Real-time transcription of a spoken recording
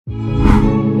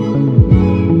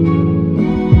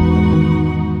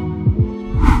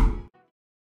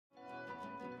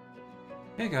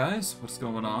guys, what's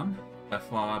going on?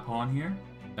 FYI Pawn here,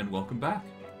 and welcome back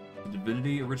to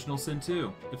Divinity Original Sin II,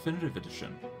 Definitive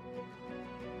Edition.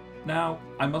 Now,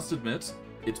 I must admit,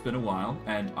 it's been a while,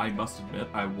 and I must admit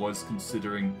I was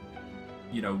considering,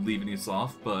 leaving this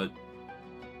off, but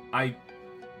I'm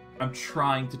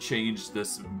trying to change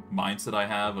this mindset I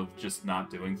have of just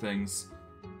not doing things.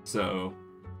 So,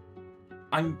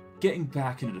 I'm getting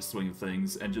back into the swing of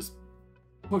things and just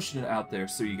pushing it out there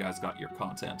so you guys got your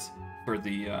content for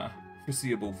the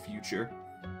foreseeable future.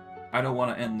 I don't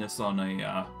want to end this on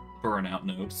a burnout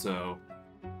note, so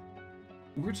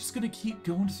we're just going to keep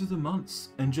going through the months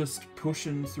and just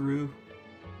pushing through,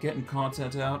 getting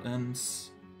content out, and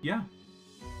yeah.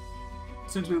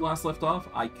 Since we last left off,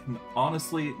 I can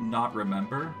honestly not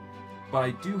remember, but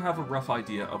I do have a rough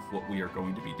idea of what we are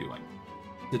going to be doing.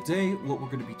 Today, what we're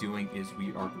going to be doing is we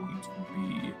are going to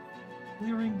be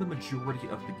clearing the majority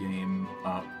of the game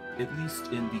up, at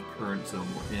least in the current zone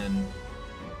we're in,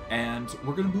 and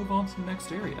we're going to move on to the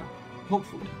next area,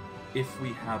 hopefully, if we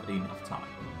have enough time.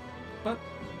 But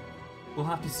we'll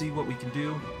have to see what we can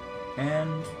do,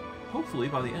 and hopefully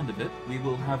by the end of it, we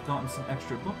will have gotten some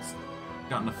extra books,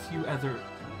 gotten a few other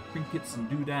trinkets and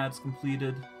doodads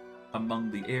completed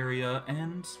among the area,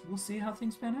 and we'll see how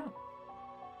things pan out.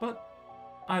 But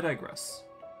I digress.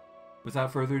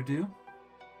 Without further ado,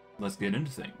 let's get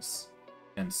into things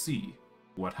and see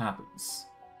what happens.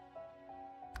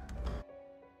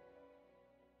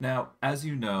 Now, as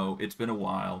you know, it's been a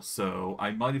while, so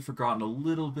I might have forgotten a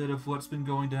little bit of what's been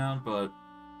going down, but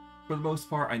for the most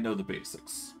part, I know the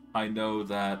basics. I know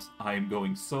that I'm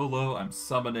going solo, I'm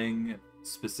summoning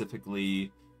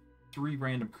specifically 3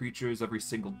 random creatures every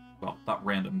single, well, not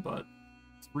random, but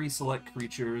 3 select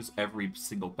creatures every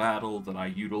single battle that I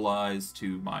utilize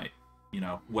to my,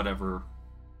 whatever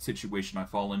situation I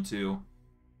fall into.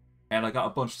 And I got a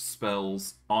bunch of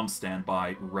spells on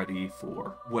standby ready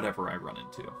for whatever I run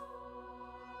into.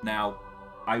 Now,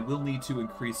 I will need to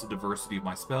increase the diversity of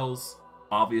my spells,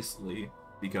 obviously,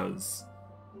 because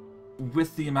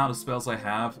with the amount of spells I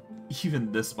have,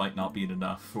 even this might not be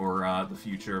enough for the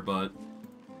future, but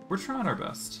we're trying our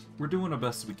best. We're doing the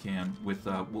best we can with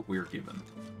what we're given.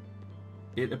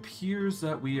 It appears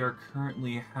that we are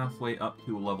currently halfway up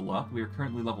to a level up. We are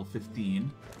currently level 15.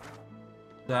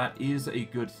 That is a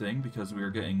good thing, because we are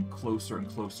getting closer and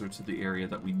closer to the area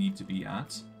that we need to be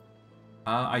at.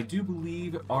 I do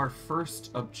believe our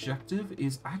first objective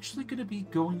is actually going to be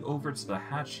going over to the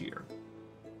hatch here,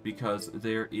 because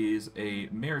there is a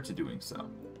merit to doing so.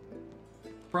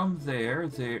 From there,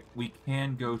 we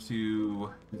can go to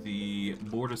the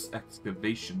Mortis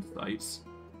excavation sites.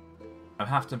 I'm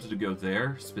half tempted to go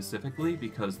there, specifically,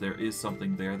 because there is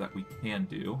something there that we can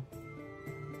do.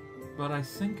 But I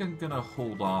think I'm gonna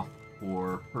hold off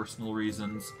for personal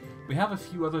reasons. We have a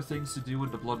few other things to do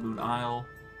with the Blood Moon Isle,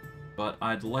 but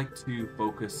I'd like to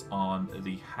focus on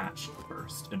the hatch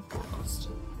first and foremost,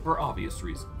 for obvious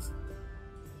reasons.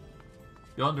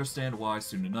 You'll understand why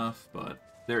soon enough, but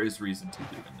there is reason to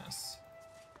doing this.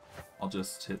 I'll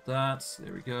just hit that,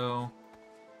 there we go.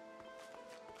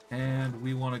 And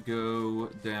we want to go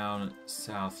down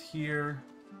south here,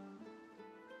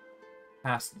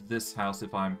 past this house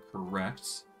if I'm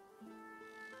correct.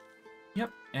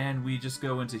 Yep, and we just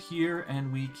go into here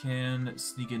and we can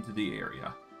sneak into the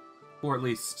area. Or at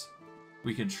least,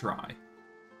 we can try.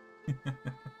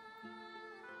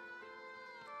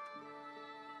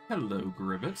 Hello,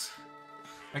 Gribbet.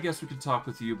 I guess we could talk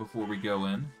with you before we go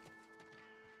in.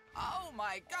 Oh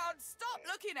my god, stop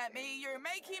looking at me! You're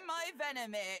making my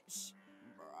venom itch!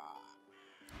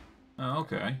 Oh,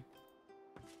 okay.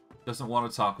 Doesn't want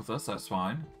to talk with us, that's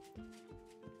fine.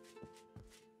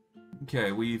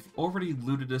 Okay, we've already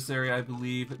looted this area, I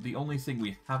believe. The only thing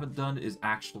we haven't done is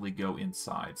actually go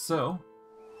inside. So,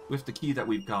 with the key that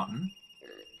we've gotten,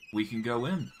 we can go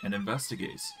in and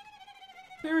investigate.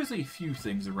 There is a few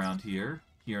things around here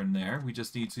and there. We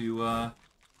just need to,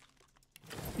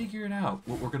 figure it out,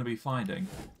 what we're going to be finding.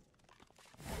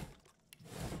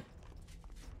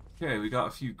 Okay, we got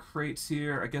a few crates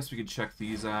here. I guess we can check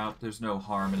these out. There's no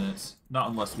harm in it. Not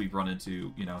unless we run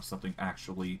into, something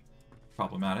actually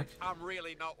problematic. I'm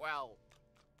really not well.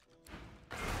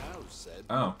 The cow said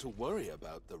not to worry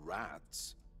about the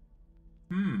rats.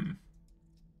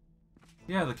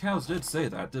 Yeah, the cows did say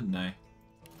that, didn't they?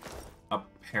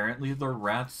 Apparently the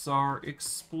rats are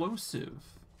explosive.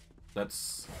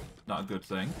 That's not a good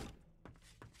thing.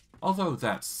 Although,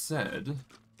 that said,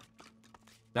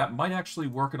 that might actually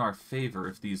work in our favor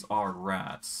if these are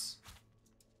rats.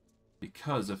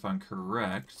 Because, if I'm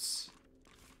correct,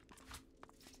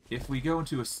 if we go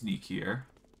into a sneak here,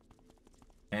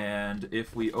 And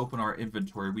if we open our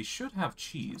inventory, we should have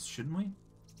cheese, shouldn't we?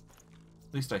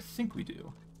 At least I think we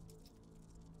do.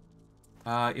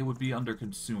 It would be under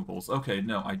consumables. Okay,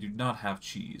 no, I do not have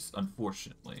cheese,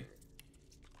 unfortunately.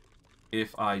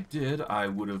 If I did, I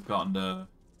would have gotten the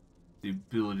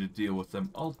ability to deal with them.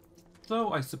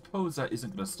 Although, I suppose that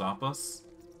isn't going to stop us.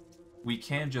 We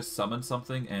can just summon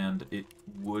something, and it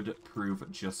would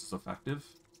prove just as effective.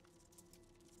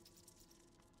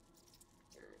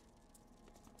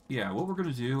 Yeah, what we're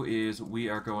going to do is we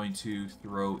are going to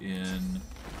throw in...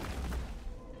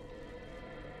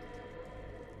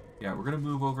 Yeah, we're going to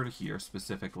move over to here,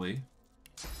 specifically.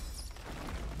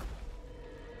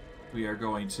 We are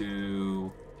going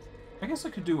to... I guess I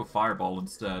could do a fireball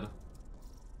instead.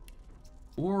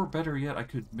 Or, better yet, I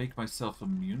could make myself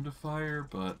immune to fire,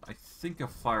 but I think a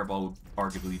fireball would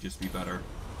arguably just be better.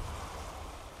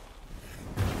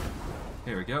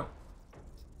 There we go.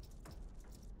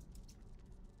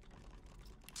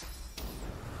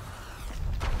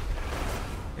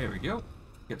 There we go.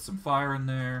 Get some fire in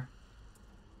there.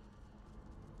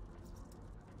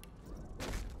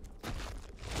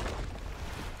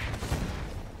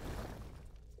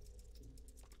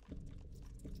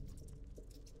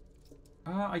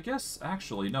 I guess,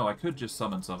 actually, no, I could just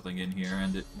summon something in here,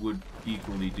 and it would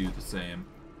equally do the same.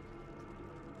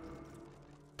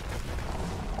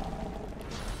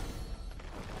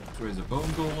 Let's raise a bone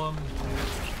golem.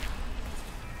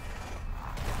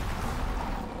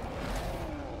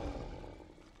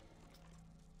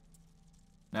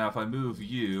 Now, if I move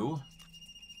you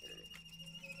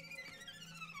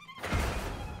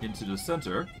into the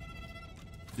center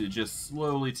to just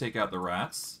slowly take out the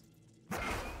rats,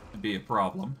 it'd be a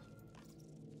problem.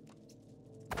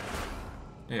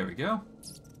 There we go.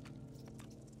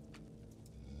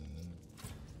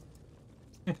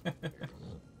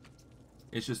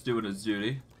 It's just doing its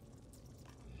duty.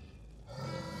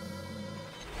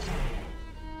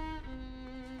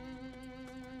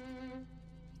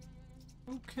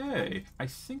 Okay, I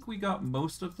think we got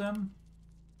most of them.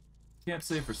 Can't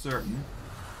say for certain.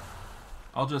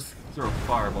 I'll just throw a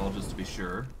fireball just to be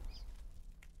sure.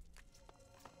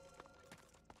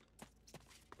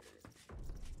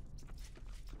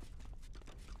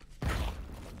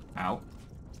 Ow.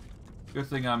 Good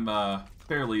thing I'm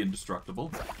fairly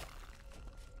indestructible.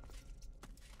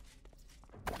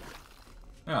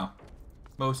 Oh.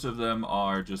 Most of them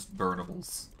are just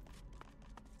burnables.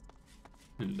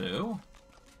 Hello?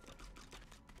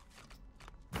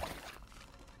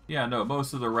 Yeah, no,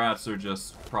 most of the rats are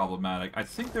just problematic. I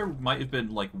think there might have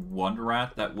been, like, one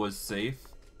rat that was safe.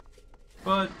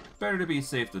 But better to be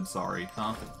safe than sorry,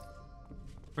 huh?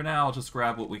 For now, I'll just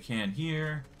grab what we can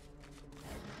here.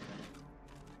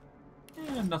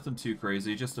 And nothing too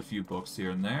crazy, just a few books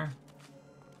here and there.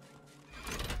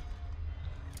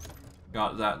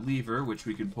 Got that lever, which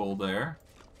we can pull there.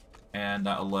 And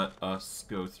that'll let us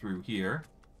go through here.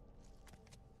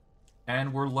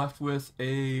 And we're left with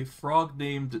a frog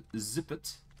named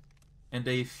Zippet and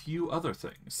a few other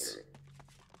things.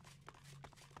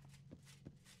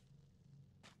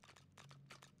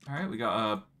 Alright, we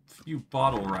got a few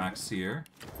bottle racks here.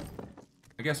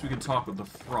 I guess we can talk with the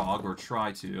frog, or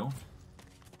try to.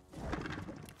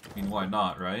 I mean, why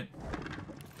not, right?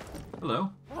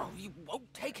 Hello? Oh, you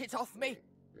won't take it off me!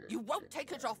 You won't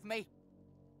take it off me!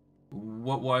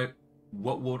 What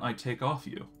won't I take off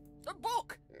you? The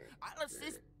book!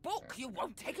 Alice's book! You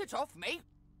won't take it off me!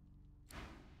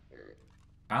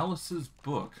 Alice's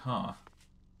book, huh?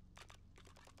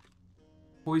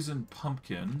 Poison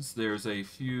pumpkins. There's a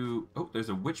few... Oh, there's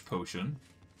a witch potion.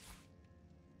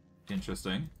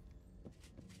 Interesting.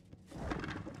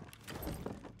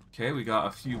 Okay, we got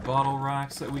a few bottle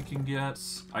racks that we can get.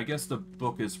 I guess the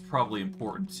book is probably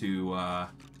important to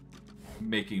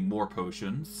making more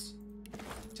potions.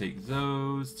 Take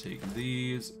those, take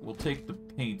these. We'll take the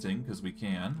painting, because we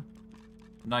can.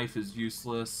 Knife is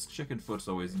useless. Chicken foot's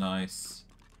always nice.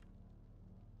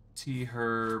 Tea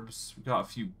herbs. We got a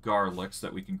few garlics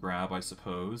that we can grab, I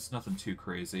suppose. Nothing too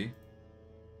crazy.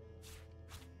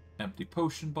 Empty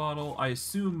potion bottle. I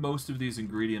assume most of these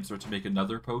ingredients are to make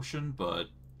another potion, but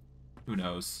who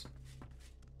knows.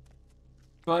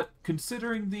 But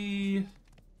considering the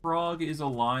frog is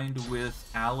aligned with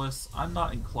Alice, I'm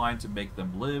not inclined to make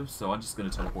them live, so I'm just going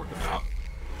to teleport them out.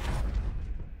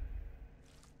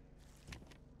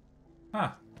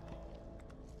 Huh.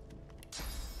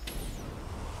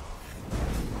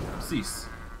 Cease.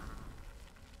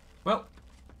 Well,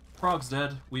 frog's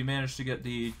dead. We managed to get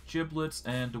the giblets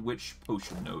and witch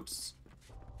potion notes,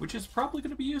 which is probably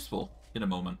going to be useful in a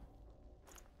moment.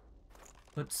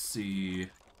 Let's see.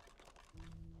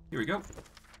 Here we go.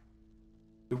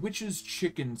 The witch's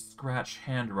chicken scratch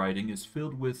handwriting is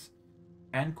filled with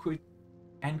antiquated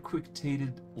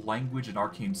language and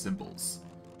arcane symbols.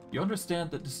 You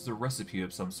understand that this is a recipe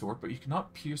of some sort, but you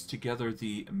cannot piece together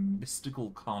the mystical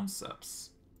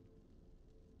concepts.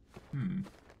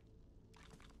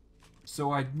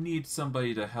 So I'd need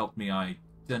somebody to help me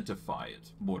identify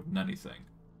it more than anything.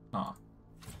 Huh.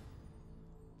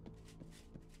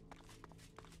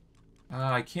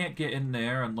 I can't get in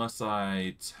there unless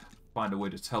I find a way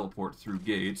to teleport through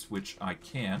gates, which I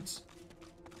can't.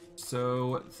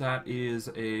 So that is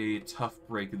a tough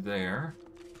break there.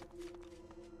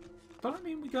 But I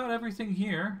mean, we got everything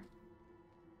here.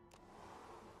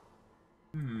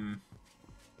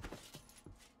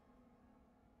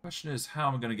 Question is, how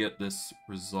am I going to get this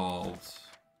resolved?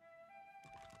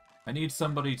 I need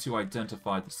somebody to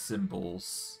identify the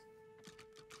symbols.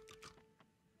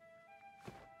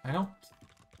 I don't...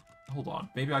 Hold on.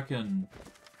 Maybe I can...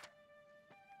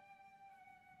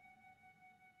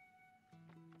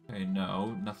 Okay,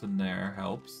 no. Nothing there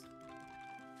helps.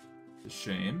 It's a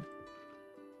shame.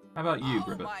 How about you,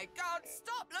 Gribbet? Oh my god,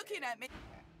 stop looking at me!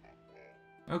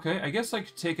 Okay, I guess I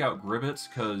could take out Gribbets,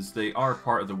 because they are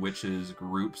part of the witches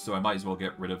group, so I might as well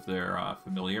get rid of their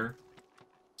familiar.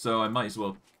 So I might as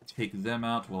well take them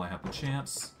out while I have the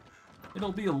chance.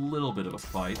 It'll be a little bit of a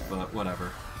fight, but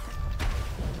whatever.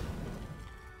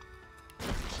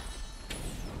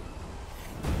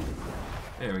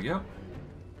 There we go.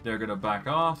 They're gonna back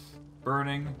off.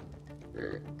 Burning.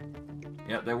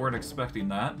 Yeah, they weren't expecting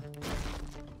that.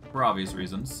 For obvious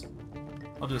reasons.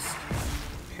 I'll just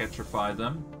petrify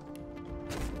them.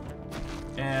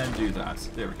 And do that.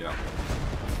 There we go.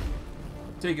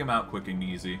 Take him out quick and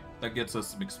easy. That gets us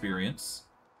some experience.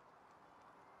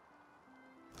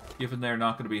 Given they're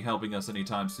not going to be helping us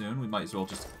anytime soon, we might as well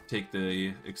just take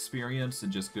the experience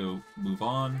and just go move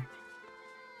on.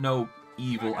 No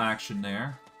evil action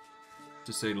there,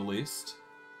 to say the least.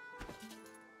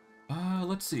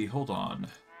 Let's see, hold on.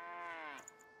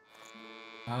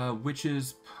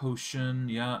 Witch's potion,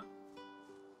 yeah.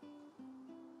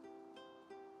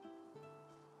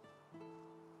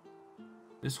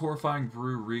 This horrifying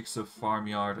brew reeks of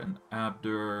farmyard and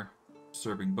abdur.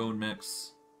 Disturbing bone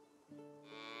mix.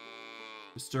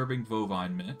 Disturbing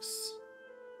bovine mix.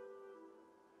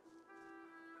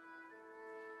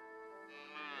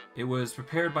 It was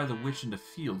prepared by the witch in the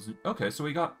fields. Okay, so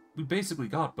we basically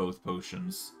got both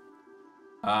potions.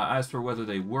 As for whether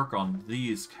they work on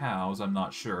these cows, I'm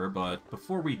not sure, but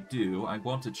before we do, I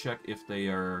want to check if they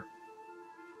are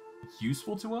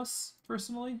useful to us,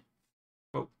 personally.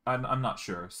 Oh, I'm not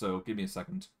sure, so give me a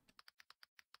second.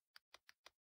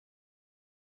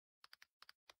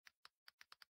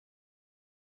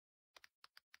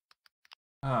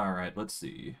 Alright, let's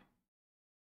see.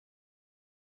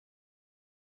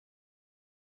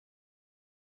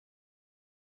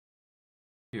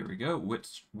 Here we go.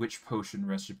 Witch potion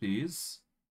recipes.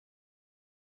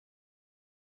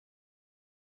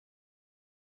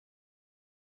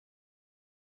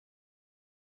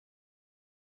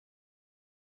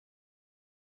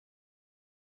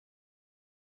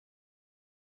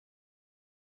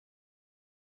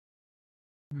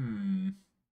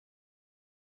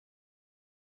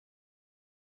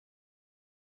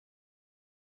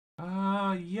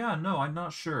 Yeah, no, I'm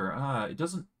not sure. It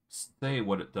doesn't say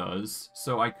what it does,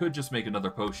 so I could just make another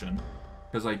potion,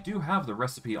 because I do have the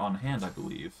recipe on hand, I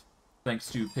believe, thanks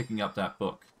to picking up that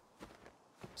book.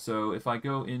 So if I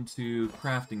go into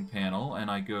crafting panel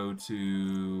and I go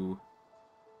to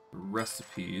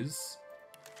recipes,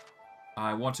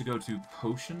 I want to go to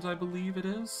potions, I believe it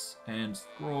is, and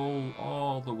scroll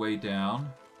all the way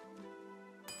down.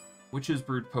 Witch's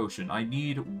Brewed Potion. I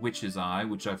need Witch's Eye,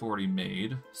 which I've already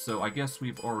made, so I guess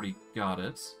we've already got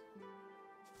it.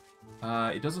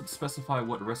 It doesn't specify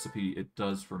what recipe it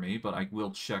does for me, but I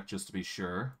will check just to be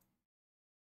sure.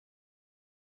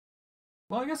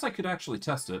 Well, I guess I could actually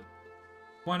test it.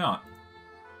 Why not?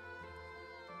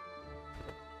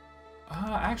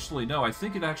 Actually, no, I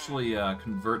think it actually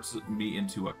converts me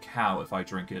into a cow if I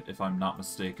drink it, if I'm not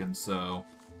mistaken, so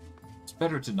it's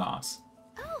better to not.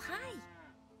 Oh, hi.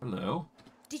 Hello.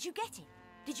 Did you get it?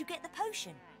 Did you get the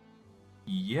potion?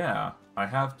 Yeah, I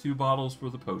have 2 bottles for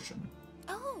the potion.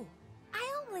 Oh,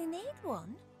 I only need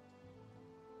 1.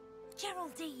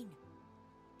 Geraldine,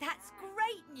 that's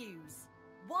great news.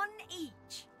 1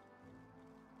 each.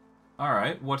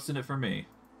 Alright, what's in it for me?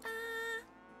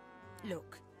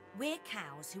 Look, we're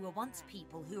cows who were once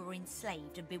people who were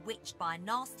enslaved and bewitched by a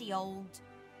nasty old,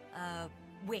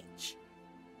 witch.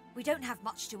 We don't have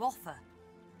much to offer.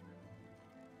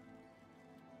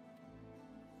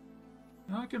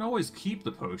 I can always keep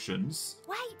the potions.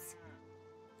 Wait!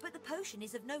 potion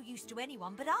is of no use to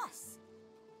anyone but us.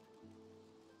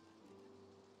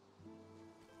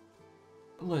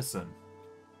 Listen.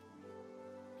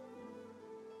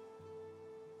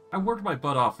 I worked my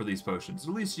butt off for these potions.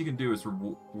 The least you can do is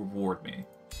reward me.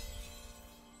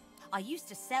 I used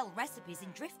to sell recipes in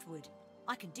Driftwood.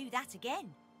 I can do that again.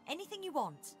 Anything you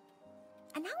want.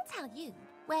 And I'll tell you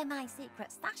where my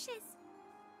secret stash is.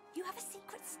 You have a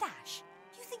secret stash?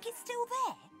 You think it's still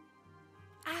there?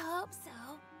 I hope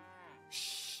so.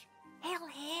 Shh! He'll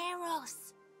hear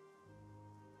us.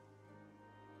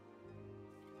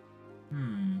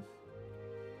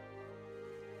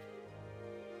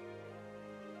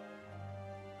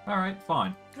 Alright,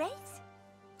 fine. Great?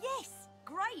 Yes,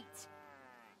 great.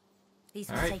 These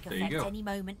will Alright, take there you effect go. any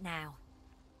moment now.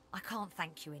 I can't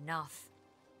thank you enough.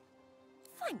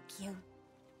 Thank you.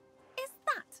 Is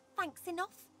that thanks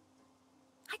enough?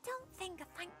 I don't think a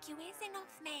thank you is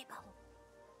enough, Mabel.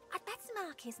 I'd better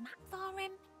mark his map for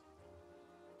him.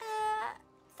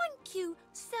 Thank you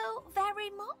so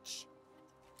very much.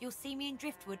 You'll see me in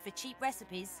Driftwood for cheap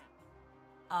recipes.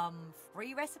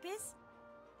 Free recipes?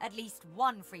 At least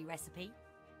one free recipe.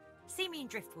 See me in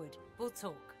Driftwood. We'll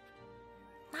talk.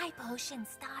 My potion's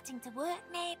starting to work,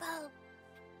 Mabel.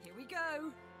 Here we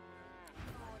go.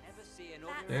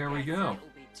 There we go. It'll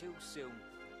be too soon.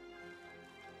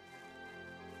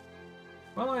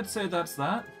 Well, I'd say that's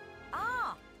that.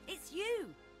 Ah, it's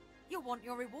you. You'll want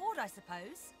your reward, I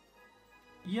suppose.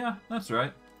 Yeah, that's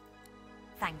right.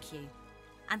 Thank you.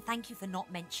 And thank you for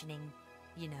not mentioning,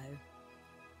 you know.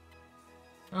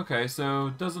 Okay, so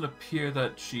it doesn't appear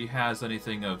that she has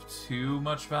anything of too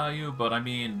much value, but I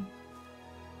mean,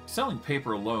 selling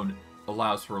paper alone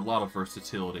allows for a lot of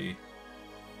versatility.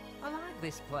 I like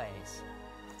this place.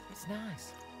 It's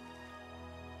nice.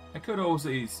 I could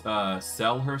always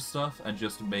sell her stuff and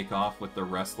just make off with the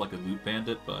rest like a loot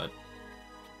bandit, but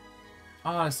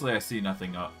honestly, I see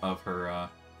nothing of her.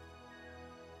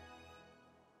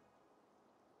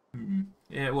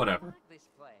 Yeah, whatever. I like this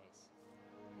place. It's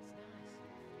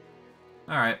nice.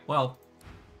 All right, well,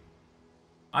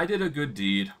 I did a good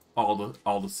deed, all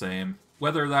the same.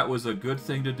 Whether that was a good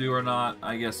thing to do or not,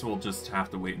 I guess we'll just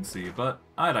have to wait and see. But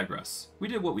I digress. We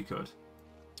did what we could.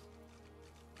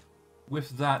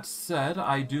 With that said,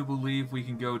 I do believe we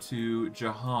can go to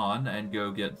Jahan and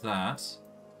go get that.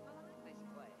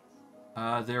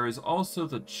 There is also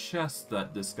the chest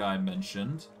that this guy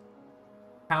mentioned.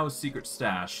 How's Secret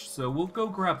Stash? So we'll go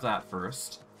grab that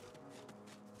first.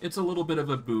 It's a little bit of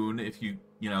a boon if you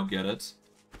get it.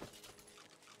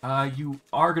 You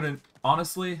are gonna...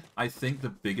 Honestly, I think the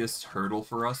biggest hurdle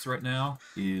for us right now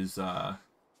is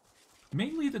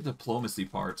mainly the diplomacy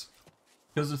part.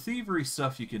 Because the thievery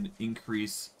stuff you can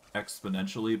increase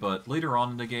exponentially, but later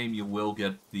on in the game you will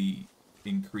get the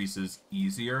increases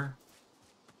easier,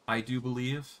 I do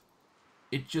believe.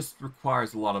 It just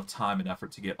requires a lot of time and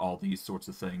effort to get all these sorts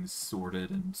of things sorted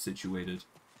and situated.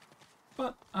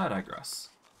 But I digress.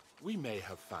 We may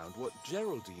have found what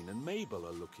Geraldine and Mabel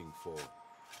are looking for.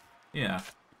 Yeah.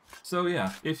 So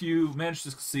yeah, if you manage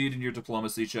to succeed in your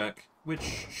diplomacy check, which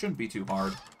shouldn't be too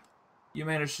hard, you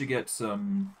manage to get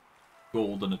some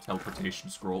gold and a teleportation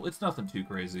scroll. It's nothing too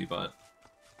crazy, but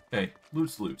hey,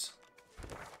 loot's loot.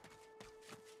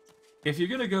 If you're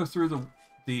gonna go through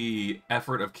the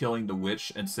effort of killing the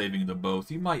witch and saving them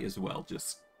both, you might as well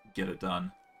just get it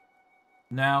done.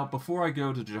 Now, before I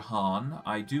go to Jahan,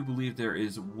 I do believe there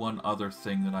is one other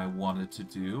thing that I wanted to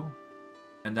do,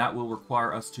 and that will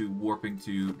require us to warping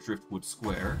to Driftwood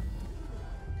Square.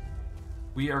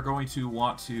 We are going to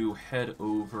want to head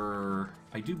over,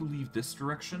 I do believe, this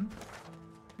direction.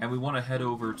 And we want to head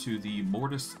over to the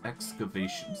Mortis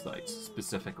excavation site,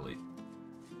 specifically.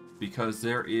 Because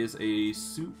there is a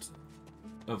suit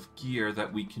of gear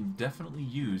that we can definitely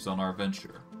use on our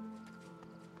venture.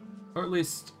 Or at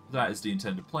least, that is the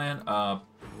intended plan. Oh,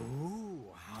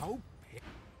 how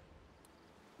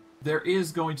There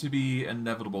is going to be an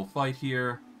inevitable fight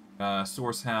here.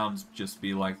 Source hounds just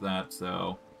be like that,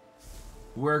 so...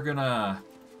 We're gonna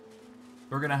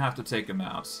have to take him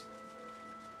out.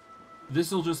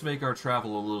 This will just make our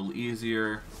travel a little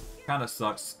easier. Kinda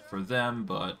sucks for them,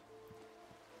 but...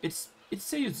 It's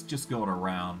just going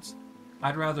around.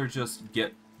 I'd rather just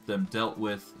get them dealt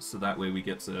with, so that way we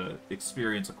get to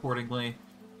experience accordingly.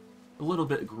 A little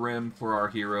bit grim for our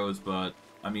heroes, but,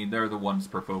 I mean, they're the ones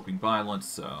provoking violence,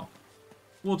 so...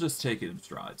 We'll just take it in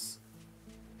strides.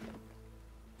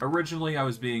 Originally, I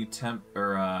was being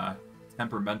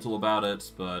temperamental about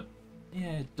it, but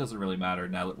yeah, it doesn't really matter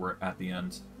now that we're at the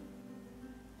end.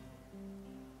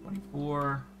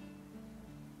 24.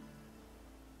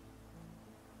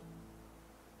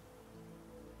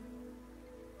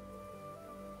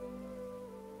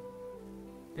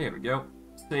 There we go.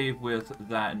 Save with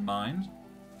that in mind.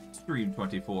 Stream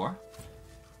 24.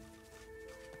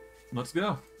 Let's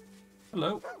go.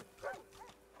 Hello.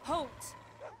 Halt!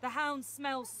 The hound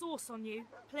smells sauce on you.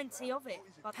 Plenty of it.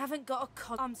 But haven't got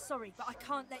a I'm sorry, but I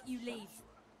can't let you leave.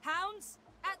 Hounds,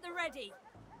 at the ready.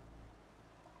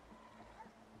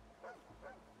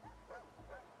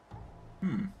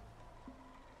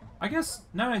 I guess,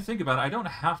 now that I think about it, I don't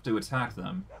have to attack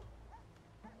them.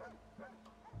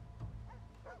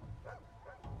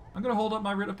 I'm gonna hold up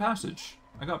my writ of passage.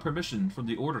 I got permission from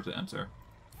the order to enter.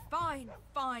 Fine,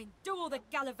 fine. Do all the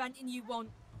gallivanting you want.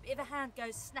 But if a hand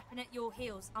goes snapping at your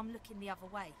heels, I'm looking the other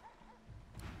way.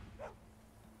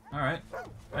 Alright.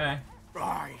 Hey.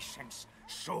 I sense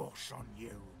sauce on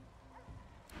you.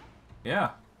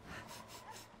 Yeah.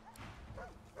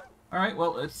 Alright,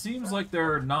 well, it seems like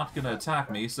they're not gonna attack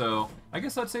me, so I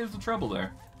guess that saves the trouble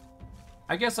there.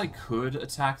 I guess I could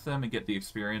attack them and get the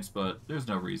experience, but there's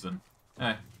no reason.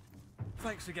 Eh.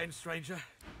 Thanks again, stranger.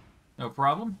 No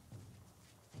problem.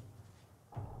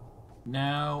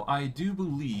 Now, I do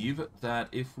believe that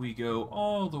if we go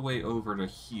all the way over to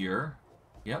here...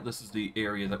 Yeah, this is the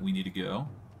area that we need to go.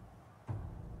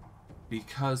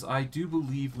 Because I do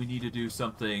believe we need to do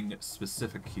something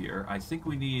specific here. I think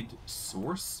we need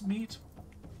source meat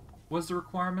was the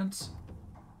requirement.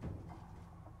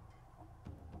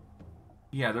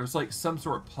 Yeah, there's like some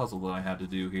sort of puzzle that I had to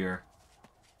do here.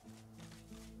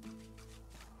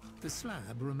 The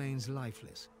slab remains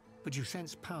lifeless, but you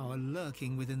sense power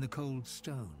lurking within the cold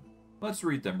stone. Let's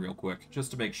read them real quick, just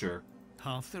to make sure.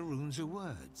 Half the runes are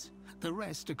words. The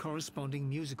rest are corresponding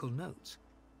musical notes.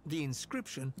 The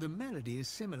inscription, the melody is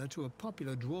similar to a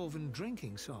popular dwarven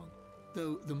drinking song,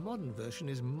 though the modern version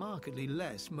is markedly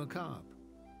less macabre.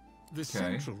 The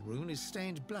central rune is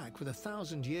stained black with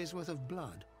 1,000 years' worth of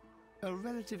blood. A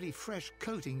relatively fresh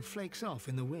coating flakes off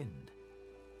in the wind.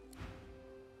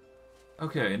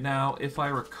 Okay, now, if I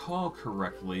recall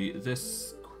correctly,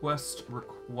 this quest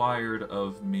required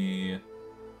of me...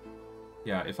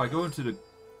 Yeah, if I go into the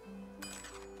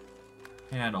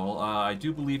panel, I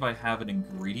do believe I have an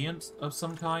ingredient of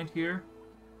some kind here.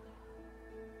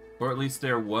 Or at least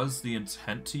there was the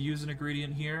intent to use an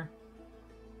ingredient here.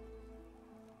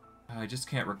 I just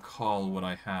can't recall what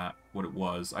I had, what it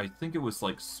was. I think it was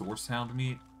like sourcehound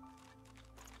meat.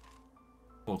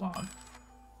 Hold on.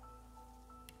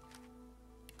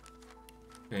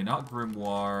 Okay, not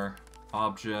grimoire.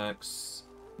 Objects.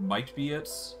 Might be it.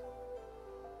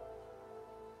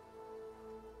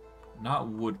 Not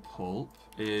wood pulp.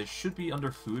 It should be under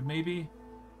food, maybe?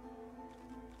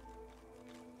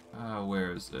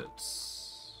 Where is it?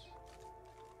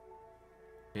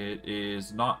 It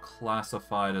is not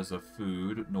classified as a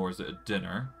food, nor is it a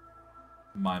dinner.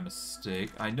 My mistake.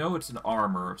 I know it's an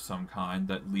armor of some kind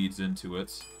that leads into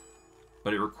it.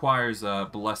 But it requires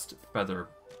blessed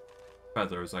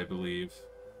feathers, I believe.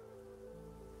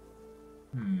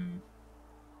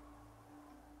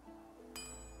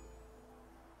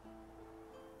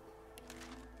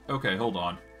 Okay, hold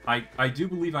on. I do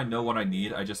believe I know what I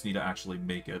need, I just need to actually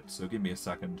make it, so give me a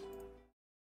second.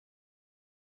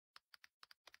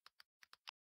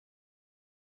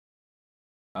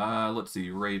 Let's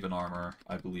see, Raven Armor,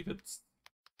 I believe it's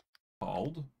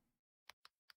called.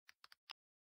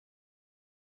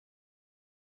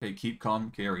 Okay, keep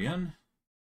calm, carry in.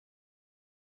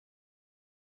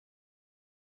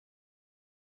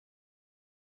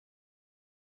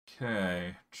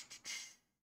 Okay.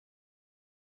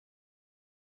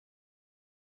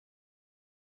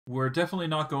 We're definitely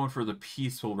not going for the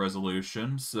peaceful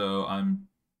resolution, so I'm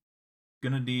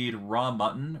gonna need raw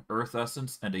mutton, earth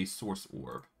essence, and a source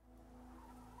orb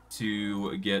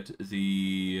to get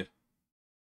the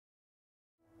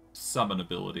summon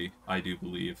ability, I do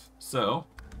believe. So,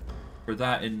 for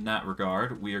that, in that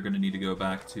regard, we are gonna need to go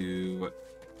back to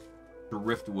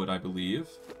Driftwood, I believe.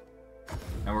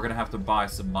 And we're gonna have to buy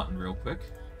some mutton real quick.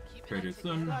 Trader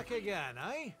Thun. Back again,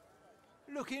 eh?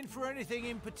 Looking for anything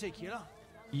in particular?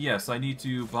 Yes, I need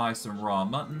to buy some raw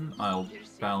mutton. I'll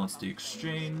balance the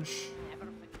exchange.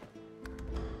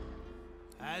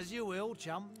 As you will,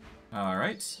 chum.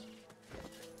 Alright.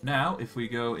 Now, if we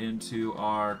go into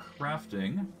our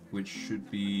crafting, which should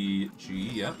be G,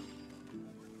 yep.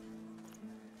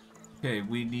 Okay,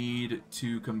 we need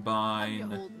to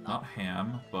combine, not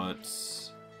ham, but...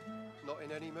 Not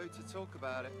in any mood to talk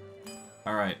about it.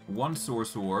 Alright, one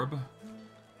source orb.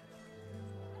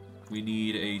 We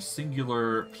need a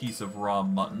singular piece of raw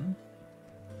mutton.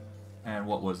 And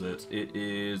what was it? It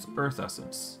is earth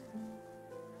essence.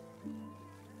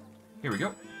 Here we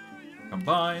go.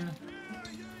 Combine.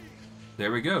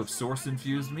 There we go. Source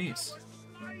infused meat.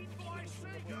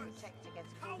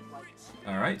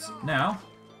 Alright, now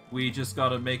we just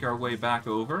gotta make our way back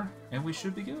over, and we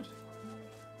should be good.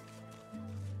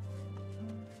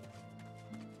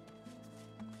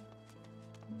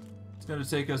 It's gonna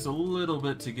take us a little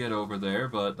bit to get over there,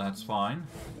 but that's fine.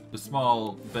 The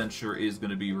small venture is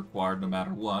gonna be required no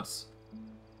matter what.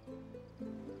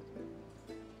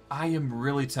 I am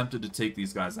really tempted to take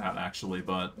these guys out, actually,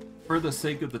 but for the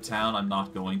sake of the town, I'm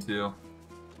not going to.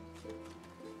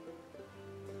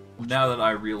 Now that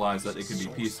I realize that it can be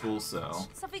peaceful, so...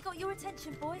 Something got your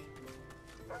attention, boy?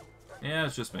 Yeah,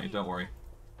 it's just me, don't worry.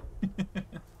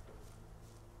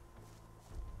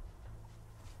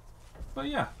 But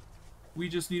yeah, we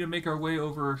just need to make our way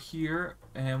over here,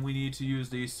 and we need to use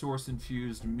the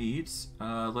source-infused meat.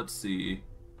 Let's see.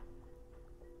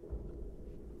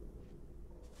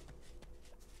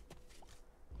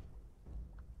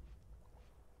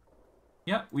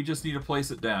 Yeah, we just need to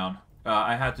place it down.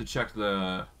 I had to check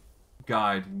the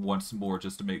guide once more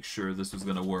just to make sure this was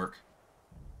going to work.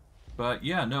 But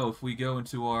yeah, no, if we go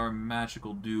into our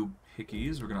magical do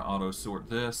pickies, we're going to auto-sort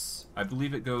this. I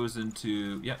believe it goes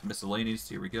into, yeah, miscellaneous.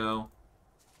 Here we go.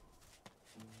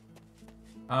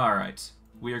 Alright,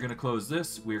 we are going to close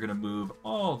this. We are going to move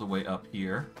all the way up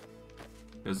here,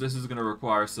 because this is going to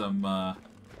require some, at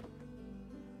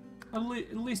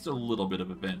least a little bit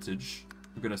of advantage.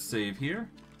 We're going to save here,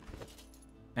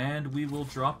 and we will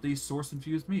drop the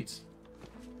source-infused meat.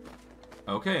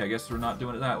 Okay, I guess we're not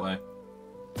doing it that way.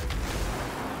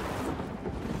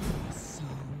 His soul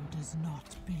does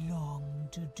not belong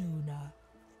to Duna.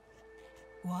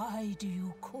 Why do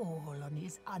you call on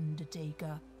his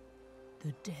undertaker,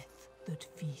 the death that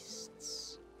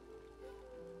feasts?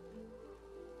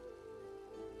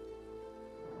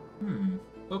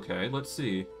 Okay, let's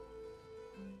see.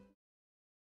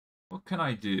 What can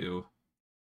I do?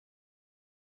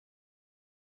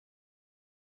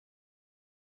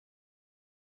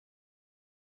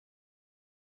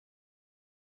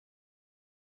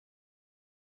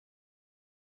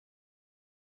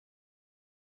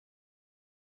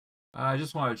 I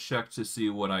just want to check to see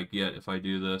what I get if I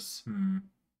do this.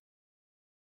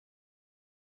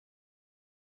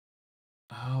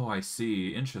 Oh, I see.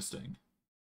 Interesting.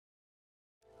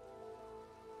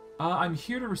 I'm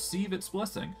here to receive its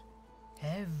blessing.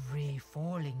 Every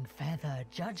falling feather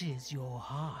judges your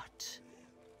heart.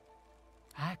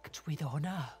 Act with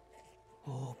honor,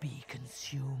 or be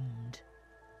consumed.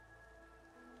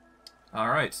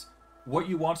 Alright. What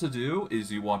you want to do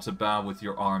is you want to bow with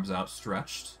your arms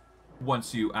outstretched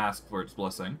once you ask for its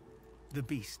blessing. The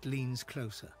beast leans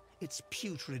closer, its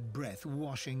putrid breath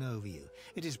washing over you.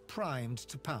 It is primed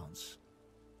to pounce.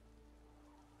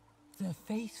 The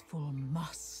faithful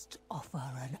must offer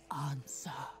an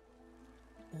answer.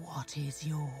 What is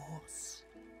yours?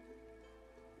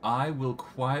 I will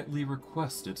quietly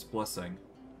request its blessing.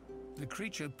 The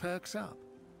creature perks up,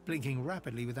 blinking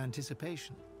rapidly with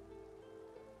anticipation.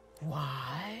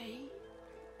 Why?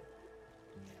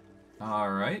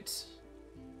 Alright.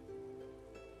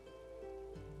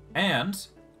 And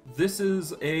this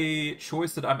is a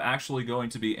choice that I'm actually going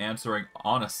to be answering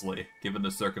honestly, given the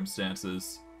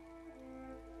circumstances.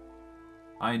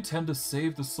 I intend to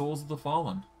save the souls of the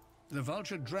fallen. The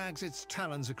vulture drags its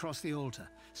talons across the altar,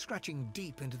 scratching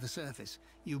deep into the surface.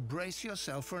 You brace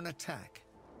yourself for an attack.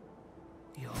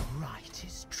 Your right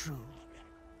is true.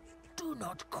 Do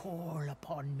not call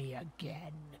upon me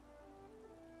again.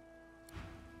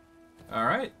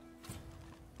 Alright.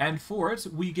 And for it,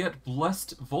 we get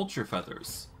blessed vulture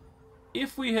feathers.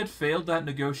 If we had failed that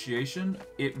negotiation,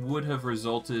 it would have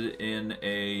resulted in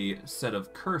a set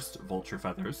of cursed vulture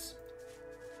feathers,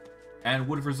 and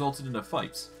would have resulted in a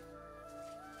fight.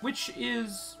 Which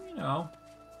is, you know,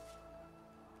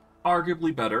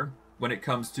 arguably better when it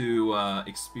comes to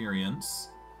experience.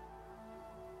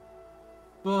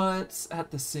 But at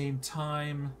the same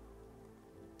time,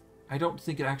 I don't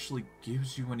think it actually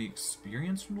gives you any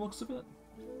experience from the looks of it.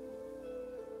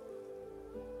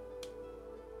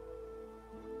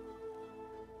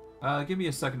 Give me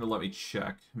a second to let me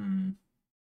check.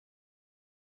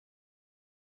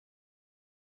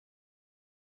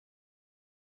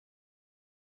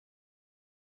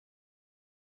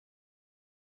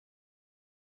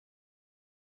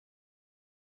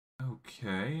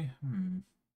 Okay,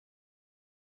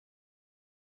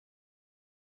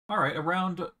 Alright,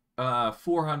 around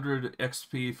 400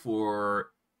 XP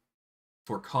for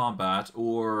combat,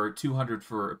 or 200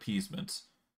 for appeasement.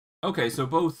 Okay, so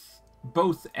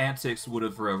both antics would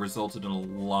have resulted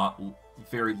in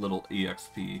very little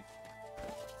EXP.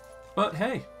 But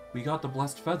hey, we got the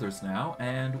blessed feathers now,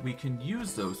 and we can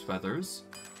use those feathers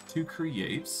to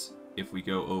create, if we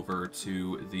go over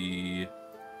to the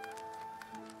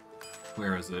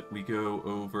Where is it? We go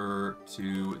over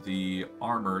to the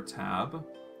armor tab.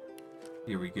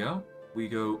 Here we go. We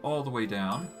go all the way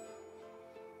down.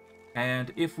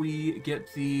 And if we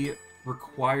get the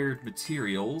required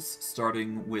materials,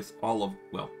 starting with all of,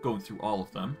 well, going through all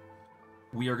of them,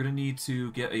 we are going to need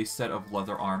to get a set of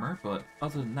leather armor, but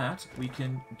other than that, we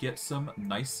can get some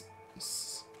nice,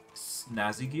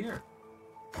 snazzy gear.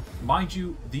 Mind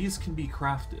you, these can be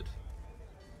crafted.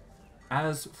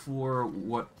 As for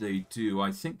what they do,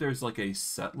 I think there's like a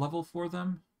set level for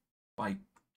them. I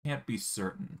can't be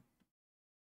certain.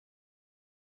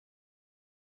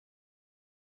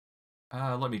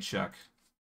 Let me check.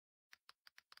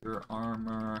 Your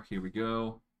armor, here we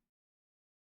go.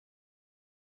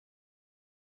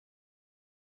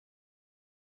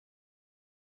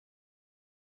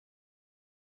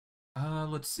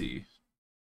 Let's see.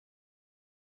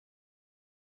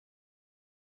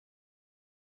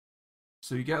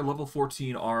 So you get a level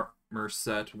 14 armor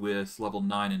set with level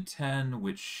 9 and 10,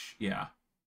 which, yeah.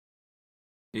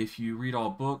 If you read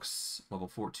all books, level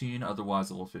 14, otherwise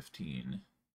level 15.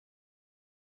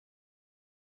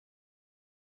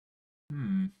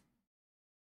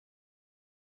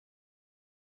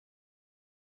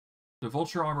 The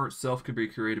vulture armor itself can be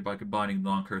created by combining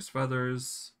non-cursed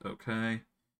feathers, okay,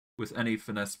 with any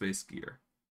finesse-based gear.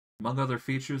 Among other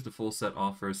features, the full set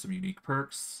offers some unique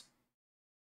perks.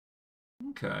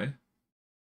 Okay.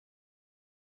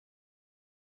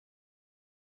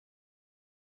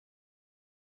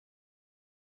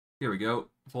 Here we go.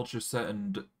 Vulture set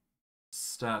and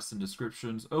stats and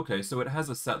descriptions. Okay, so it has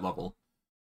a set level.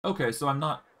 Okay, so I'm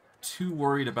not too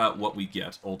worried about what we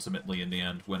get, ultimately, in the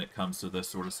end, when it comes to this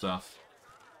sort of stuff.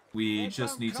 We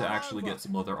just need to actually get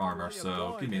some leather armor,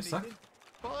 so give me a sec.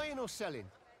 Buying or selling?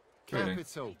 Trading.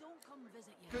 Capital.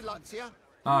 Good luck to you.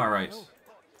 Alright.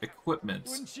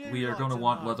 Equipment. We are going to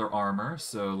want leather armor,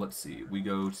 so let's see. We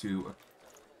go to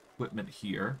equipment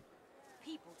here.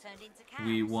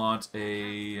 We want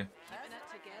a...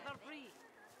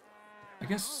 I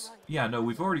guess, yeah, no,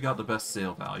 we've already got the best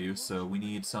sale value, so we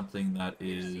need something that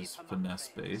is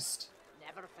finesse-based.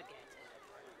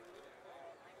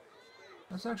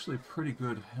 That's actually a pretty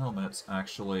good helmet,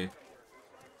 actually.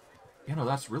 You know,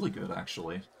 that's really good,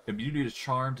 actually. Immunity to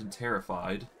Charmed and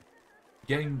Terrified.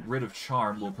 Getting rid of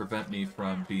Charm will prevent me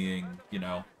from being, you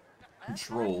know,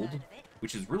 controlled,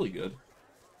 which is really good.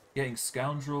 Getting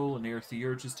Scoundrel and Air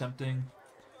Theurge is tempting.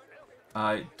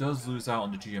 It does lose out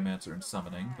on the Geomancer and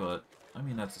Summoning, but, I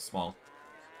mean, that's a small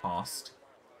cost.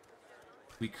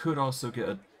 We could also get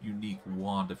a unique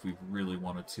wand if we really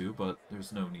wanted to, but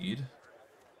there's no need.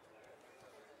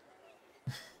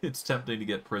 It's tempting to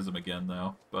get Prism again,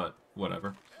 though, but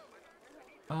whatever.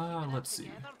 Let's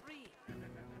see.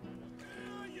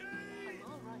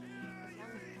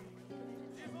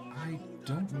 I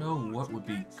don't know what would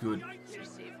be good.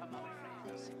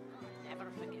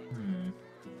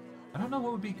 I don't know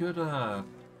what would be good,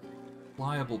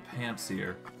 pliable pants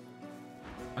here.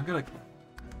 I'm gonna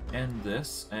end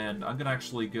this, and I'm gonna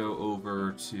actually go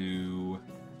over to...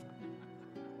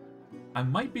 I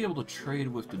might be able to trade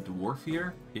with the dwarf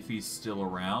here, if he's still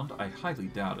around. I highly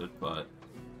doubt it, but...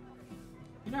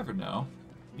 you never know.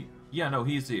 Yeah, no,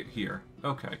 he's here.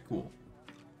 Okay, cool.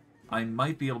 I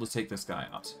might be able to take this guy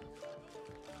out.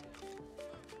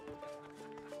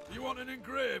 You want an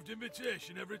engraved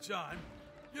invitation every time?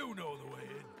 You know the way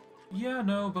in. Yeah,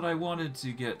 no, but I wanted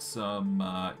to get some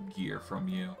gear from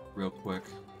you real quick.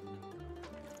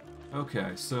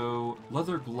 Okay, so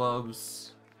leather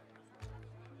gloves.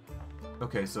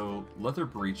 Okay, so leather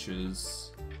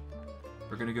breeches.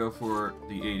 We're gonna go for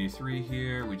the 83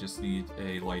 here. We just need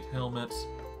a light helmet.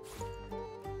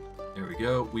 There we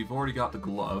go. We've already got the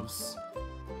gloves.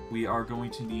 We are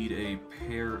going to need a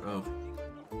pair of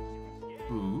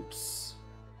boots.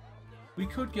 We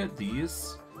could get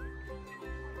these.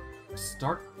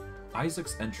 Start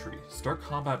Isaac's Entry. Start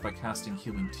combat by casting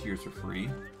Healing Tears for free.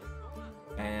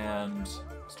 And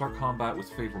start combat with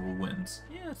favorable winds.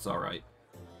 Yeah, it's alright.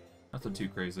 Nothing too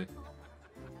crazy.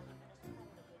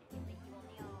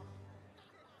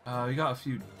 We got a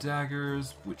few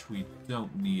daggers, which we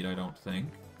don't need, I don't think.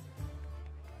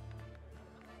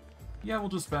 Yeah, we'll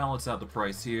just balance out the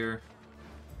price here.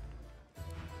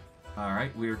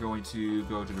 Alright, we are going to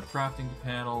go to the crafting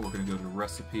panel. We're going to go to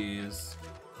recipes.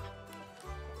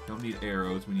 Don't need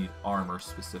arrows, we need armor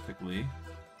specifically.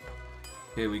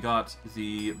 Okay, we got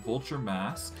the vulture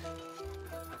mask.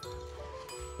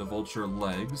 The vulture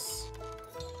legs.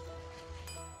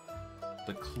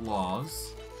 The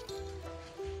claws.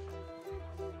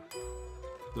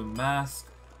 The mask,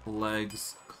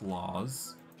 legs,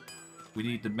 claws. We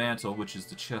need the mantle, which is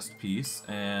the chest piece,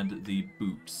 and the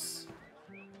boots.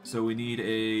 So we need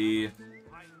a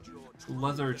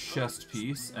leather chest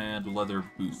piece and leather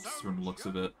boots from the looks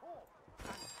of it.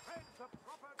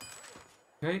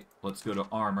 Okay, let's go to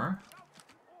armor.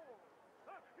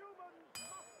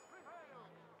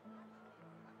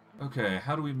 Okay,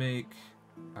 how do we make...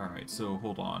 Alright, so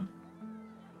hold on.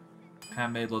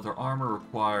 Handmade leather armor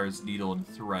requires needle and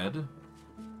thread.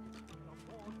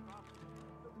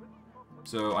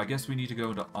 So I guess we need to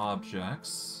go into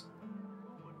objects.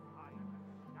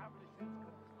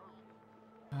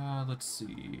 Let's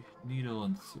see. Needle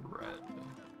and thread.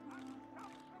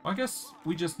 Well, I guess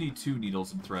we just need 2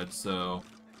 needles and thread, so...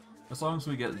 As long as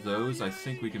we get those, I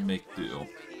think we can make do.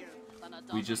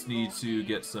 We just need to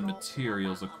get some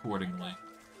materials accordingly.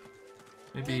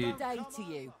 Maybe...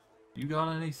 You got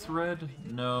any thread?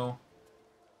 No.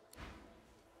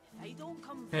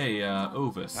 Hey,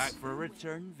 Ovis. Back for a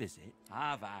return visit?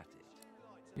 Have at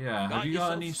it. Yeah, have you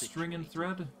got any string and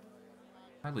thread?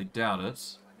 Highly doubt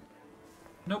it.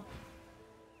 Nope.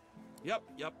 Yep.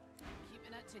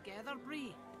 Keeping it together,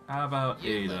 Bree. How about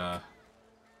Ada?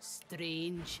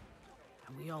 Strange.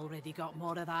 And we already got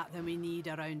more of that than we need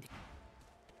around.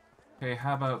 Okay,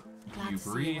 how about Glad you, to see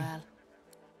Bree? you well.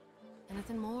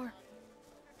 Anything more?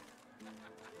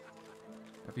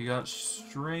 Have you got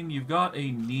string? You've got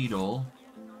a needle,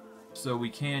 so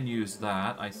we can use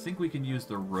that. I think we can use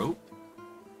the rope.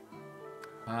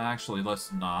 Actually,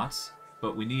 let's not.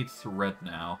 But we need thread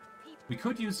now. We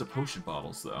could use the potion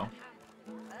bottles, though.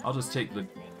 I'll just take the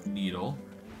needle,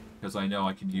 because I know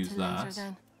I can use that.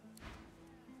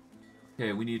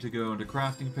 Okay, we need to go into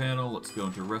crafting panel. Let's go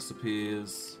into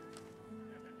recipes.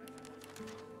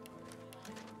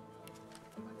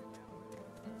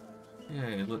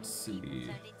 Okay, let's see.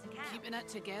 Keeping it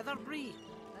together, Bree.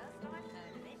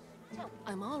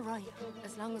 I'm all right,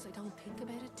 as long as I don't think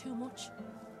about it too much.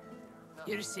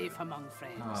 You're safe among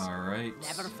friends. Alright.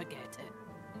 Never forget it.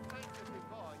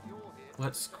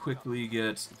 Let's quickly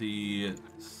get the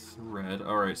thread.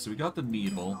 Alright, so we got the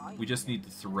needle. We just need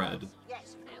the thread.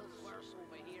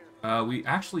 We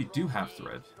actually do have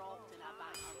thread.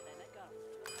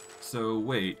 So,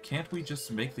 wait, can't we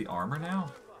just make the armor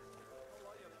now?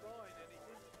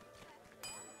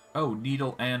 Oh,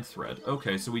 needle and thread.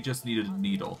 Okay, so we just needed a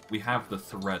needle. We have the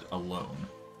thread alone.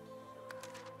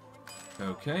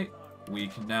 Okay, we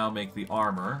can now make the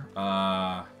armor.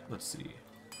 Let's see.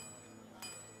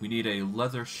 We need a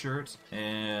leather shirt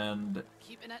and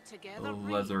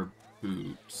leather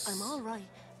boots. I'm all right,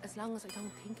 as long as I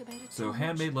don't think about it So too much.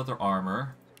 handmade leather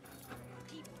armor.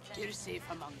 You're safe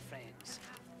among friends.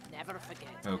 Never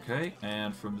forget it. Okay,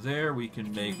 and from there we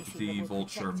can make the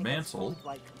vulture mantle.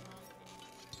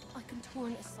 I can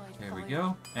turn aside There we fire.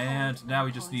 go. And now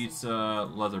we just need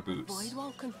leather boots. Void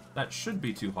walking. That should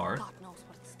be too hard. God knows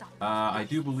what it's stopping. I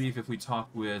do believe if we talk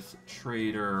with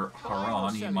Trader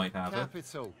Haran, he might have it.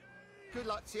 Capital. Good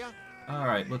luck to you.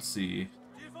 Alright, let's see.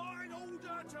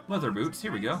 Leather boots,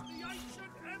 here we go.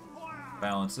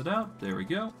 Balance it out, there we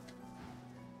go.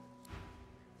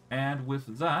 And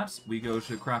with that, we go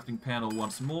to crafting panel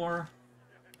once more.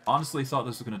 Honestly thought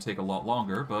this was going to take a lot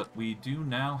longer, but we do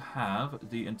now have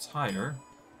the entire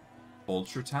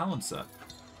Vulture Talon set.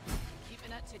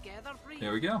 Keeping it together, Bree.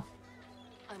 There we go.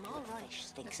 I'm all right.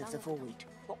 Stinks of the void.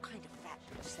 What kind of rat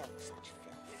would sell such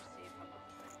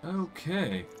filth?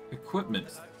 Okay,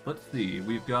 equipment. Let's see,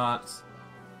 we've got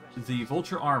the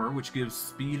Vulture Armor, which gives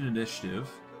speed and initiative.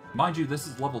 Mind you, this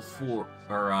is level 4,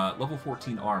 or level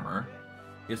 14 armor.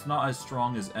 It's not as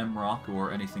strong as M-Rock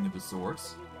or anything of the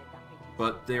sorts,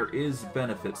 but there is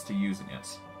benefits to using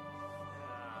it.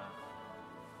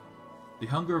 The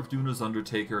Hunger of Duna's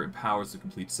Undertaker empowers the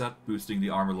complete set, boosting the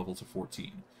armor level to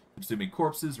 14. Consuming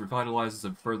corpses revitalizes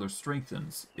and further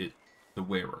strengthens it, the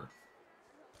wearer.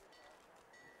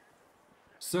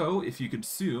 So, if you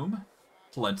consume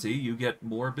plenty, you get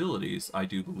more abilities, I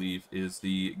do believe, is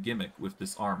the gimmick with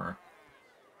this armor.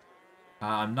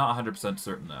 I'm not 100%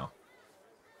 certain, though.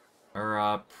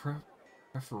 Or,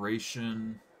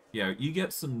 preparation... Yeah, you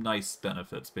get some nice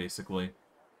benefits, basically.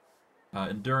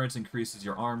 Endurance increases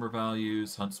your armor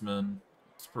values, Huntsman.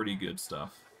 It's pretty good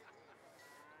stuff.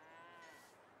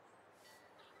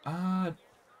 There's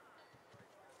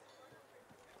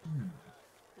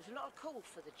a lot of call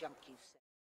for the junk you said.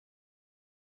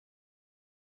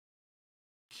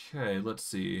 Okay, let's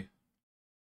see.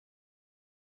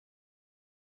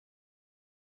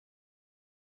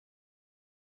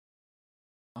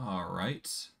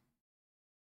 Alright.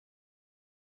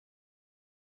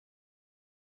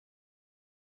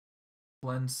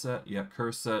 Cleanse set, yeah,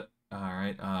 curse set.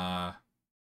 Alright, I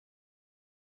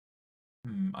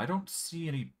don't see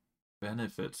any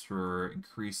benefits for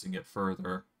increasing it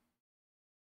further.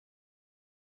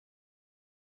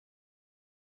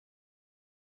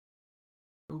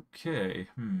 Okay,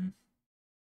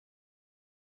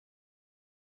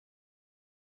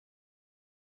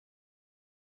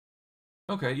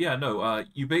 Okay, yeah, no,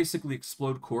 you basically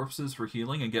explode corpses for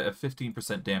healing and get a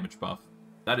 15% damage buff.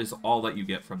 That is all that you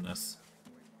get from this.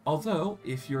 Although,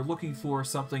 if you're looking for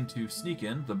something to sneak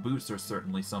in, the boots are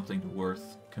certainly something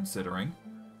worth considering.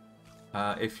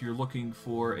 If you're looking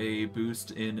for a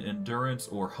boost in Endurance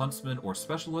or Huntsman or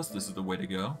Specialist, this is the way to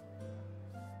go.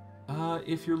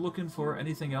 If you're looking for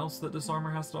anything else that this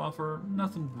armor has to offer,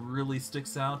 nothing really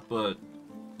sticks out, but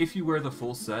if you wear the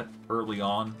full set early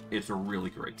on, it's really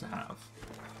great to have.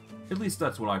 At least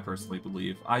that's what I personally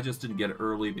believe. I just didn't get it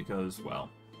early because, well,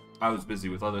 I was busy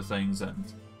with other things, and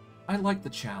I liked the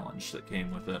challenge that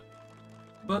came with it.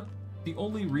 But the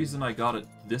only reason I got it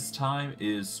this time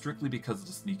is strictly because of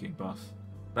the sneaking buff.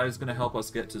 That is going to help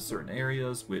us get to certain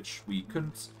areas which we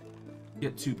couldn't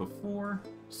get to before,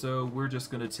 so we're just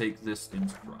going to take this in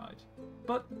stride.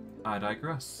 But I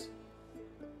digress.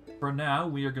 For now,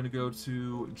 we are going to go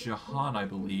to Jahan, I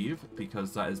believe,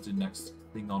 because that is the next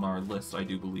thing on our list, I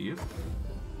do believe.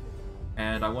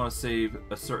 And I want to save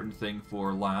a certain thing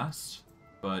for last,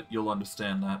 but you'll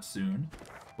understand that soon,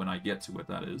 when I get to it,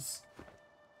 that is.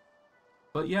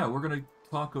 But yeah, we're going to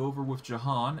talk over with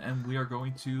Jahan, and we are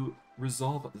going to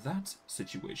resolve that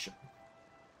situation.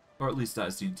 Or at least that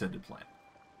is the intended plan.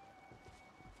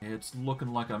 It's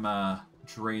looking like I'm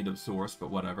drained of source,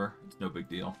 but whatever. It's no big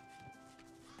deal.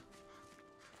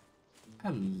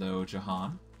 Hello,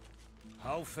 Jahan.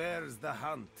 How fares the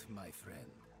hunt, my friend?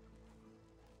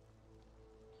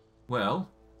 Well,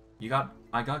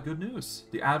 I got good news.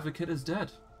 The Advocate is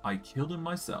dead. I killed him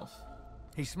myself.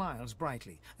 He smiles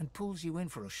brightly and pulls you in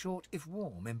for a short, if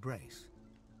warm, embrace.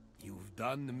 You've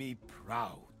done me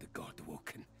proud,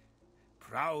 Godwoken.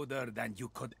 Prouder than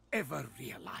you could ever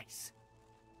realize.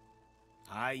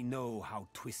 I know how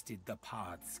twisted the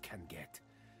paths can get.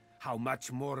 How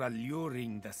much more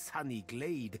alluring the sunny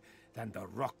glade than the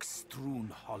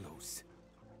rock-strewn hollows.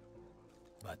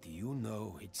 But you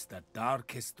know it's the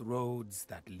darkest roads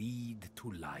that lead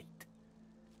to light.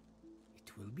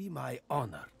 It will be my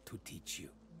honor to teach you.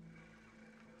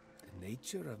 The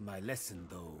nature of my lesson,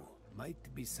 though,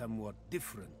 might be somewhat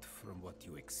different from what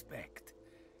you expect.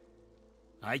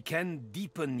 I can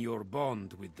deepen your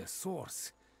bond with the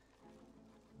Source,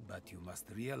 but you must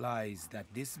realize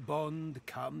that this bond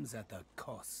comes at a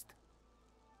cost.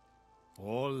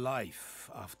 All life,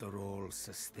 after all,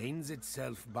 sustains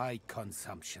itself by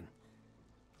consumption.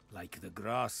 Like the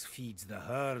grass feeds the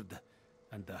herd,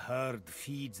 and the herd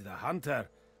feeds the hunter,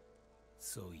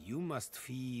 so you must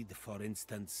feed, for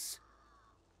instance,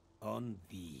 on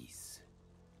these.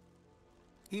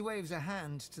 He waves a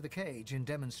hand to the cage in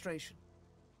demonstration.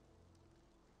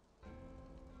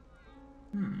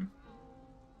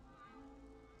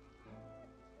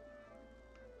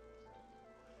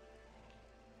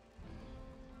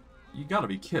 You gotta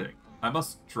be kidding. I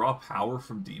must draw power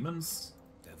from demons?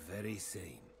 The very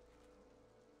same.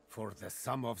 For the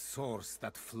sum of source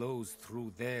that flows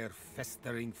through their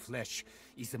festering flesh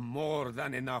is more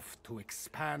than enough to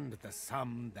expand the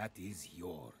sum that is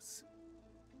yours.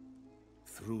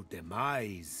 Through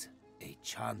demise, a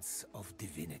chance of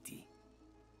divinity.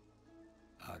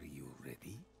 Are you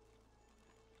ready?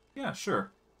 Yeah,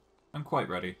 sure. I'm quite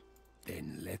ready.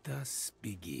 Then let us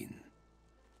begin.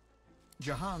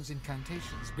 Jahan's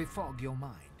incantations befog your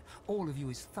mind. All of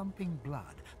you is thumping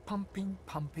blood, pumping,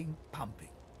 pumping, pumping.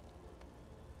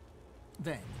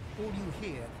 Then, all you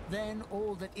hear, then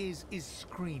all that is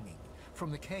screaming. From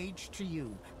the cage to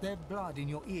you, their blood in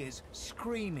your ears,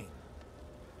 screaming.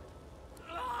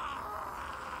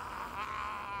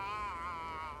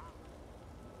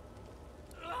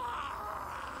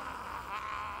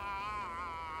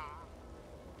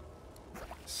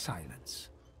 Silence.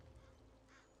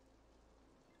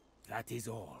 That is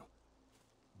all.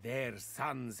 Their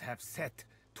suns have set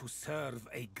to serve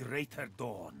a greater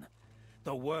dawn.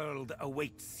 The world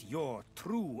awaits your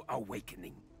true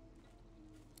awakening.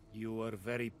 You are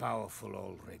very powerful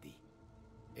already,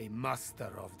 a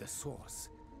master of the Source.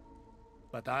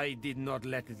 But I did not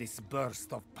let this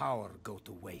burst of power go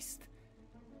to waste.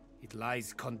 It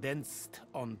lies condensed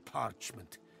on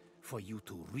parchment for you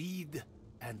to read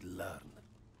and learn.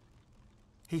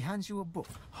 He hands you a book,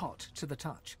 hot to the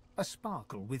touch, a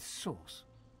sparkle with source.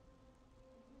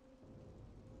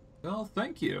 Well,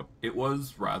 thank you. It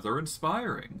was rather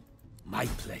inspiring. My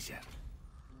pleasure.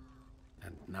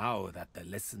 And now that the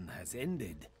lesson has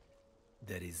ended,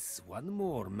 there is one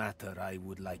more matter I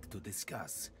would like to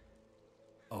discuss.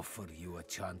 Offer you a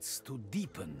chance to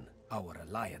deepen our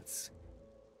alliance.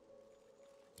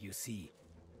 You see,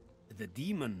 the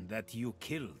demon that you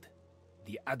killed,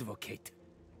 the advocate.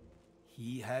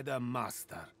 He had a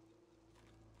master.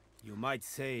 You might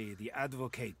say the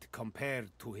advocate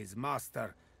compared to his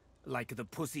master, like the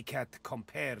pussycat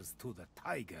compares to the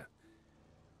tiger.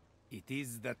 It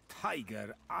is the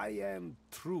tiger I am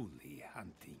truly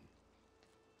hunting.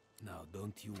 Now,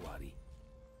 don't you worry.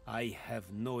 I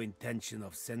have no intention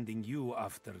of sending you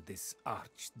after this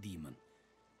archdemon.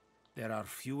 There are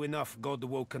few enough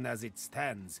God-woken as it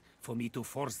stands for me to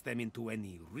force them into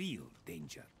any real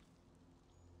danger.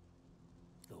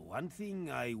 The one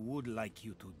thing I would like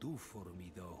you to do for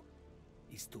me, though,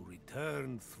 is to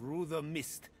return through the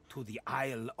mist to the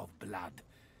Isle of Blood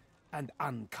and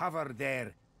uncover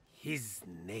there his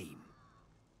name.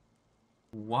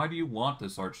 Why do you want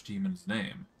this archdemon's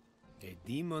name? A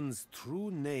demon's true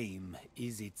name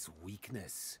is its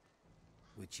weakness,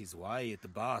 which is why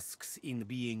it basks in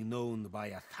being known by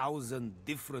 1,000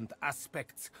 different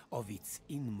aspects of its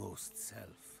inmost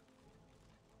self.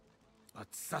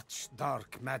 But such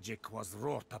dark magic was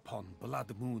wrought upon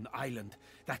Blood Moon Island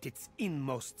that its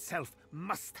inmost self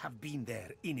must have been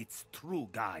there in its true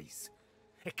guise,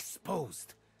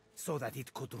 exposed so that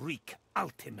it could wreak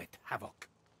ultimate havoc.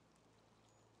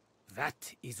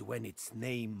 That is when its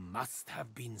name must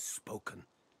have been spoken.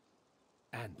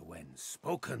 And when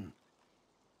spoken,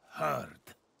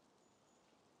 heard.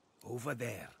 Over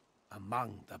there,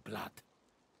 among the blood.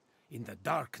 In the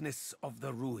darkness of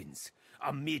the ruins,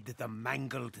 amid the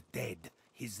mangled dead,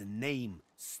 his name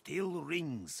still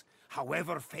rings,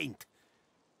 however faint.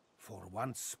 For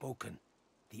once spoken,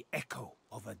 the echo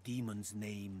of a demon's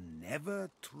name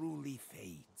never truly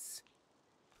fades.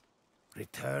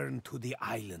 Return to the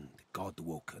island,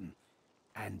 God-woken,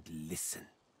 and listen.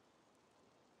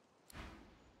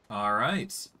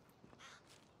 Alright.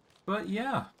 But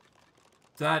yeah,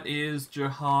 that is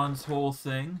Jahan's whole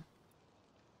thing.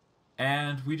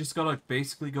 And we just gotta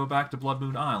basically go back to Blood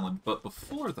Moon Island. But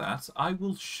before that, I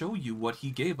will show you what he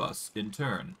gave us in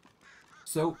turn.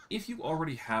 So, if you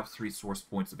already have 3 source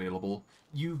points available,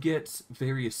 you get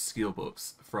various skill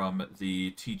books from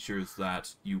the teachers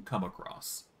that you come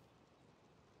across.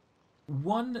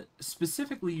 One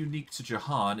specifically unique to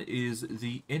Jahan is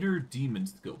the Inner Demon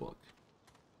skill book.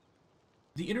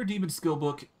 The Inner Demon skill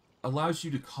book allows you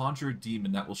to conjure a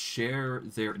demon that will share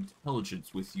their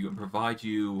intelligence with you and provide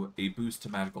you a boost to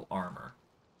magical armor.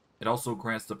 It also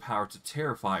grants the power to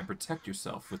terrify and protect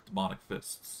yourself with demonic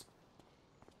fists.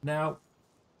 Now,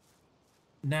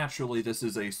 naturally this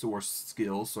is a source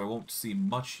skill, so I won't see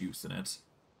much use in it,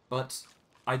 but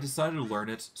I decided to learn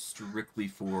it strictly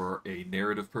for a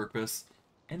narrative purpose,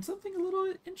 and something a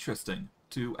little interesting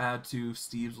to add to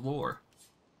Steve's lore.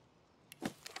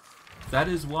 That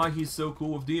is why he's so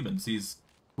cool with demons. He's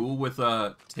cool with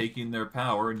taking their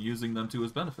power and using them to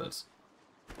his benefit.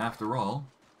 After all,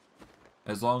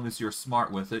 as long as you're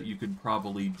smart with it, you can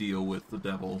probably deal with the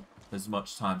devil as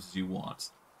much times as you want.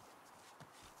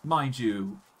 Mind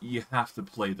you, you have to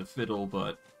play the fiddle,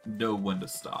 but know when to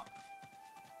stop.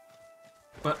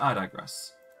 But I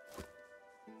digress.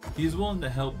 He's willing to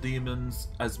help demons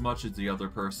as much as the other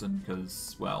person,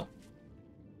 because, well,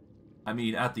 I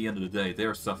mean, at the end of the day,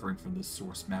 they're suffering from this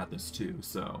source madness too,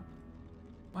 so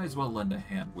might as well lend a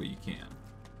hand where you can.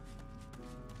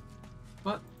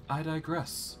 But I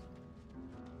digress.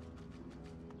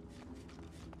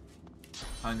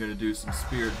 I'm gonna do some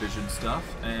spirit vision stuff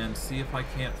and see if I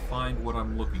can't find what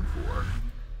I'm looking for.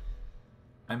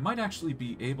 I might actually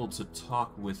be able to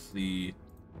talk with the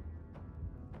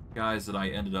guys that I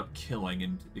ended up killing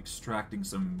and extracting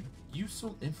some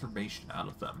useful information out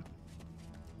of them.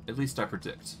 At least I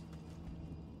predict.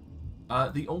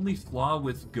 The only flaw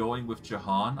with going with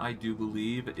Jahan, I do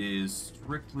believe, is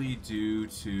strictly due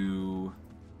to...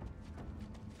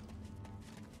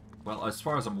 Well, as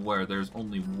far as I'm aware, there's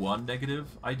only one negative,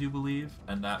 I do believe,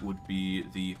 and that would be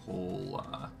the whole,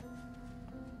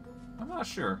 I'm not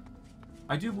sure.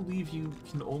 I do believe you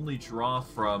can only draw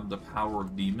from the power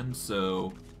of demons,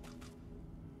 so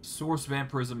source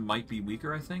vampirism might be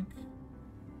weaker, I think?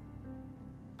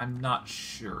 I'm not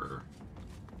sure.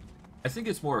 I think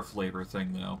it's more a flavor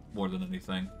thing, though, more than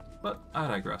anything. But I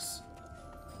digress.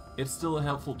 It's still a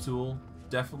helpful tool,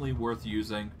 definitely worth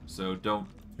using, so don't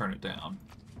turn it down,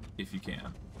 if you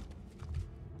can.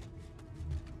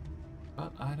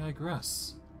 But I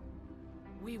digress.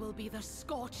 We will be the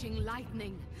scorching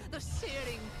lightning, the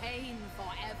searing pain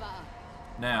forever.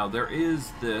 Now, there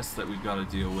is this that we've got to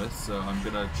deal with, so I'm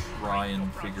gonna try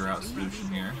and figure out a solution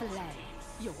here.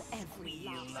 Your every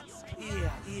last.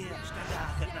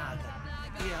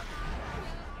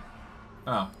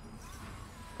 Oh.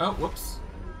 Oh, whoops.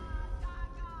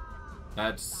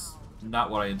 That's not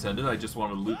what I intended. I just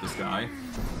wanted to loot this guy.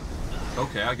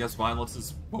 Okay, I guess violence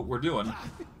is what we're doing.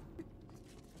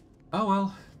 Oh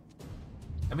well.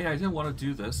 I mean, I didn't want to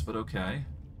do this, but okay.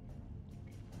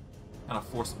 Kind of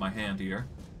forced my hand here.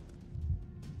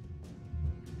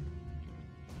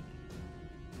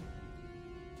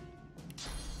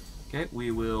 Okay,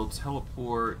 we will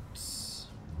teleport...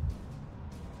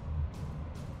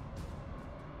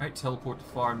 Alright, teleport the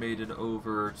Far Maiden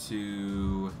over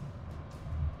to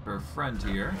her friend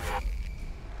here.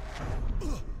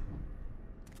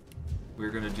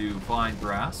 We're gonna do Vine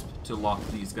Grasp to lock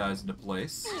these guys into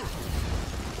place.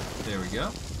 There we go.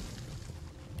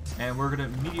 And we're gonna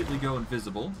immediately go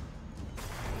invisible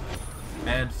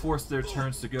and force their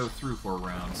turns to go through for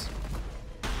rounds.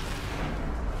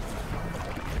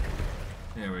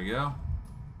 There we go.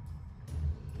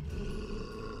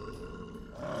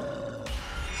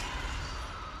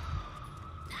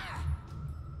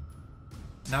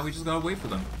 Now we just gotta wait for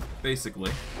them,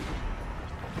 basically.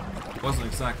 Wasn't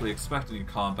exactly expecting a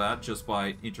combat just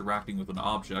by interacting with an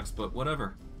object, but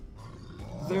whatever.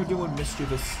 They're doing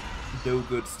mischievous, no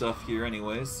good stuff here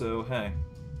anyways, so hey.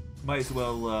 Might as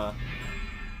well,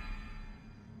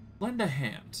 lend a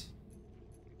hand.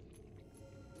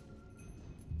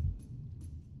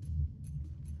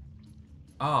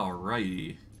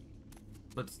 Alrighty.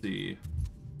 Let's see.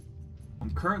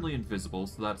 I'm currently invisible,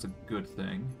 so that's a good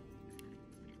thing.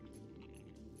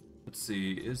 Let's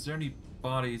see, is there any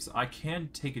bodies? I can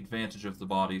take advantage of the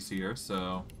bodies here,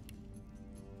 so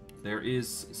there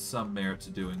is some merit to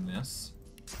doing this.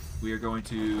 We are going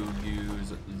to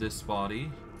use this body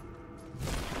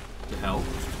to help.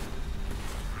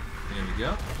 There we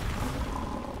go.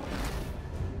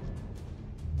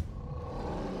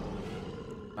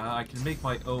 I can make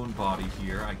my own body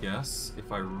here, I guess,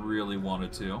 if I really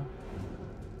wanted to.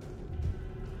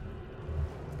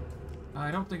 I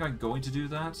don't think I'm going to do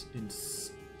that.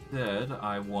 Instead,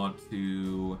 I want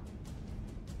to...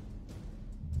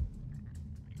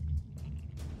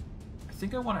 I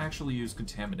think I want to actually use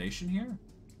Contamination here.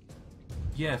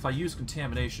 Yeah, if I use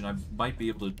Contamination, I might be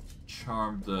able to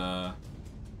charm the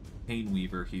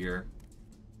Painweaver here.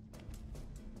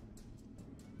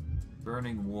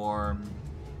 Burning Warm.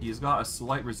 He's got a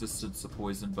slight resistance to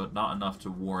poison, but not enough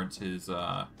to warrant his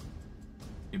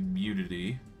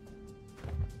immunity.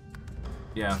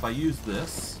 Yeah, if I use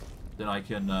this, then I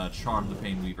can charm the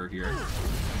Painweaver here.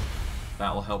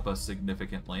 That will help us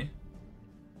significantly.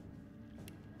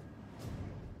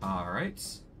 Alright.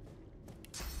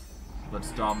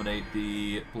 Let's dominate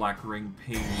the Black Ring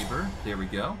Painweaver. There we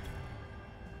go.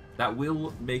 That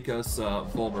will make us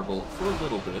vulnerable for a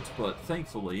little bit, but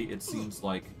thankfully it seems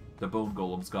like the Bone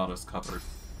Golem's got us covered.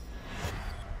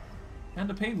 And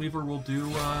the Painweaver will do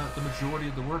the majority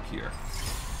of the work here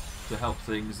to help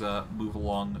things move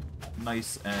along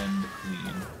nice and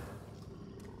clean.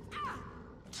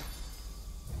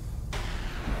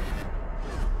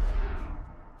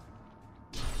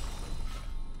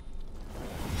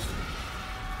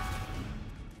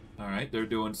 Alright, they're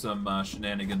doing some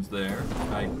shenanigans there.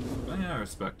 I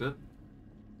respect it.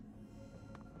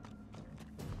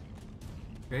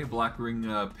 Okay, Black Ring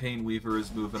Painweaver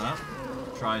is moving up,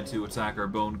 trying to attack our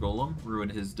Bone Golem, ruin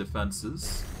his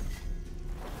defenses.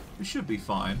 We should be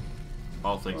fine,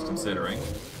 all things considering.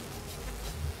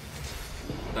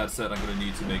 That said, I'm going to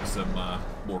need to make some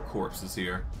more corpses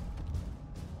here.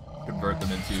 Convert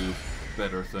them into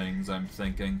better things, I'm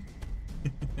thinking.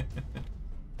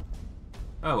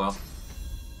 Oh well.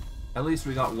 At least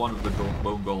we got one of the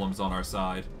Bone Golems on our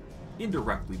side.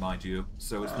 Indirectly, mind you,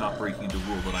 so it's not breaking the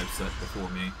rule that I've set before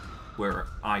me, where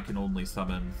I can only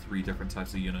summon 3 different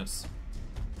types of units.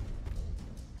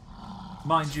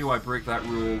 Mind you, I break that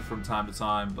rule from time to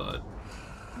time, but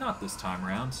not this time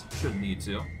around. Shouldn't need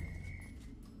to.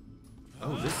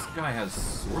 Oh, this guy has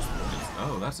source points.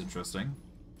 Oh, that's interesting.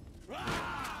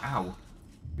 Ow.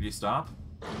 Could you stop?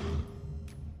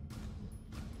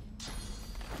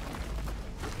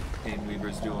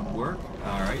 Painweaver's doing work.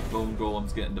 Alright, Bone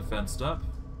Golem's getting defensed up.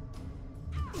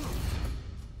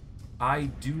 I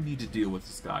do need to deal with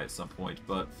this guy at some point,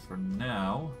 but for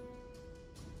now...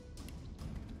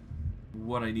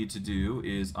 what I need to do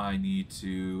is I need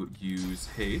to use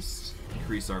haste,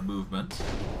 increase our movement.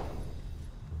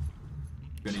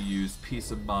 I'm gonna use Peace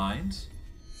of Mind.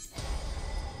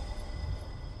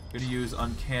 I'm gonna use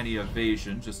Uncanny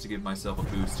Evasion just to give myself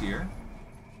a boost here.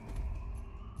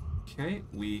 Okay,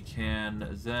 we can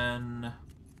then...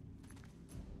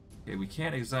 okay, we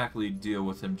can't exactly deal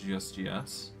with him just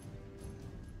yet.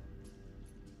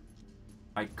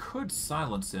 I could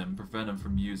silence him, prevent him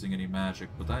from using any magic,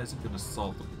 but that isn't going to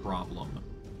solve the problem.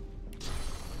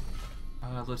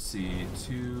 Let's see,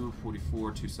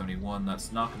 244, 271.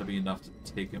 That's not going to be enough to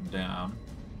take him down.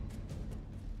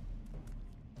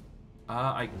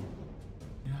 Yeah,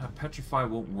 Petrify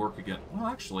won't work again. Well,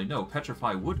 actually, no,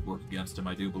 Petrify would work against him,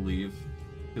 I do believe.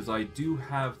 Because I do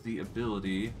have the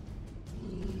ability...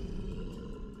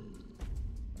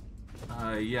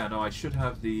 yeah, no, I should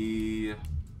have the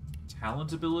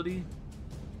talent ability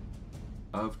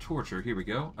of torture. Here we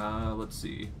go. Let's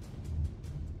see.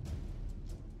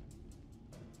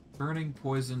 Burning,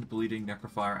 poisoned, bleeding,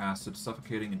 necrofire, acid,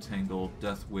 suffocating, entangled,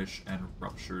 death wish, and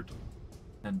ruptured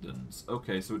tendons.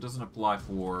 Okay, so it doesn't apply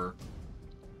for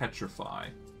petrify.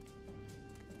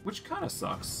 Which kind of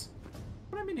sucks.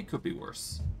 But I mean, it could be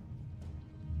worse.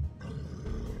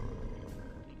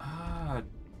 I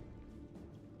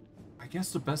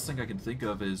guess the best thing I can think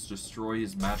of is destroy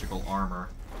his magical armor.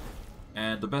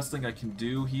 And the best thing I can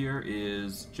do here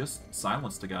is just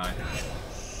silence the guy.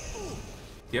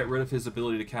 Get rid of his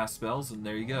ability to cast spells, and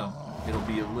there you go. It'll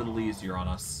be a little easier on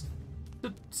us.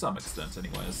 To some extent,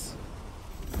 anyways.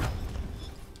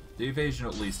 The evasion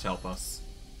will at least help us.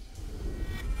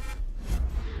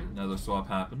 Another swap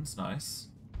happens, nice.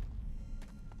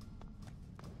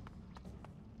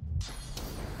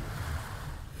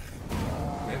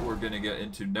 Okay, we're gonna get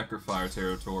into necrofire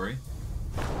territory.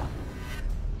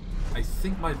 I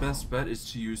think my best bet is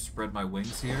to use Spread My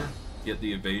Wings here, get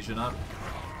the evasion up,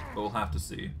 but we'll have to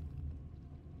see.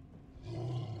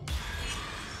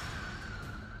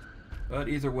 But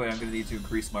either way, I'm gonna need to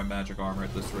increase my magic armor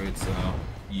at this rate, so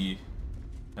yeah,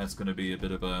 that's gonna be a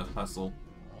bit of a hustle.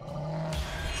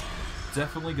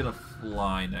 Definitely gonna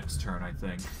fly next turn, I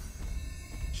think.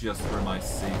 Just for my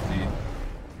safety.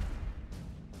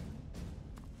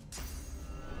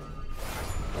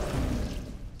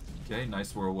 Okay,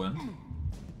 nice whirlwind.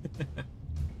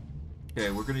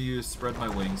 Okay, we're gonna use Spread My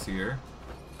Wings here.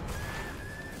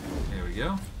 There we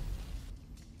go.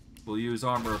 We'll use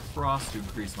Armor of Frost to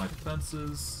increase my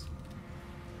defenses.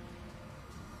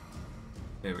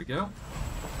 There we go.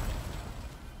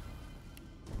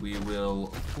 We will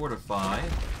Fortify.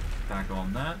 Back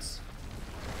on that.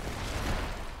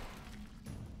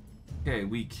 Okay,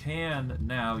 we can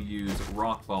now use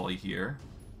Rock Volley here.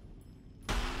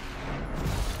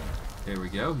 There we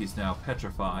go, he's now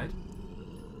petrified.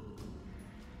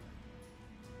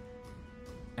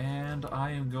 And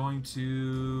I am going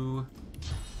to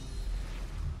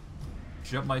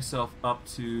jump myself up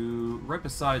to right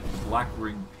beside the Black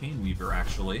Ring Painweaver,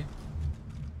 actually.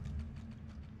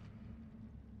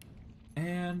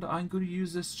 And I'm going to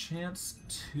use this chance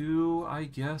to, I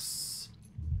guess...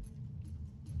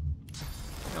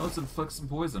 Yeah, let's inflict some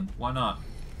poison. Why not?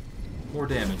 More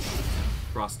damage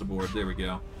across the board. There we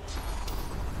go.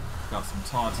 Got some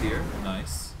taunt here.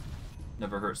 Nice.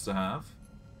 Never hurts to have.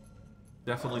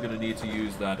 Definitely going to need to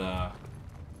use that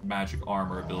magic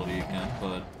armor ability again,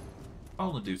 but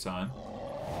all in due time.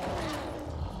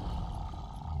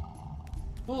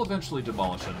 We'll eventually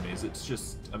demolish enemies. It's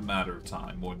just a matter of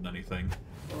time more than anything.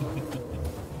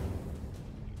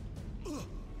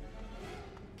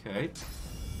 Okay.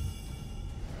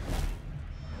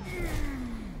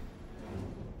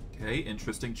 Okay,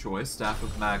 interesting choice. Staff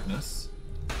of Magnus.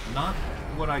 Not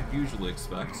what I'd usually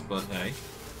expect, but hey,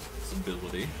 it's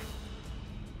ability.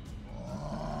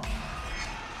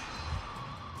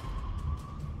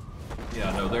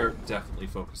 Yeah, no, they're definitely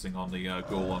focusing on the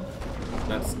golem.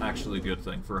 That's actually a good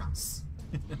thing for us.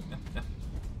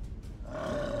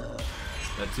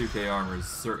 That 2k armor is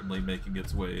certainly making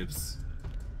its waves.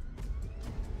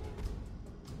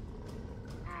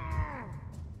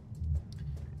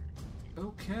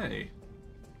 Okay.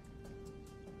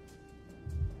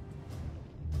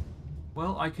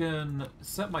 Well, I can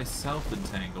set myself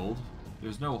entangled.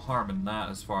 There's no harm in that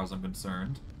as far as I'm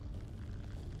concerned.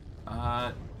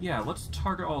 Yeah, let's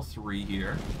target all three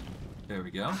here. There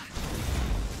we go.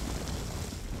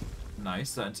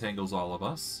 Nice, that entangles all of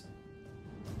us.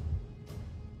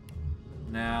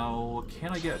 Now,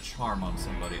 can I get a charm on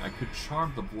somebody? I could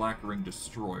charm the Black Ring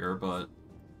Destroyer, but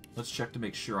let's check to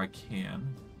make sure I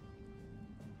can.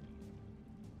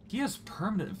 He has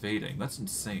permanent evading. That's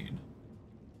insane.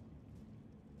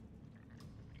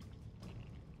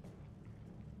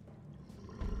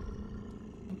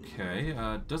 Okay,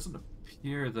 doesn't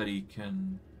appear that he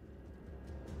can...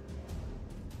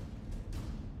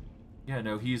 Yeah,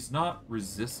 no, he's not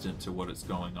resistant to what is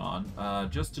going on.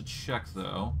 Just to check,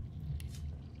 though.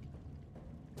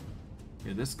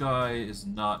 Okay, this guy is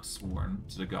not sworn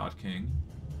to the God King.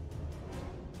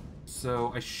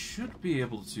 So I should be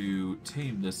able to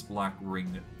tame this Black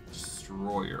Ring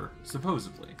Destroyer,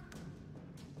 supposedly.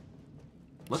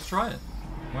 Let's try it.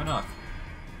 Why not?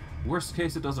 Worst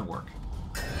case, it doesn't work.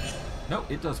 No,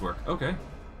 it does work. Okay.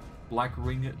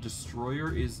 Blackwing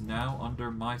Destroyer is now under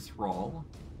my thrall.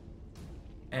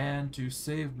 And to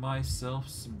save myself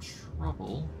some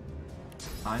trouble,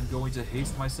 I'm going to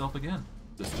haste myself again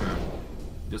this turn.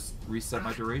 Just reset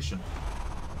my duration.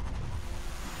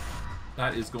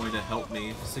 That is going to help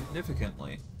me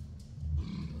significantly.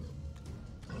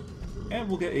 And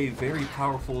we'll get a very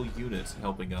powerful unit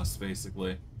helping us,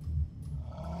 basically.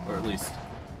 Or at least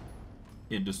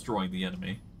in destroying the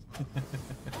enemy.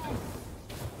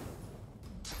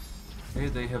 Okay,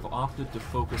 they have opted to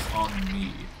focus on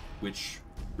me, which,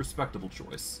 respectable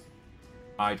choice.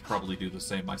 I'd probably do the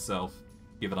same myself,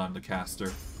 given I'm the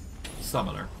caster.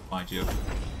 Summoner, mind you.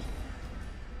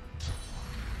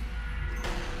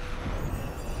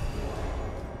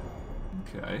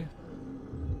 Okay.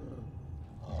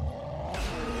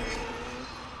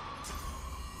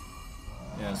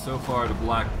 Yeah, so far the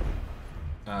Black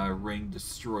Ring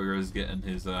Destroyer is getting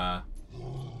his, getting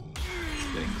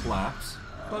clapped,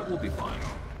 but we'll be fine.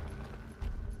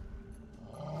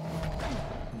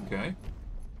 Okay.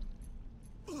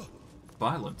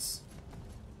 Violence.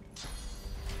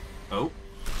 Oh.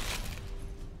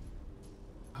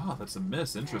 Oh, that's a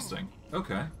miss. Interesting.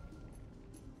 Okay.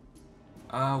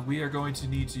 We are going to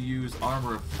need to use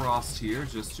Armor of Frost here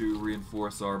just to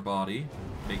reinforce our body.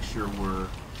 Make sure we're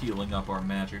healing up our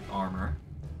magic armor.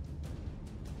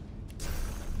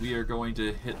 We are going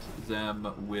to hit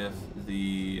them with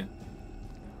the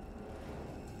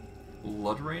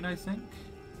Blood Rain, I think?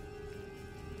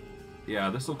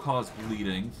 Yeah, this will cause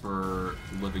bleeding for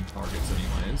living targets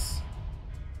anyways.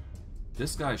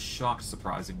 This guy's shocked,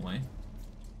 surprisingly.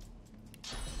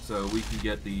 So we can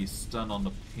get the stun on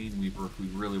the Pain Weaver if we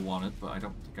really wanted, but I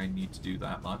don't think I need to do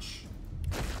that much.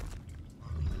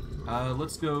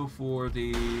 Let's go for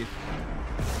the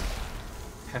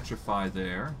Petrify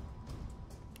there.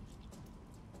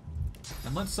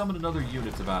 And let's summon another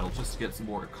unit to battle just to get some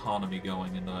more economy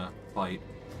going in the fight.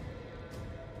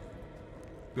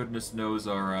 Goodness knows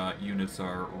our units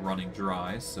are running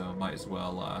dry, so might as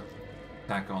well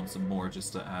tack on some more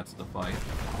just to add to the fight.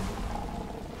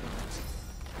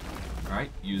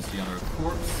 Alright, use the Unearthed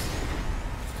Corpse.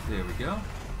 There we go.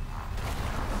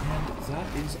 And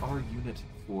that is our unit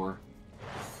for,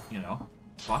 you know,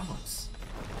 violence.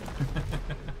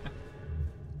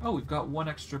 Oh, we've got one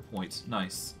extra point.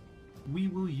 Nice. We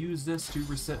will use this to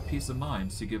reset Peace of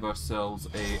Mind to give ourselves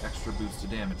a extra boost to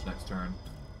damage next turn.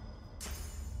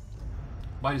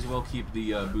 Might as well keep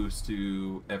the boost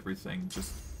to everything,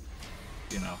 just,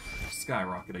 you know,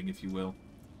 skyrocketing, if you will.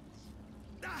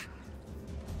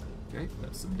 Okay,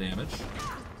 that's some damage.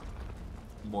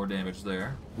 More damage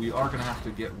there. We are going to have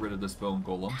to get rid of this Bone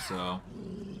Golem, so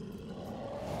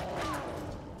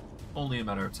only a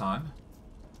matter of time.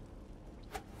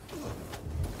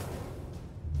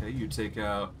 Okay, you take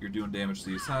out... You're doing damage to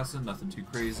the Assassin, nothing too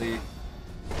crazy.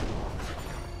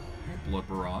 Okay, Blood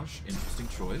Barrage, interesting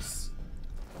choice.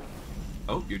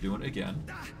 Oh, you're doing it again.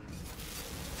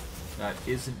 That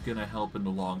isn't gonna help in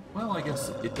the long... Well, I guess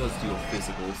it does deal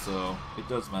physical, so it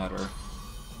does matter.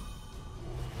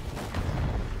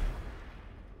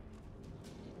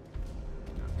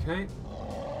 Okay.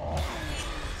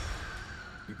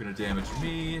 You're gonna damage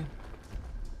me.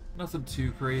 Nothing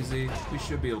too crazy. We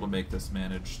should be able to make this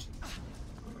managed.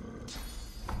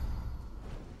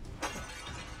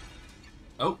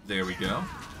 Oh, there we go.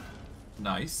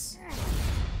 Nice.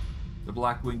 The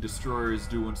Blackwing Destroyer is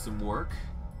doing some work.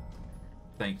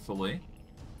 Thankfully.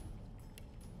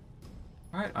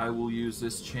 Alright, I will use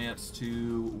this chance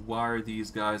to wire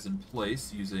these guys in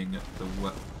place using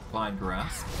the Vine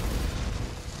Grasp.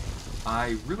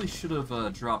 I really should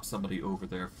have dropped somebody over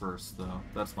there first, though.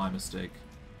 That's my mistake.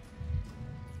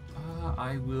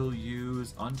 I will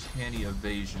use Uncanny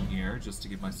Evasion here, just to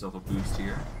give myself a boost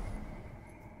here.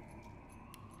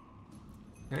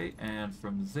 Okay, and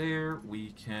from there,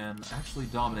 we can actually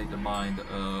dominate the mind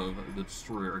of the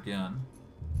Destroyer again.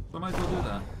 So I might as well do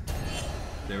that.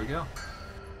 There we go.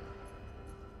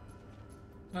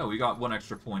 Oh, we got one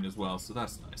extra point as well, so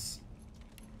that's nice.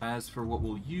 As for what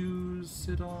we'll use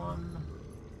it on...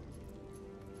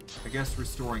 I guess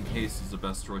restoring haste is the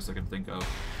best choice I can think of.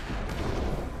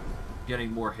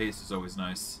 Getting more haste is always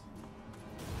nice.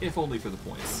 If only for the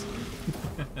points.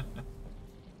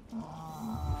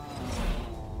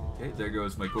 Okay, there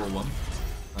goes my Golem.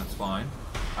 That's fine.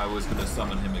 I was going to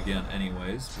summon him again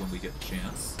anyways, when we get the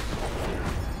chance.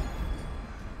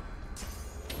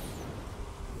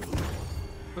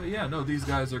 But yeah, no, these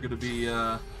guys are going to be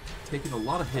taking a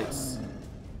lot of hits.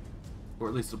 Or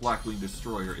at least the Blackwing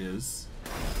Destroyer is.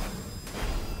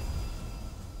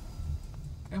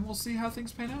 And we'll see how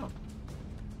things pan out.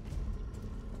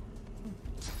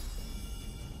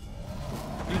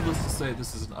 Needless to say,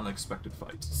 this is an unexpected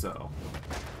fight, so...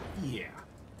 yeah.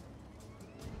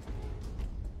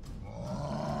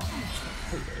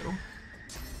 Hello.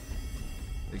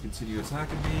 They continue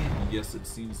attacking me. Yes, it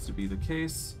seems to be the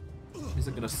case.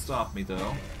 Isn't gonna stop me,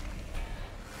 though.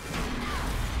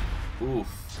 Oof.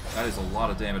 That is a lot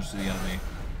of damage to the enemy.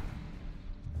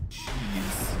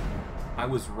 Jeez. I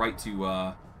was right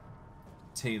to,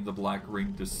 tame the Black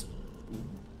Ring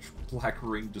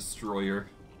Destroyer.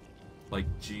 Like,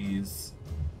 jeez.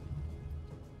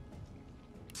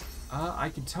 I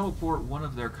can teleport one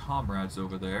of their comrades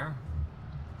over there.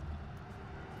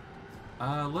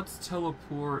 Let's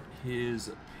teleport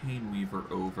his Painweaver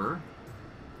over.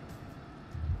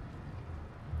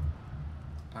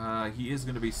 He is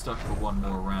going to be stuck for one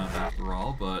more round after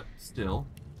all, but still.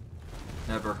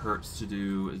 Never hurts to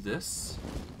do this.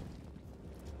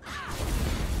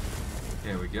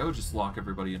 There we go, just lock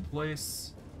everybody in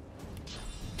place.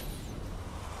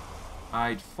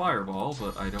 I'd Fireball,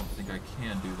 but I don't think I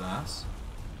can do that. So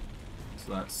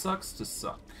that sucks to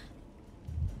suck.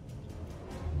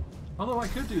 Although I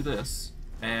could do this,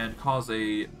 and cause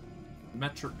a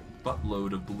metric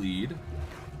buttload of bleed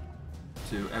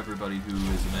to everybody who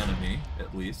is an enemy,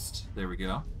 at least. There we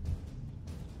go.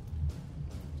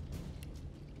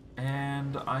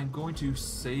 And I'm going to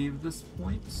save this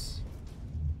point.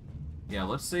 Yeah,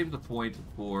 let's save the point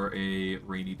for a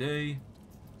rainy day.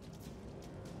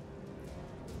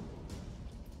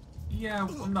 Yeah,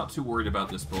 I'm not too worried about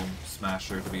this Bone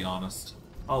Smasher, to be honest.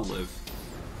 I'll live.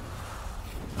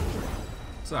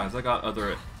 Besides, I got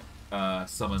other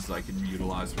summons that I can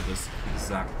utilize for this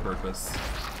exact purpose.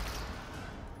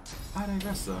 I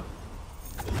guess so.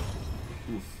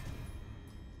 Oof.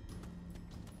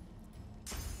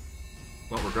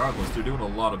 Well, regardless, they're doing a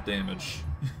lot of damage.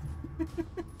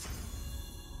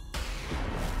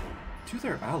 To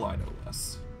their ally, no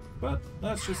less. But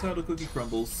that's just how the cookie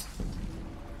crumbles.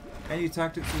 Any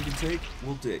tactics we can take,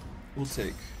 we'll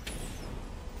take.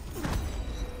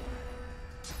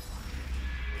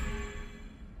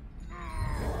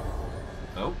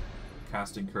 Oh,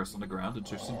 casting Curse on the ground,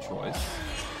 interesting choice.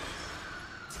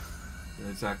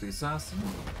 Gonna attack the assassin?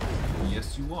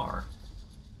 Yes, you are.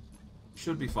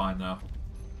 Should be fine, though.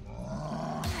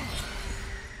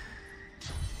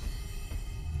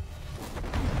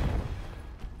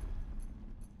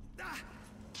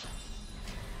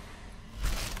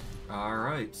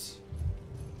 Alright.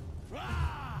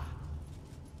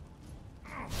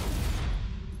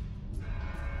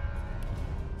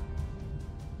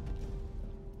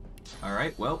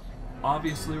 Alright, well,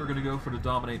 obviously we're gonna go for the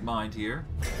Dominate Mind here.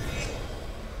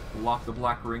 Lock the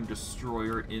Black Ring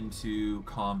Destroyer into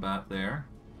combat there.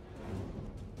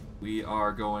 We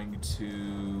are going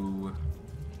to...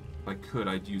 If I could,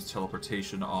 I'd use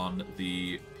teleportation on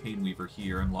the Painweaver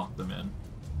here and lock them in.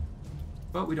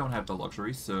 But we don't have the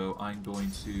luxury, so I'm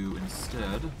going to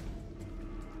instead...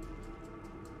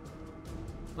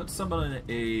 Let's summon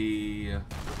a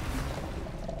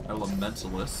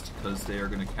Elementalist, because they are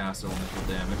going to cast elemental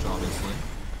damage, obviously.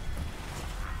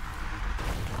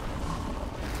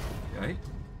 Okay.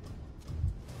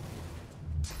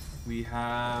 We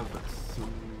have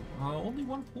only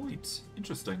 1 point.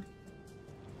 Interesting.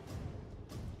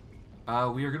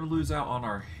 We are going to lose out on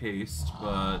our haste,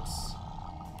 but...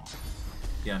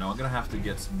 Yeah, no, I'm going to have to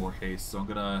get some more haste, so I'm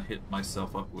going to hit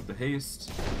myself up with the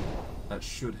haste. That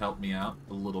should help me out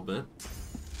a little bit.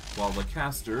 While the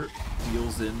caster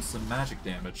deals in some magic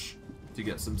damage to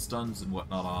get some stuns and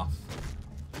whatnot off.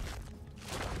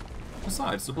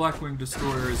 Besides, the Blackwing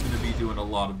Destroyer is going to be doing a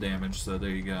lot of damage, so there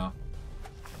you go.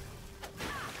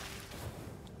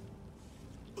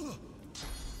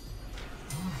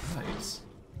 Alright.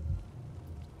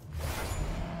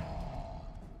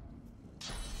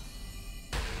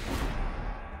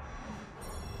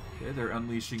 Okay, they're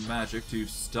unleashing magic to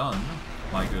stun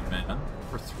my good man.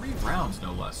 For 3 rounds,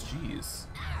 no less. Jeez.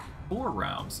 4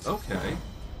 rounds. Okay.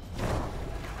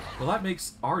 Well, that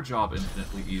makes our job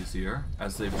infinitely easier,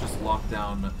 as they've just locked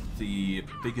down the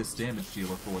biggest damage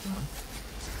dealer for them.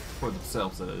 For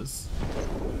themselves, that is.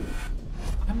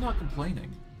 I'm not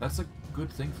complaining. That's a good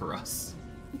thing for us.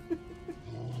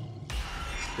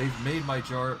 They've made my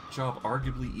job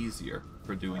arguably easier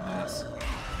for doing that.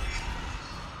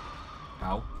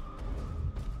 Ow.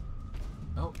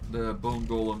 Oh, the Bone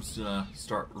Golem's gonna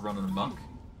start running amok.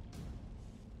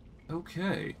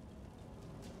 Okay.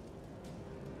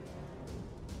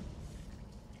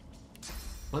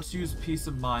 Let's use Peace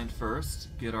of Mind first,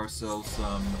 get ourselves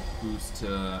some boost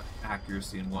to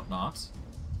accuracy and whatnot.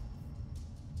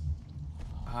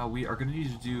 We are going to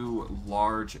need to do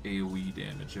large AoE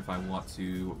damage if I want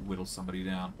to whittle somebody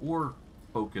down. Or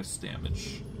focus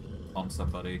damage on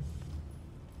somebody.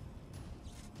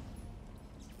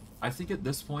 I think at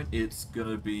this point it's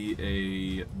gonna be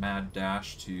a mad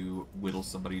dash to whittle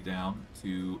somebody down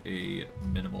to a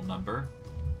minimal number.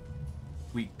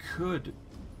 We could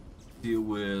deal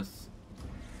with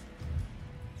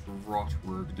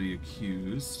Rotwurg the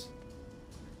Accused.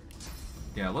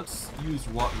 Yeah, let's use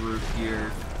Rotwurg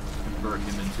here, convert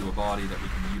him into a body that we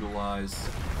can utilize.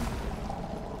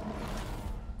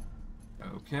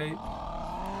 Okay.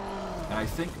 And I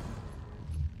think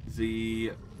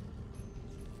the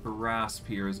grasp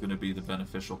here is going to be the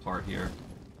beneficial part here.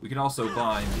 We can also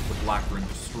bind the Black Ring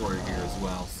Destroyer here as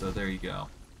well, so there you go.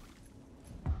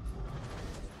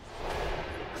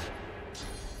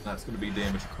 That's going to be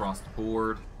damage across the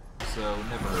board, so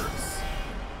never hurts.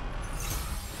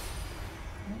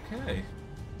 Okay.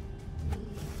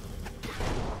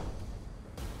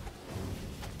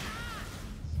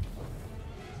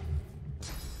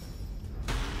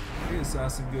 Okay,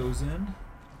 Assassin goes in.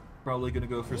 Probably gonna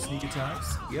go for sneak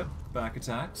attacks. Yep, back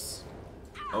attacks.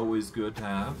 Always good to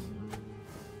have.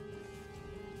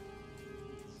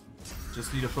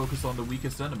 Just need to focus on the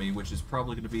weakest enemy, which is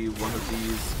probably gonna be one of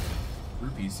these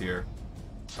rupees here.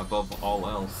 Above all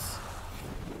else.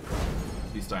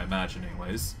 At least I imagine,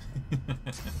 anyways.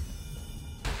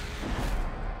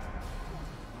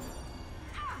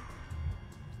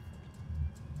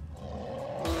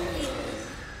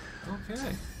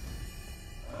 Okay.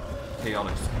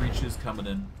 Chaotic Screeches coming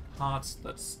in hot.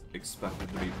 That's expected,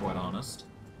 to be quite honest.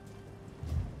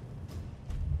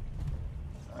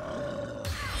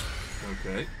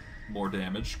 Okay. More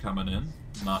damage coming in.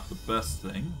 Not the best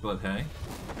thing, but hey.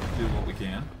 Do what we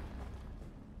can.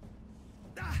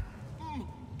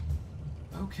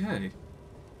 Okay.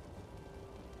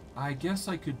 I guess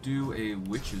I could do a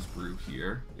Witch's Brew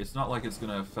here. It's not like it's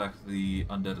going to affect the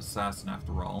Undead Assassin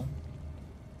after all.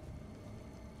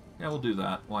 Yeah, we'll do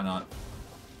that. Why not?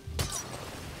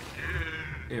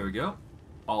 There we go.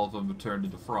 All of them have turned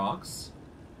into frogs.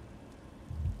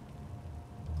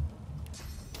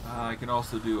 I can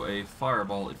also do a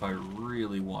fireball if I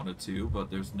really wanted to,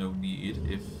 but there's no need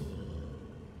if...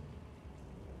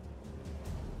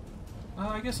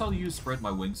 I guess I'll use Spread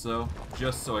My Wings, though,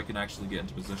 just so I can actually get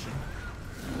into position.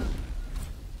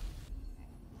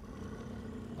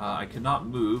 I cannot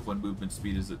move when movement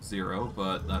speed is at 0,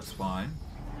 but that's fine.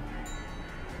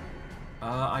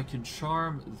 I can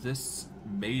charm this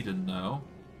maiden, though,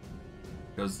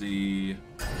 because the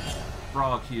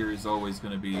frog here is always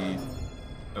going to be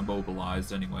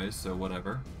immobilized anyways, so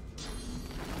whatever.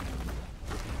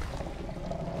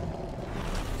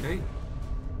 Okay.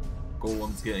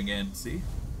 Golem's getting antsy.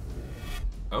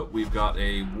 Oh, we've got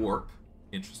a warp.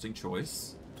 Interesting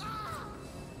choice.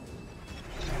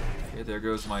 Okay, there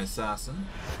goes my assassin.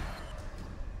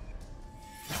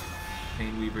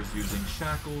 Painweaver's using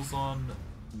shackles on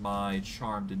my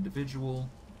charmed individual.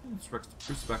 It's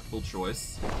respectable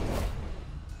choice.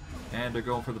 And they're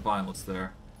going for the violence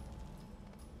there.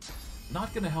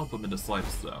 Not gonna help him in the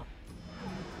slightest, though.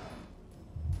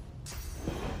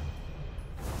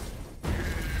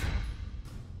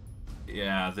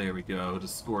 Yeah, there we go. The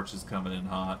Scorch is coming in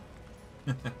hot.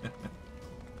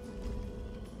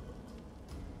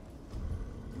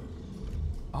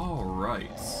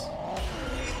 Alright.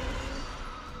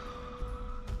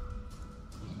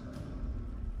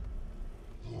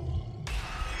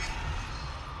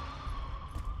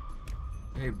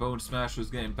 Okay, Bone Smasher's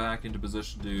getting back into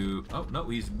position to... Oh, no,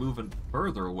 he's moving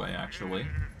further away, actually.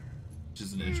 Which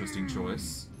is an interesting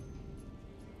choice.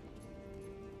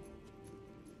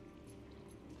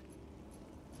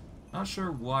 Not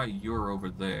sure why you're over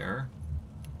there,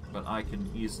 but I can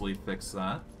easily fix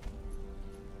that.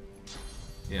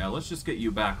 Yeah, let's just get you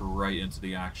back right into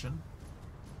the action.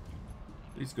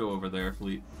 Please go over there,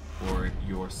 Fleet, for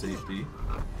your safety.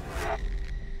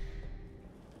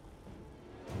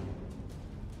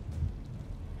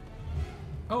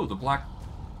 Oh, the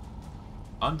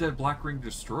Undead Black Ring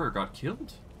Destroyer got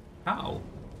killed? How?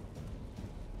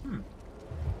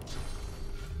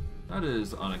 That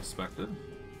is unexpected.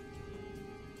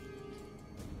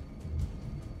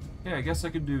 Yeah, I guess I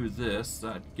could do this.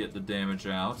 That'd get the damage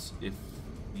out, if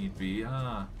need be.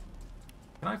 Can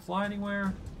I fly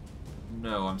anywhere?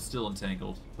 No, I'm still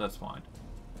entangled. That's fine.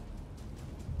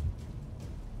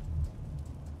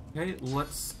 Okay,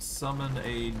 let's summon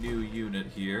a new unit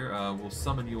here. We'll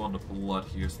summon you on the blood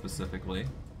here specifically.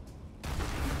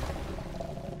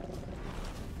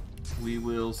 We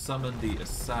will summon the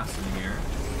assassin here.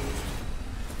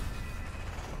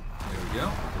 There we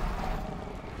go.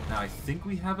 Now I think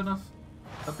we have enough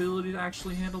ability to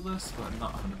actually handle this, but I'm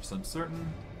not 100%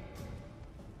 certain.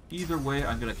 Either way,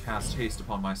 I'm going to cast haste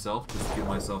upon myself, just to give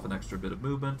myself an extra bit of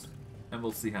movement, and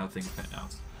we'll see how things pan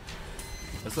out.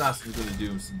 Assassin's going to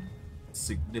do some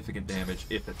significant damage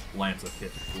if it lands a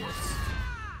hit, of course.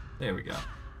 There we go.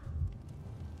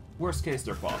 Worst case,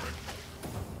 they're bothered.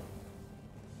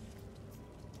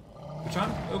 Which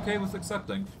I'm okay with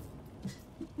accepting.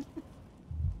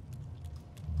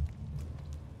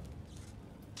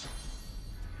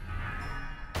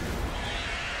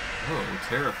 Oh,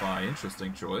 Terrify.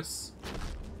 Interesting choice.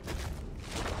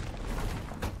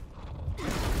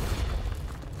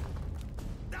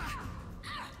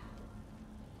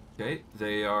 Okay,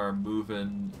 they are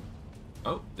moving...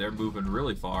 Oh, they're moving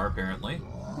really far, apparently.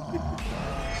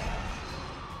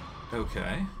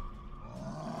 Okay.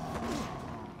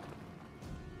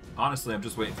 Honestly, I'm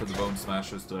just waiting for the Bone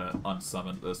Smashers to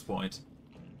unsummon at this point,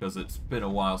 because it's been a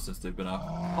while since they've been up.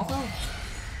 Although,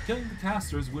 killing the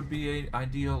casters would be an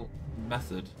ideal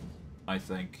method, I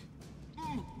think.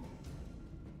 Oh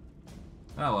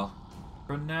well.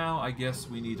 For now, I guess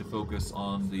we need to focus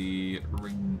on the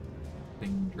Ring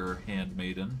Finger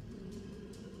Handmaiden.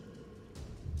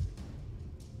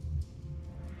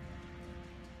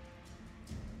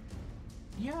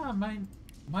 Yeah,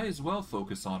 might as well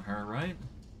focus on her, right?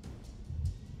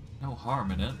 No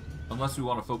harm in it. Unless we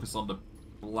want to focus on the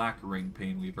Black Ring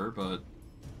Painweaver, but...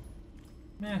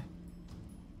 meh.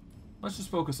 Let's just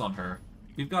focus on her.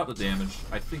 We've got the damage.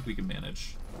 I think we can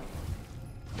manage.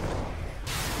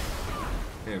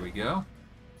 There we go.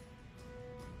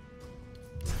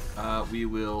 We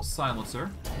will silence her.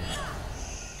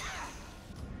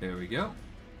 There we go.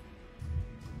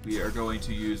 We are going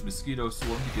to use Mosquito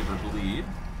Swarm to give her bleed.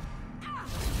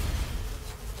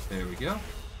 There we go.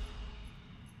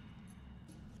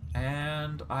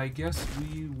 And I guess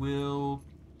we will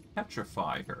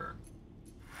petrify her.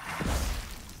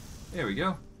 There we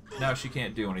go. Now she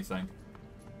can't do anything.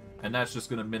 And that's just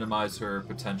going to minimize her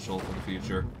potential for the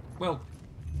future. Well,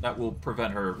 that will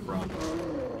prevent her from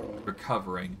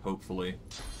recovering, hopefully.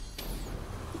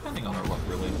 Depending on her luck,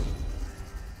 really.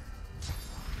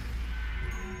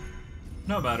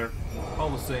 No matter. All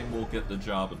the same, we'll get the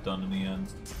job done in the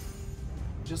end.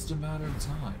 Just a matter of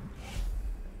time.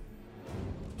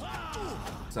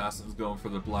 Assassin's going for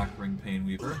the Black Ring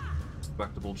Painweaver.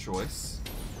 Respectable choice.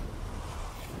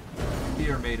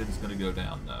 Fear Maiden's gonna go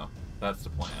down, though. That's the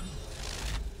plan.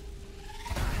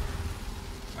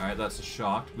 Alright, that's a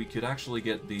shock. We could actually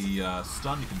get the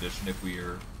stun condition if we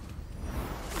are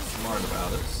smart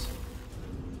about it.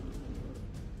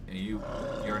 And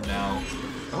you're now...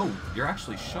 Oh, you're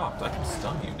actually shocked. I can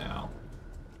stun you now.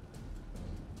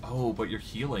 Oh, but you're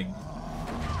healing.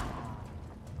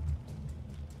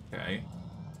 Okay.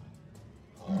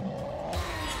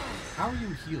 How are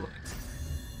you healing?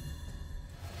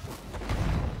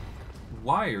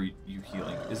 Why are you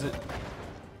healing? Is it...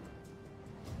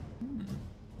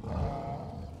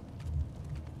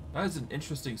 That is an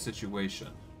interesting situation.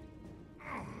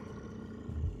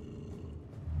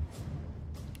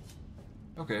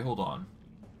 Okay, hold on.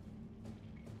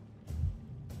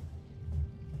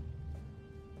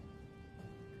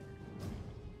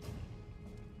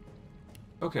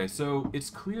 Okay, so it's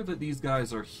clear that these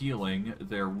guys are healing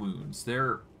their wounds.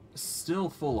 They're still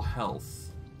full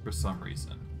health for some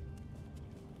reason.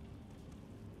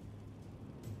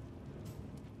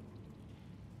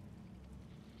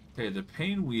 Okay, the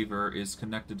Painweaver is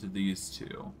connected to these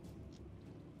two.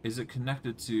 Is it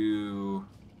connected to...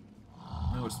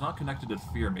 No, it's not connected to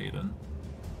Fear Maiden.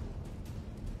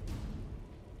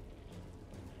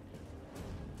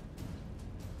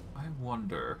 I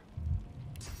wonder...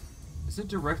 Is it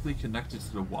directly connected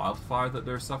to the wildfire that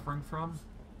they're suffering from?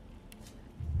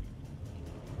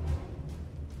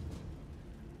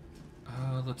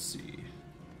 Let's see.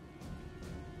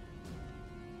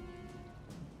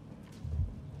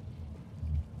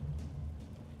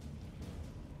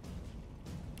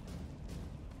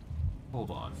 Hold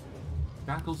on.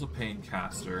 Shackle's a pain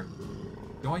caster.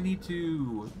 Do I need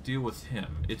to deal with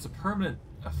him? It's a permanent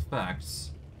effect.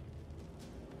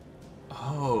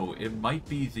 Oh, it might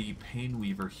be the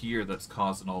Painweaver here that's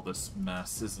causing all this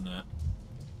mess, isn't it?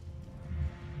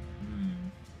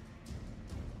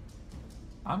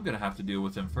 I'm gonna have to deal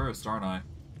with him first, aren't I?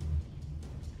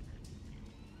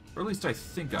 Or at least I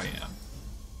think I am.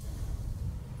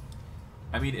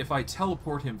 I mean, if I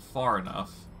teleport him far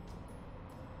enough,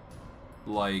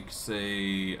 like,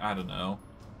 say, I don't know,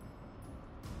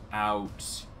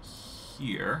 out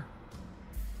here.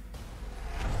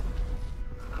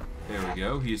 There we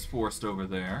go, he's forced over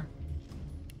there.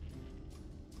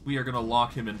 We are gonna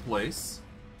lock him in place.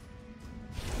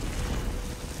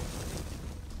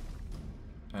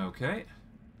 Okay.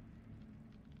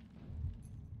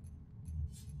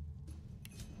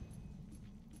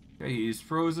 Okay, he's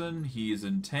frozen, he's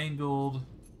entangled.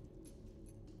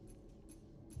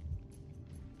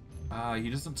 He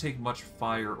doesn't take much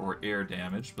fire or air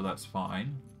damage, but that's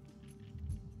fine.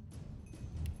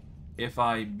 If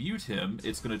I mute him,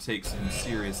 it's going to take some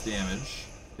serious damage.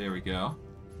 There we go.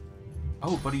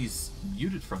 Oh, but he's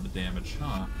muted from the damage,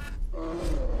 huh?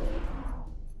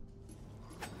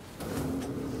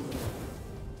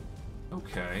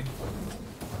 Okay.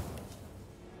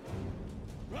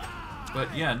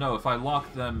 But yeah, no, if I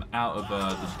lock them out of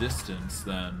the distance,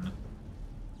 then...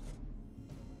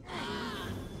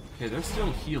 Okay, they're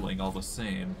still healing all the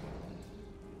same.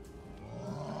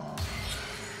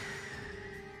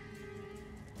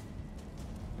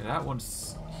 Okay, that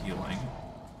one's healing.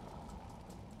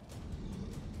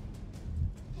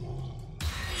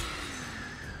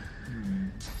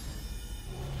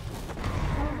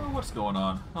 I don't know what's going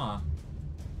on, huh?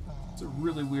 It's a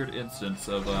really weird instance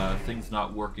of things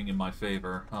not working in my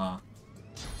favor, huh?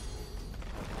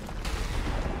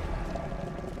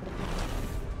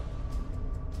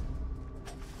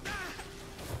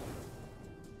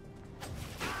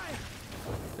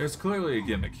 There's clearly a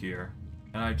gimmick here,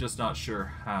 and I'm just not sure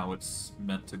how it's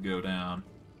meant to go down.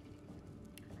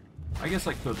 I guess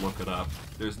I could look it up.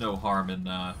 There's no harm in,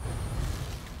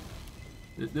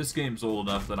 this game's old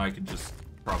enough that I can just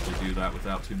probably do that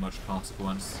without too much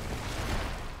consequence.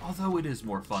 Although it is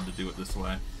more fun to do it this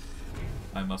way,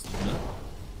 I must admit.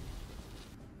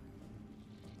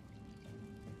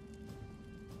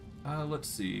 Let's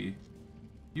see.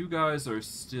 You guys are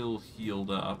still healed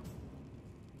up.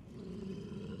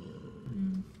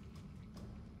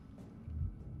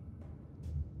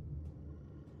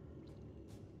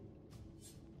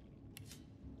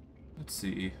 Let's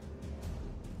see.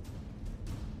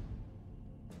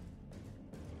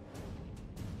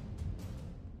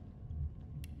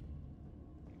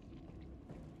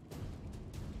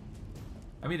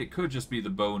 I mean, it could just be the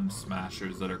bone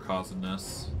smashers that are causing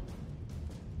this.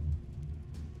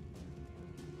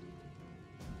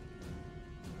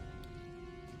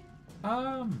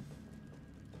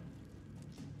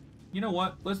 You know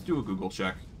what? Let's do a Google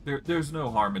check. There's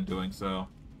no harm in doing so.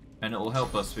 And it'll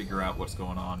help us figure out what's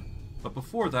going on. But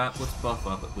before that, let's buff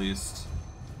up at least.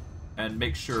 And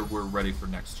make sure we're ready for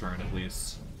next turn at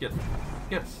least. Get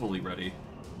fully ready.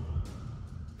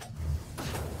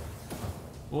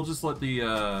 We'll just let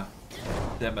the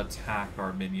them attack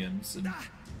our minions and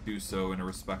do so in a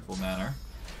respectful manner.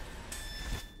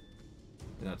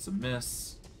 That's a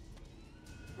miss.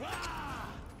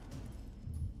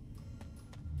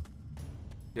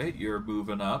 Okay, you're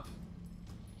moving up.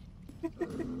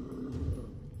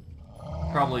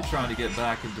 Probably trying to get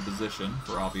back into position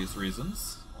for obvious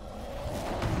reasons.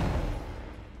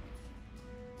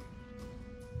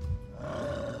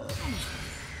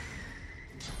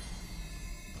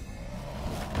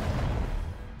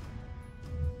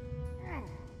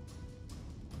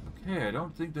 Okay, I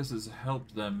don't think this has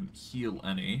helped them heal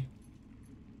any.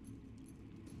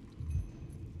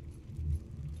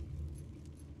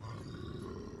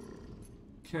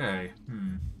 Okay,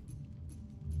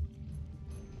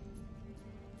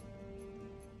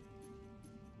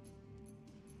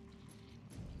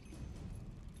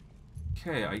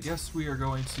 Okay, I guess we are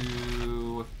going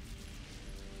to...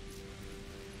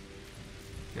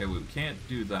 Okay, we can't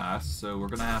do that, so we're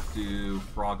gonna have to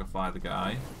frogify the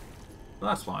guy. But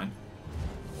that's fine.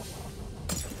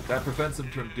 That prevents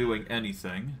him from doing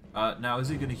anything. Now, is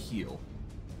he gonna heal?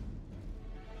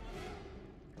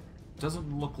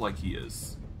 Doesn't look like he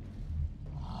is.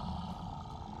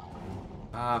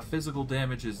 Physical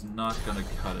damage is not gonna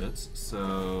cut it,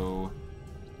 so...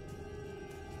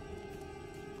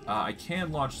 I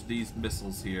can launch these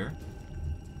missiles here.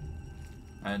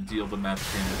 And deal the magic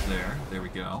damage there. There we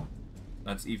go.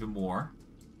 That's even more.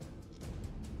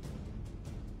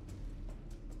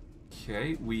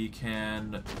 Okay, we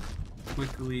can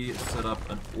quickly set up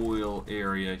an oil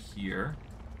area here.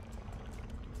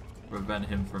 Prevent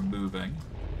him from moving.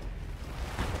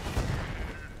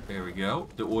 There we go.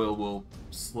 The oil will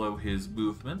slow his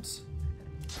movement.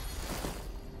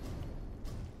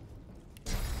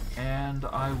 And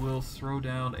I will throw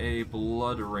down a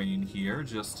blood rain here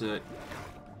just to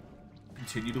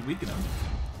continue to weaken him.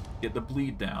 Get the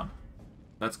bleed down.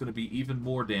 That's going to be even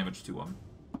more damage to him.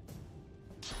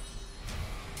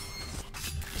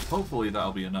 Hopefully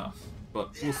that'll be enough,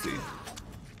 but we'll see.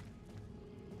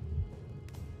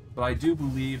 But I do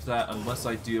believe that unless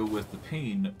I deal with the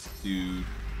pain dude,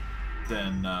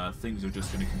 then things are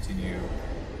just going to continue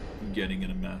getting in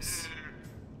a mess.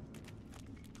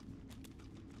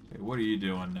 Okay, what are you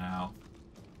doing now?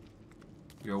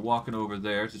 You're walking over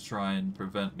there to try and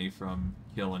prevent me from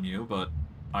killing you, but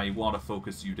I want to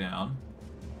focus you down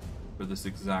for this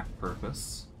exact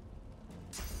purpose.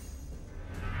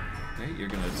 Okay, you're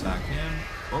going to attack him.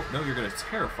 Oh, no, you're going to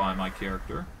terrify my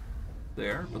character.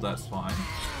 There, but that's fine.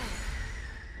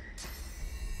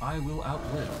 I will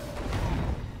outlive.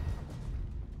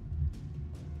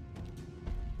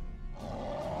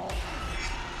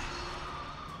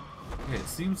 Okay, it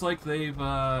seems like they've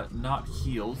not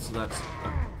healed, so that's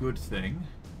a good thing.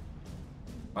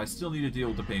 I still need to deal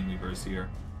with the Pain Weavers here,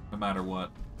 no matter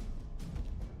what.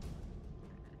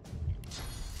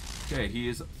 Okay, he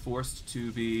is forced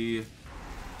to be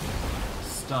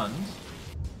stunned.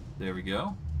 There we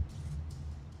go.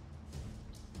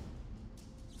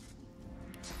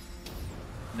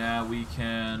 Now we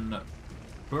can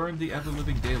burn the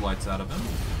ever-living daylights out of him.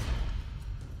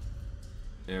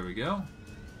 There we go.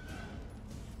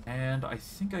 And I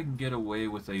think I can get away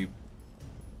with a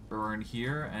burn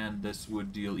here, and this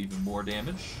would deal even more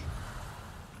damage.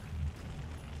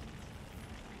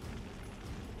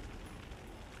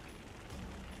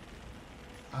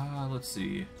 Let's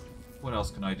see. What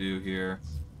else can I do here?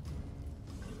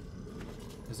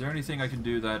 Is there anything I can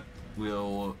do that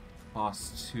will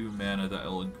cost 2 mana that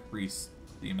will increase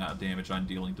the amount of damage I'm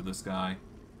dealing to this guy?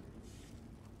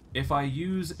 If I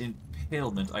use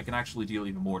Impalement, I can actually deal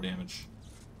even more damage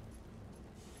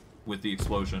with the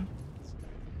explosion.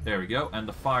 There we go, and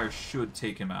the fire should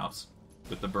take him out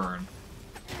with the burn.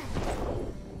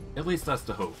 At least that's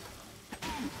the hope.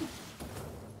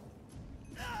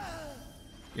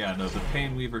 Yeah, no, the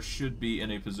Pain Weaver should be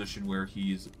in a position where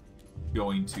he's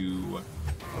going to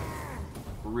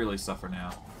really suffer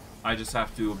now. I just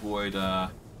have to avoid, yeah,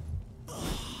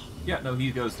 no,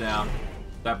 he goes down.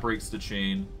 That breaks the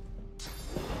chain.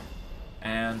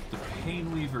 And the Pain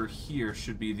Weaver here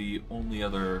should be the only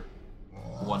other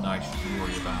one I should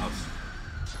worry about.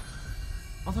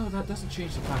 Although that doesn't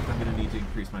change the fact that I'm going to need to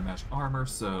increase my magic armor,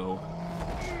 so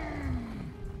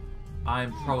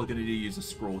I'm probably going to need to use a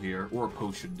scroll here, or a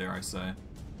potion, dare I say.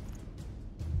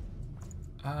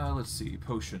 Let's see,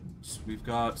 potions. We've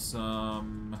got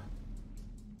some...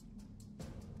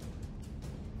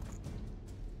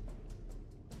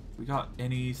 We got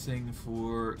anything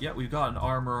for... Yeah, we've got an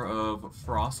armor of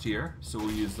frost here, so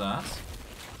we'll use that.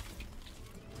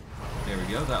 There we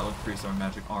go, that'll increase our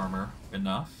magic armor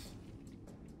enough.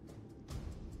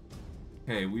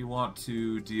 Okay, we want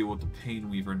to deal with the Pain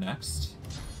Weaver next.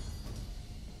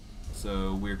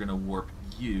 So we're gonna warp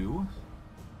you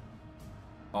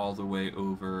all the way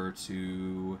over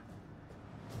to...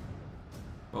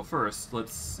 Well, first,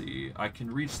 let's see. I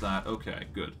can reach that. Okay,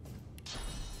 good.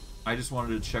 I just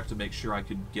wanted to check to make sure I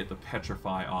could get the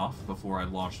Petrify off before I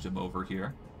launched him over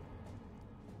here.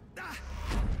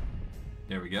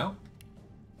 There we go.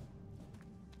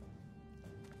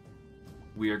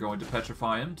 We are going to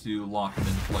Petrify him to lock him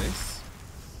in place.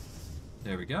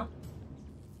 There we go.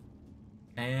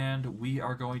 And we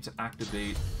are going to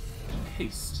activate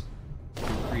Haste to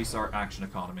increase our action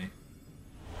economy.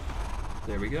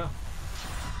 There we go.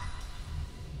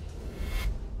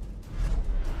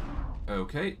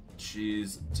 Okay,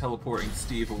 she's teleporting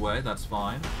Steve away, that's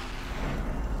fine.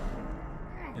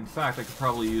 In fact, I could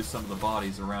probably use some of the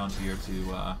bodies around here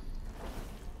to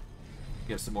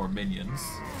get some more minions.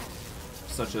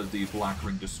 Such as the Black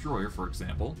Ring Destroyer, for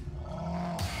example.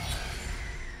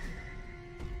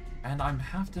 And I'm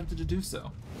half tempted to do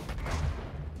so.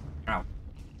 Ow.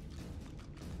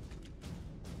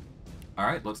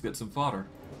 Alright, let's get some fodder.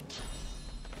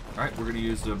 Alright, we're gonna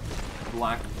use the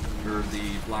Black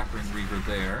Ring Reaver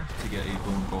there to get a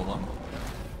Bone Golem.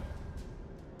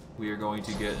 We are going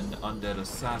to get an Undead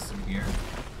Assassin here.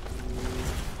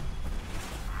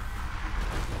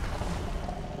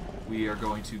 We are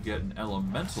going to get an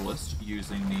Elementalist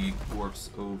using the corpse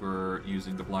over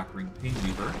using the Black Ring Pain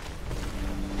Weaver.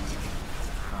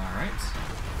 Alright.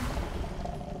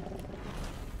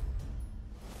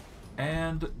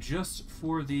 And just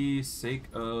for the sake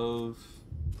of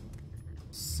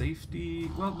safety...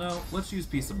 Well, no, let's use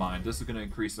Peace of Mind. This is going to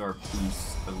increase our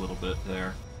boost a little bit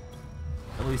there.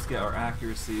 At least get our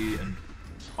accuracy and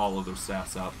all of those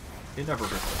stats up. It never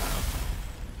hurts to have.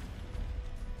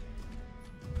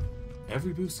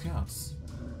 Every boost counts.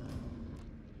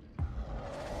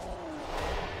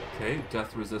 Okay,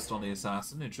 Death Resist on the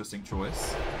Assassin. Interesting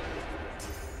choice.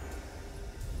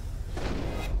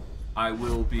 I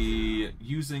will be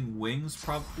using Wings,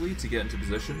 probably, to get into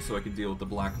position so I can deal with the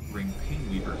Black Ring Pain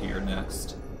Weaver here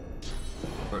next.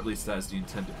 Or at least that's the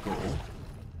intended goal.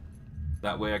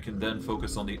 That way I can then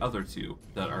focus on the other two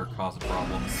that are causing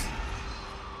problems.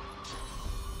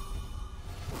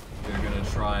 They're gonna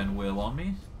try and wail on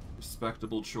me.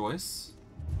 Respectable choice.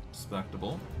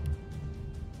 Respectable.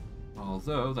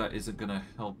 Although, that isn't going to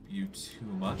help you too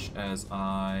much as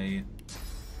I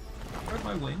spread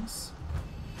my wings.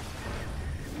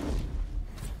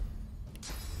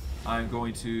 I'm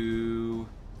going to...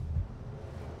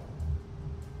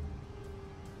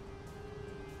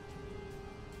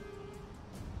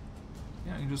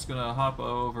 Yeah, I'm just going to hop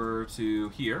over to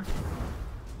here.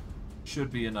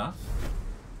 Should be enough.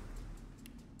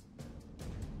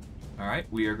 Alright,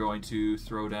 we are going to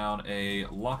throw down a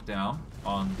lockdown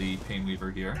on the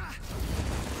Painweaver here.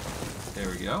 There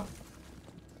we go.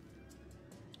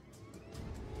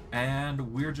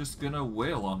 And we're just gonna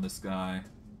wail on this guy.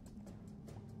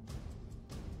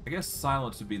 I guess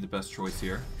silence would be the best choice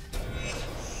here.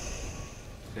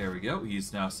 There we go,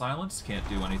 he's now silenced, can't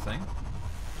do anything.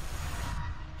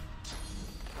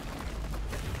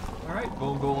 Alright,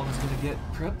 Bone Golem is gonna get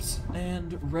prepped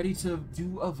and ready to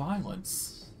do a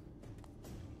violence.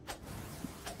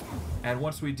 And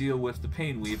once we deal with the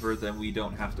Painweaver, then we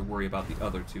don't have to worry about the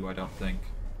other two, I don't think.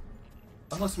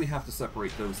 Unless we have to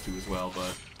separate those two as well,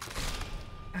 but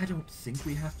I don't think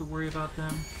we have to worry about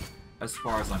them, as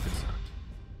far as I'm concerned.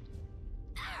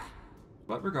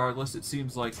 But regardless, it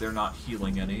seems like they're not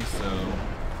healing any, so...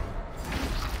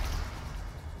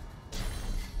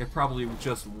 It probably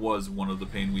just was one of the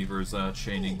Painweavers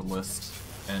chaining the list,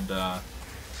 and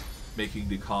making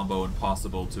the combo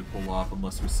impossible to pull off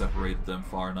unless we separated them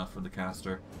far enough from the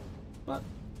caster. But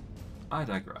I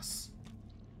digress.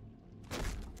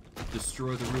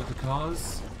 Destroy the root of the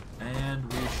cause, and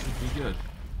we should be good.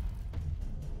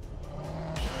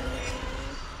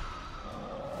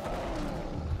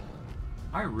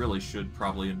 I really should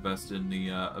probably invest in the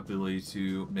ability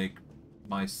to make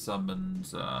my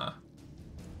summons... Oh,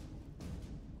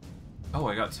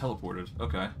 I got teleported.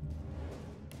 Okay.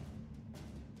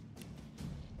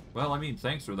 Well, I mean,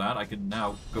 thanks for that. I can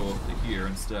now go up to here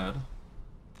instead.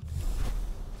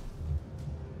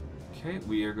 Okay,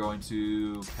 we are going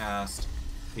to cast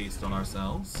Haste on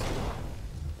ourselves.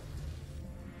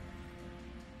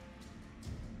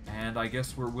 And I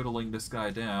guess we're whittling this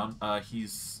guy down.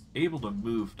 He's able to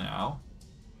move now,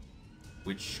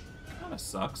 which kind of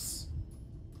sucks.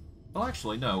 Well,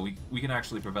 actually, no. We can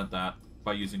actually prevent that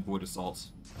by using Void Assault.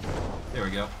 There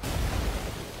we go.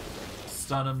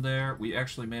 Stun him there. We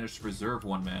actually managed to preserve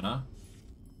 1 mana.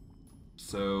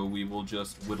 So we will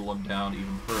just whittle him down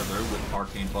even further with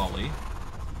Arcane Volley.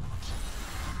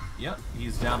 Yep,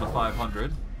 he's down to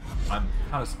 500. I'm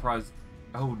kind of surprised.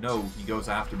 Oh no, he goes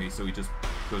after me, so he just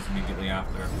goes immediately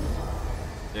after.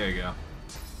 There you go.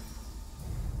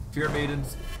 Fear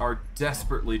Maidens are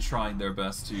desperately trying their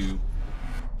best to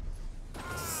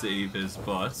save his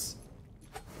butt.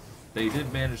 They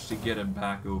did manage to get him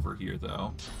back over here,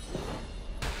 though.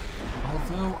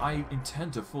 Although I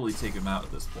intend to fully take him out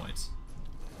at this point.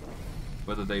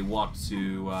 Whether they want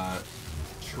to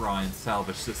try and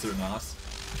salvage this or not.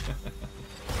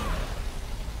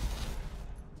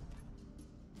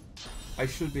 I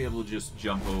should be able to just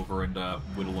jump over and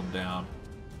whittle him down.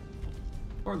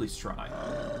 Or at least try.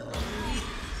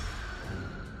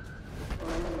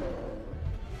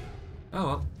 Oh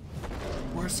well.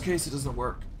 Worst case, it doesn't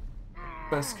work.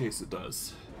 Best case, it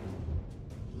does.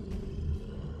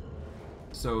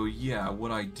 So yeah, what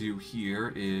I do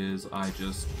here is I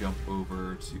just jump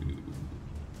over to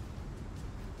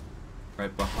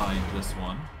right behind this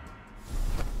one.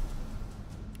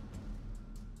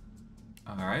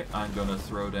 Alright, I'm gonna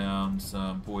throw down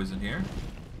some poison here.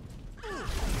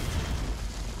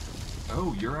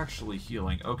 Oh, you're actually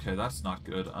healing. Okay, that's not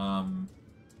good.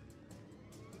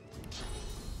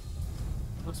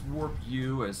 Let's warp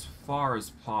you as far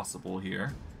as possible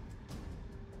here.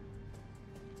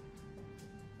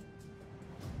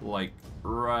 Like,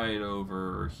 right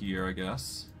over here, I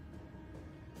guess.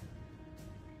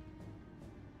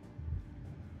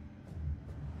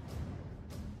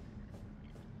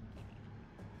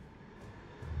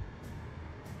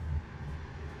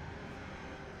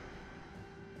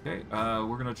 Okay,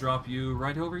 we're gonna drop you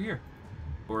right over here.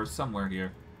 Or somewhere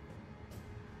here.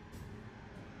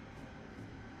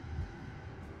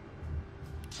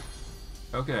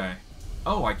 Okay.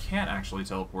 Oh, I can't actually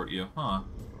teleport you, huh?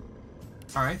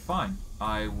 Alright, fine.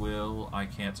 I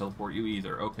can't teleport you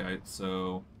either. Okay,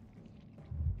 so...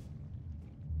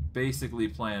 basically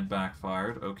plan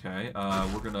backfired. Okay,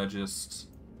 we're gonna just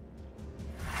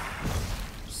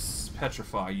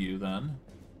petrify you then.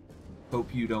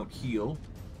 Hope you don't heal.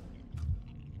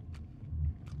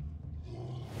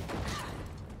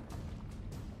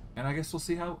 And I guess we'll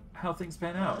see how things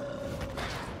pan out.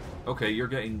 Okay, you're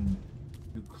getting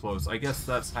too close. I guess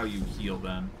that's how you heal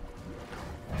then.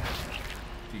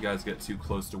 If you guys get too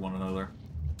close to one another.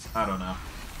 I don't know.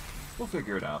 We'll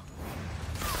figure it out.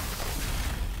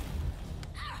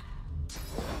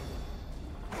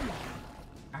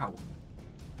 Ow.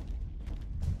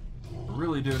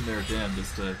 Really doing their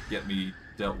damnedest to get me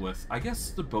dealt with. I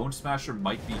guess the Bone Smasher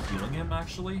might be healing him,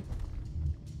 actually.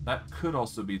 That could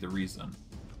also be the reason.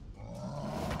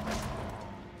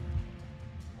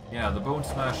 Yeah, the Bone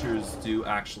Smashers do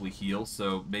actually heal,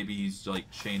 so maybe he's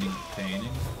like chaining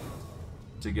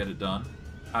to get it done.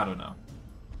 I don't know.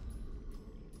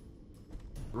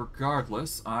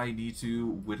 Regardless, I need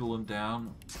to whittle him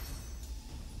down.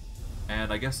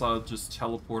 And I guess I'll just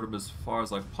teleport him as far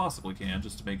as I possibly can,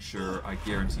 just to make sure I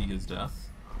guarantee his death.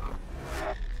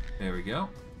 There we go.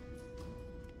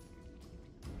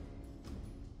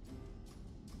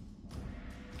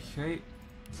 Okay.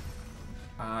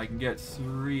 I can get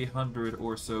 300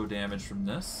 or so damage from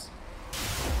this.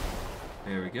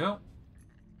 There we go.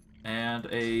 And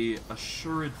a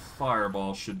assured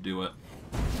fireball should do it.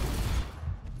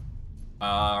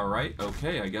 Alright,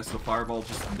 okay, I guess the fireball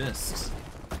just missed.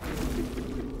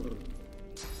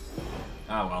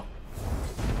 Oh well.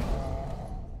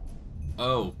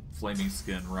 Oh, flaming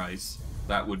skin, right.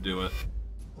 That would do it.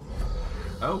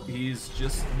 Oh, he's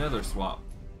just nether swap.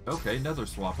 Okay, nether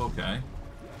swap, okay.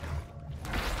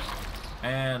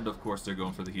 And of course they're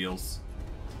going for the heals.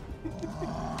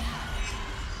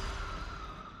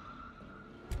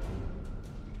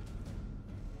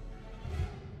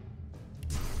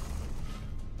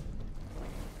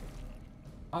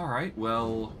 Alright,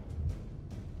 well...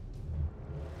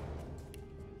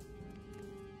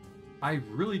 I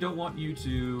really don't want you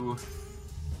to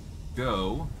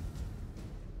go.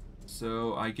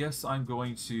 So I guess I'm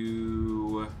going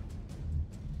to...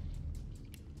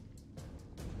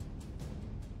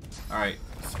 Alright,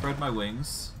 spread my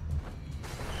wings.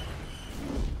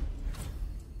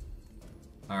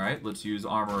 Alright, let's use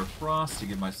Armor of Frost to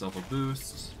give myself a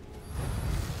boost.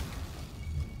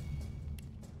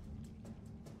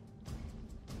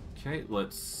 Okay,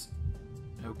 let's...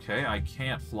 Okay, I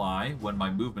can't fly when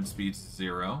my movement speed's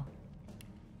 0.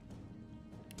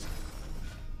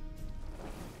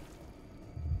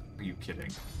 Are you kidding?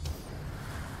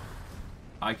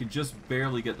 I can just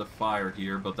barely get the fire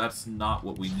here, but that's not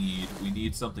what we need. We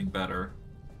need something better.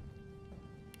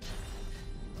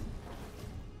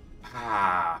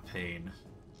 Ah, pain.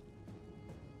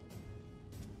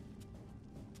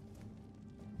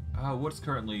 What's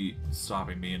currently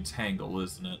stopping me? Entangle,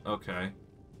 isn't it? Okay.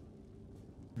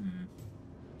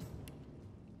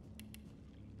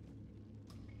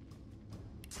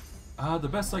 The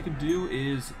best I can do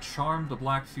is charm the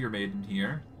Black Fear Maiden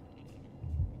here.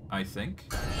 I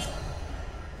think.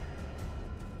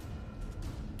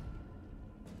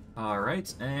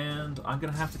 Alright, and I'm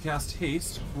gonna have to cast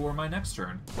Haste for my next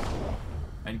turn.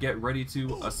 And get ready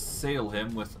to assail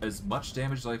him with as much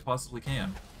damage as I possibly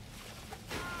can.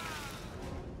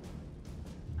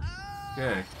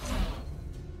 Okay.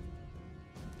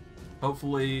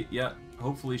 Hopefully, yeah,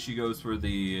 hopefully she goes for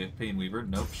the Pain Weaver.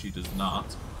 Nope, she does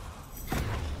not.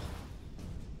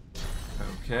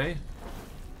 Okay. At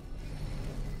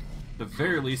the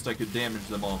very least, I could damage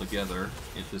them all together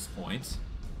at this point.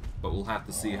 But we'll have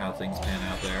to see how things pan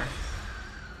out there.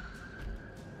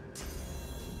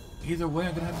 Either way,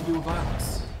 I'm gonna have to do a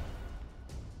violence.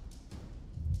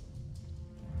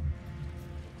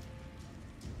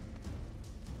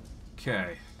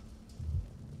 Okay.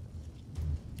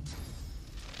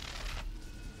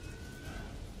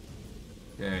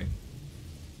 Okay.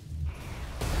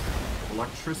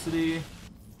 Electricity.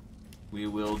 We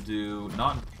will do,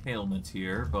 not impalement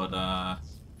here, but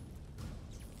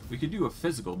we could do a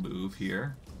physical move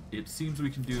here. It seems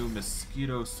we can do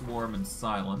Mosquito Swarm and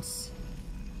Silence.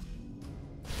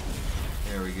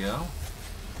 There we go.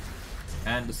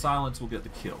 And the Silence will get the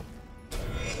kill.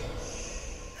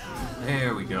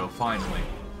 There we go, finally.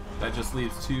 That just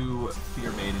leaves 2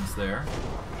 Fear Maidens there.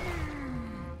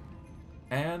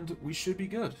 And we should be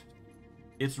good.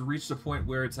 It's reached a point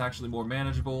where it's actually more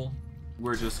manageable.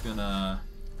 We're just gonna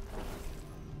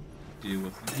deal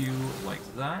with you like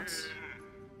that.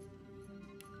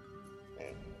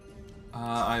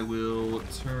 I will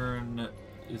turn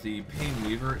the Pain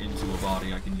Weaver into a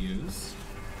body I can use.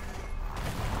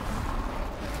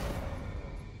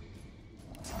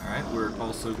 Alright, we're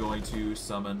also going to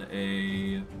summon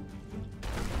a...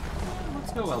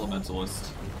 Let's go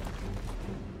Elementalist.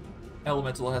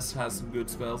 Elementalist has some good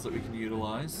spells that we can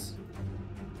utilize.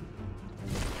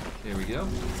 There we go.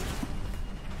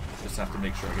 Just have to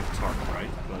make sure I get the target right,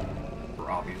 but for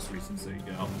obvious reasons, there you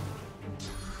go.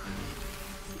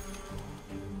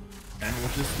 And we'll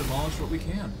just demolish what we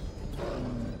can.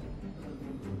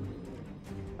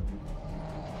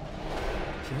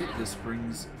 Okay, this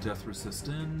brings Death Resist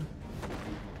in.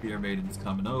 Fear Maiden's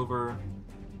coming over.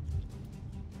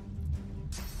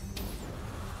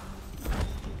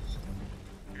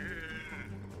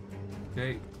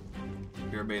 Okay,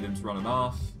 Fear Maiden's running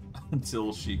off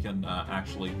until she can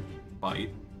actually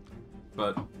bite.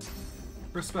 But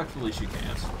respectfully, she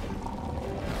can't.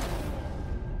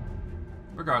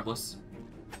 Regardless,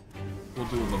 we'll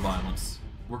do him a violence.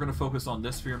 We're going to focus on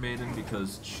this Fear Maiden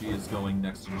because she is going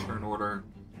next in turn order,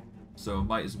 so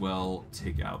might as well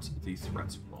take out the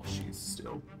threat while she's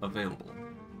still available.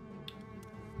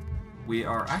 We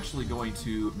are actually going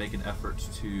to make an effort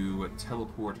to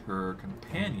teleport her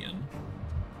companion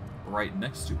right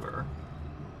next to her,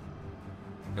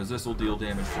 because this will deal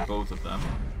damage to both of them.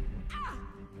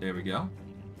 There we go.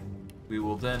 We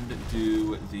will then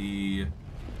do the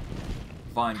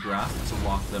Vine Grasp to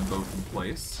lock them both in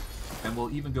place, and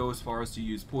we'll even go as far as to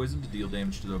use poison to deal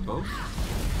damage to them both.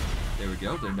 There we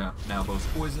go, they're now both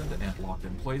poisoned and locked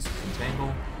in place with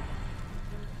Entangle.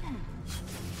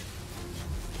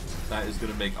 That is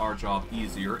going to make our job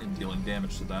easier in dealing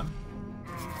damage to them.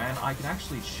 And I can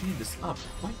actually chain this up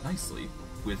quite nicely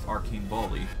with Arcane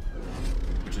Volley,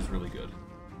 which is really good.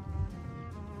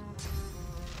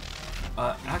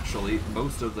 Actually,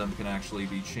 most of them can actually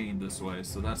be chained this way,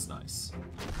 so that's nice.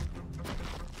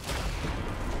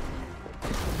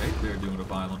 Okay, they're doing a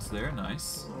violence there,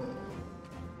 nice.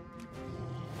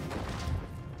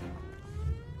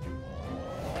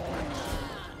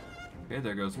 Okay,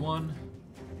 there goes one.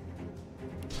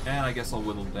 And I guess I'll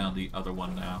whittle down the other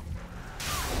one now.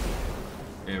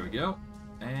 There we go.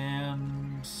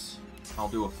 And I'll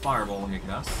do a fireball, I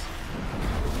guess.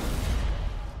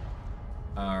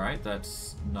 Alright,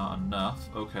 that's not enough.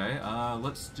 Okay,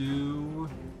 let's do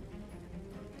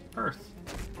Earth.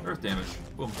 Earth damage.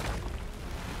 Boom.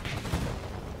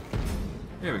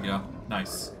 There we go.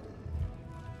 Nice.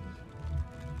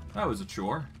 That was a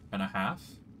chore and a half.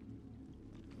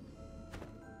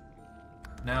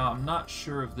 Now, I'm not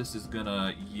sure if this is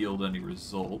gonna yield any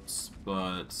results,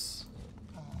 but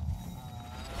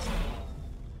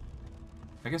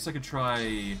I guess I could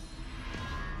try.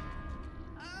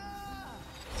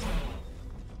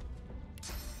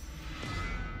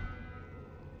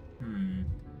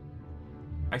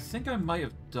 I think I might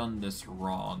have done this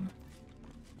wrong.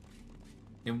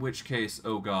 In which case,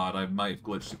 oh god, I might have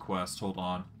glitched the quest. Hold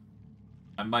on.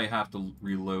 I might have to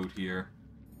reload here.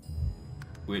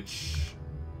 Which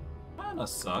kinda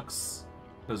sucks,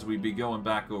 because we'd be going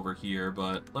back over here,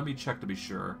 but let me check to be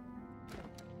sure.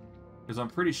 Because I'm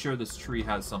pretty sure this tree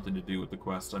has something to do with the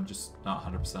quest, I'm just not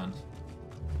 100%.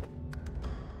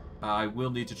 I will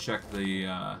need to check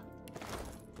the,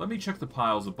 let me check the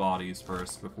piles of bodies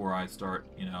first before I start,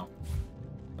 you know,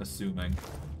 assuming.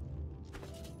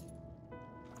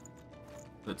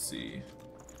 Let's see.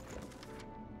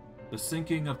 The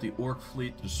sinking of the Orc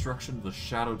fleet, the destruction of the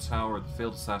Shadow Tower, the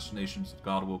failed assassinations of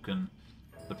Godwoken,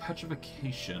 the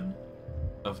petrification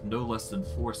of no less than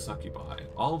 4 succubi.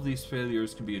 All of these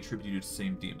failures can be attributed to the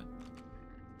same demon.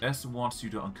 S wants you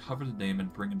to uncover the name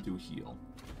and bring him to a heal.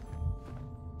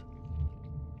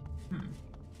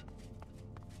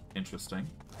 Interesting.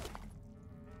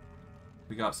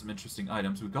 We got some interesting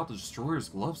items. We got the Destroyer's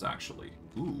Gloves, actually.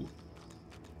 Ooh.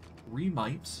 3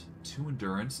 might, 2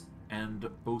 endurance, and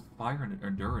both fire and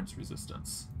endurance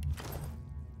resistance.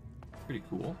 Pretty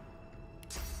cool.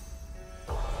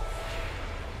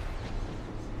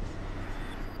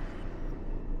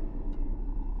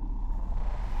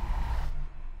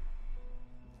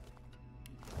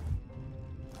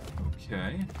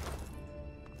 Okay.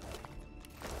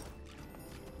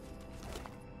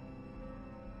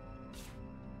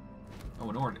 Oh,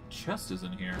 an Orc chest is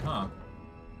in here, huh?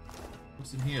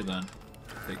 What's in here then?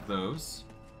 Take those.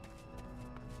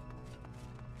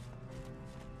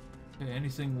 Okay,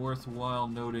 anything worthwhile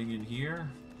noting in here?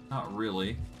 Not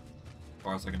really. As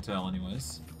far as I can tell,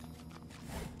 anyways.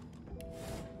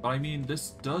 But I mean,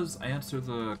 this does answer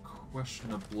the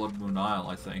question of Blood Moon Isle,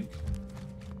 I think.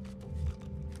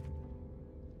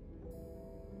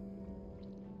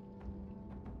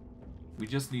 We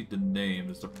just need the name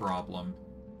is the problem.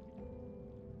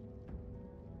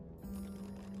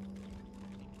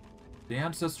 The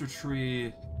Ancestor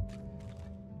Tree...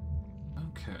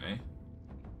 Okay.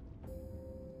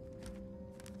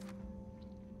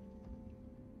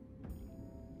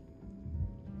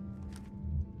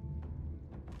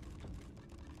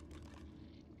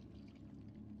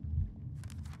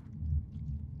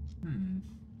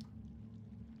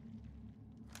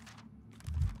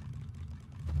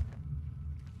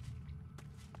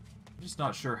 I'm just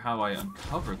not sure how I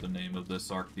uncovered the name of this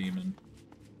Archdemon.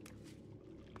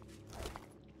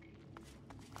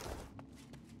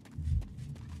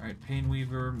 Alright,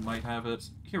 Painweaver might have it.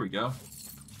 Here we go.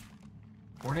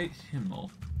 Ornate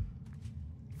Hymnal.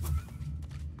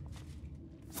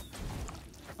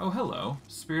 Oh, hello.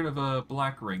 Spirit of a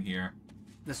black ring here.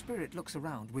 The spirit looks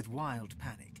around with wild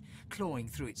panic, clawing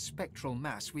through its spectral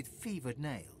mass with fevered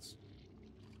nails.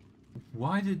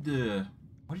 Why did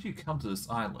you come to this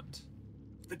island?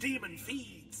 The demon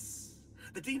feeds.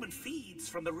 The demon feeds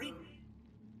from the ring.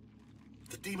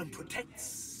 The demon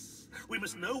protects. We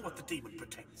must know what the demon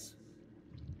protects.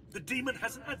 The demon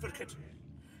has an advocate.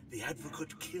 The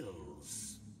advocate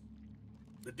kills.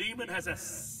 The demon has a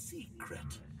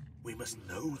secret. We must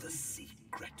know the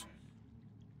secret.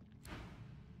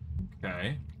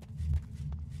 Okay.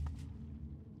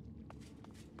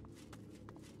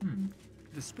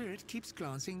 The spirit keeps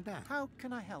glancing back. How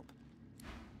can I help?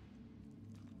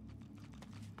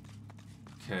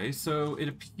 Okay, so it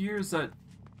appears that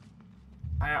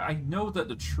I know that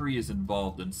the tree is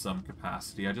involved in some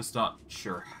capacity. I'm just not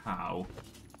sure how.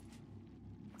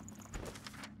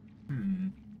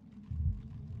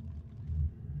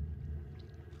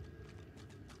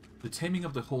 The Taming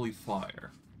of the Holy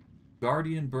Fire.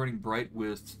 Guardian burning bright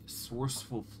with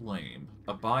sourceful flame.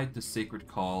 Abide the sacred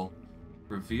call.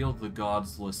 Reveal the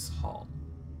godless hall.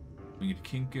 Winged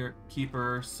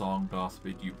keeper, song doth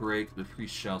bid you break. The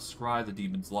priest shall scry the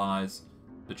demon's lies.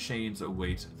 The chains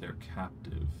await their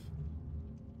captive.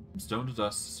 From stone to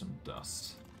dust, some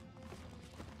dust.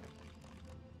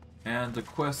 And the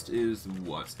quest is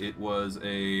what? It was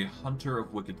a hunter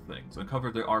of wicked things.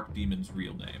 Uncover the archdemon's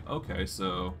real name. Okay,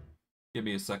 so give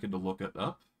me a second to look it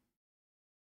up.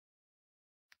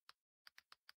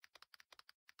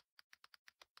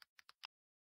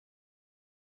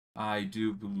 I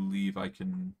do believe I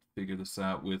can figure this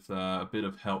out with a bit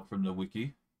of help from the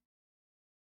wiki.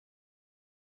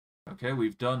 Okay,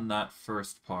 we've done that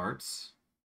first part.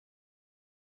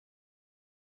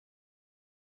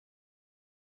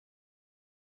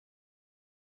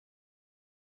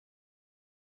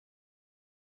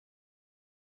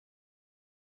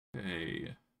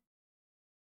 Okay.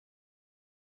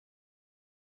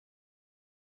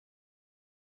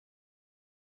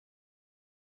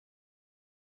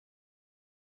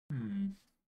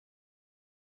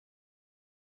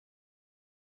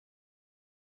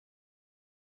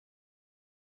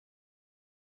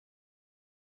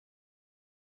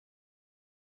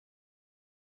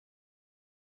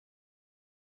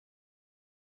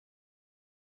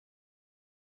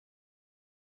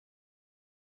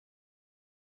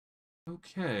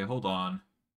 Okay, hold on.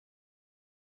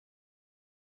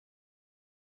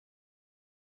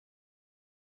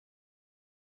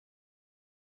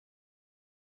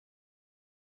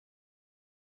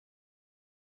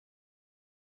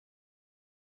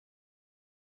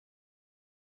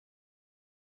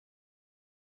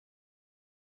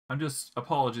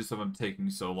 Apologies if I'm taking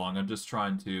so long. I'm just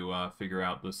trying to figure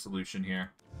out the solution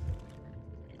here.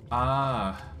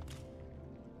 Ah.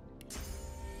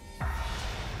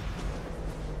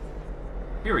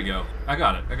 Here we go. I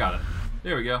got it.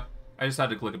 There we go. I just had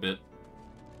to click a bit.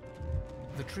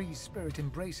 The tree's spirit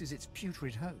embraces its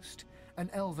putrid host,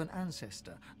 an elven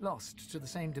ancestor lost to the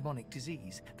same demonic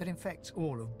disease that infects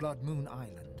all of Blood Moon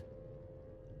Island.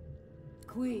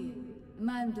 Qui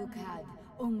manducad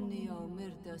omnio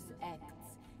murdus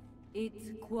acts,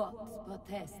 it quot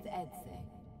potest edse.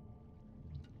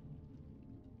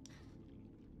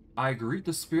 I greet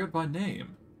the spirit by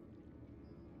name.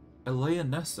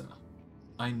 Eleanessa.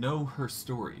 I know her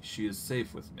story. She is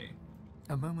safe with me.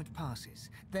 A moment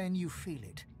passes, then you feel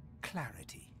it.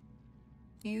 Clarity.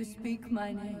 You speak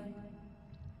my name.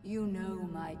 You know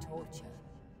my torture.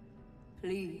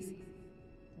 Please,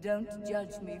 don't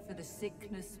judge me for the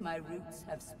sickness my roots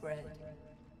have spread.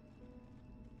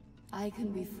 I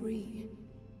can be free.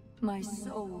 My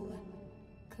soul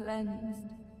cleansed.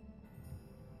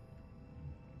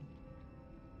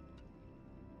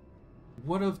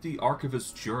 What of the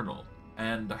Archivist's journal?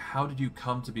 And how did you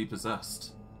come to be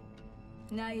possessed?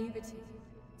 Naivety.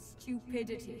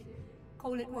 Stupidity.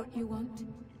 Call it what you want.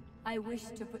 I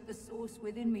wished to put the source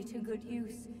within me to good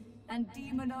use, and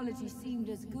demonology seemed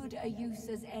as good a use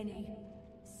as any.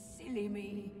 Silly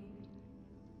me.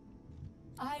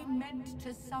 I meant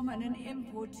to summon an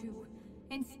imp or two.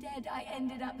 Instead, I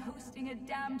ended up hosting a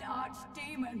damned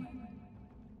archdemon.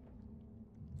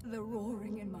 The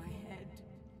roaring in my head.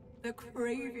 The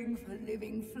craving for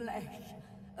living flesh.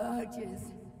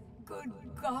 Urges. Good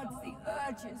gods, the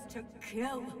urges to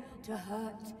kill, to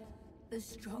hurt. The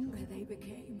stronger they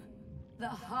became, the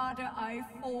harder I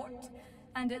fought.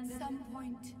 And at some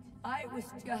point, I was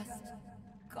just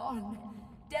gone.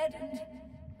 Deadened,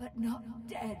 but not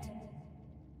dead.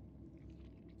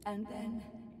 And then,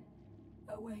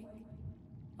 Awake,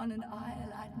 on an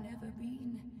isle I'd never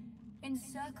been,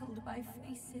 encircled by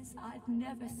faces I'd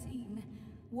never seen,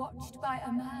 watched by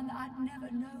a man I'd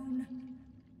never known.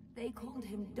 They called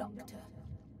him Doctor.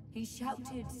 He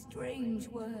shouted strange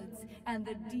words, and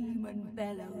the demon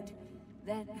bellowed.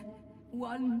 Then,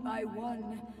 one by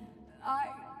one,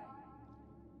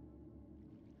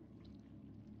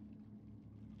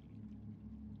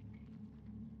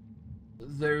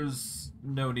 There's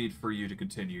no need for you to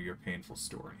continue your painful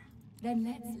story. Then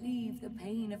let's leave the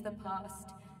pain of the past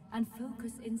and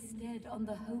focus instead on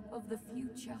the hope of the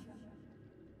future.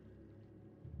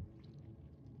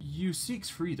 You seek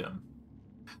freedom.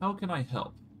 How can I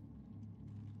help?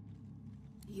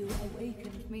 You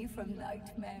awakened me from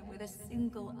nightmare with a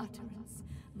single utterance.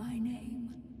 My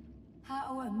name.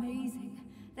 How amazing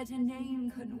that a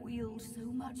name can wield so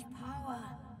much power.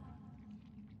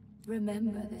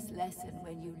 Remember this lesson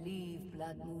when you leave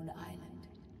Blood Moon Island.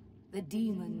 The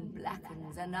demon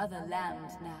blackens another land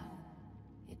now.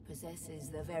 It possesses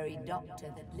the very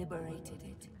doctor that liberated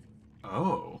it.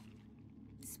 Oh.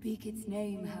 Speak its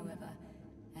name, however,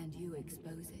 and you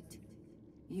expose it.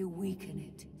 You weaken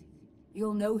it.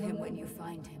 You'll know him when you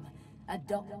find him. A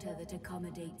doctor that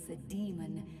accommodates a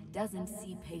demon doesn't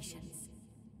see patients,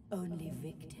 only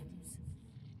victims.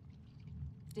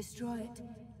 Destroy it,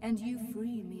 and you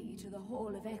free me to the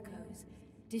Hall of Echoes.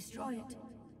 Destroy it,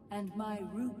 and my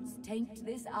roots taint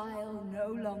this isle no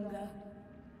longer.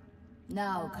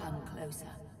 Now come closer.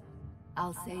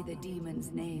 I'll say the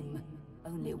demon's name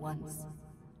only once.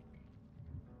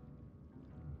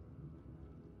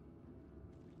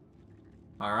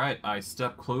 Alright, I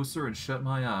step closer and shut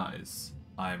my eyes.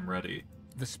 I'm ready.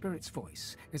 The spirit's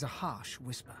voice is a harsh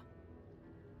whisper.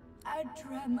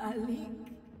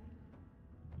 Adramalik.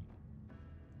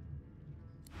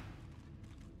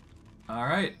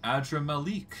 Alright,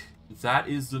 Adramalik. That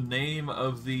is the name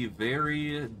of the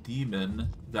very demon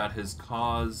that has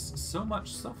caused so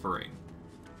much suffering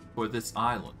for this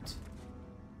island.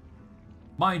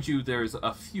 Mind you, there's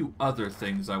a few other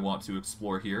things I want to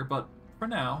explore here, but for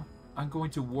now, I'm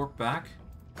going to warp back,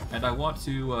 and I want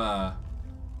to, I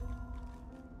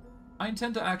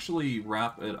intend to actually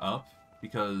wrap it up,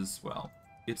 because, well,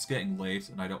 it's getting late,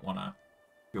 and I don't want to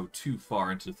go too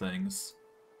far into things.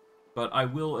 But I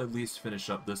will at least finish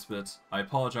up this bit. I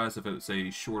apologize if it's a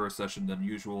shorter session than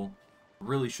usual.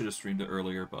 Really should have streamed it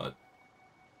earlier, but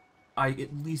I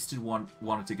at least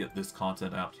wanted to get this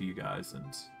content out to you guys, and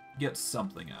get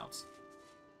something out.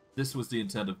 This was the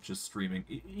intent of just streaming,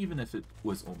 even if it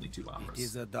was only 2 hours. It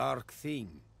is a dark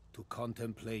thing to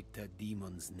contemplate a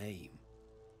demon's name.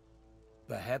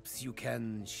 Perhaps you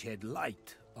can shed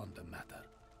light on the matter.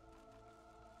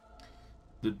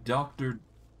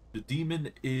 The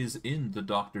demon is in the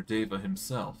Dr. Deva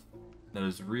himself. That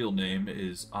his real name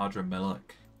is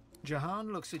Adramalik.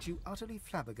 Jahan looks at you utterly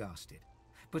flabbergasted,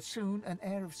 but soon an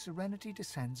air of serenity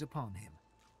descends upon him,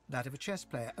 that of a chess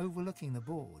player overlooking the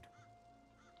board.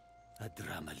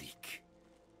 Adramalik.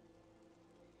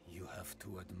 You have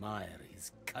to admire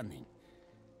his cunning.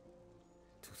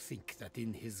 To think that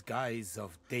in his guise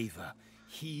of Deva,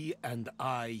 he and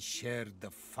I shared the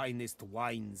finest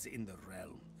wines in the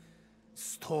realm.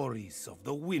 Stories of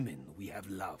the women we have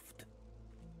loved.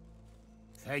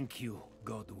 Thank you,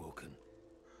 Godwoken.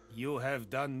 You have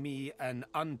done me an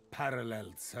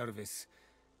unparalleled service,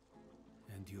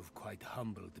 and you've quite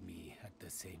humbled me at the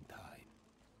same time.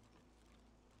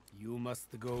 You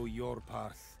must go your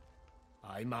path,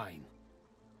 I mine,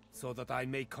 so that I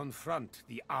may confront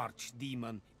the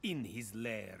archdemon in his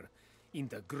lair, in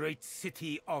the great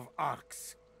city of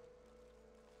Arx.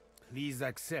 Please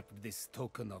accept this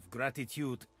token of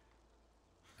gratitude,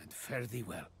 and fare thee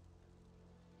well.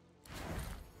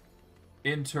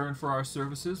 In turn for our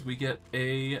services, we get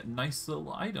a nice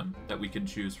little item that we can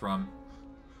choose from.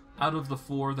 Out of the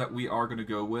 4 that we are going to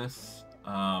go with,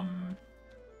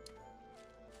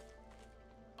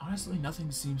 honestly, nothing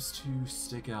seems to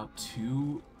stick out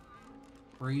too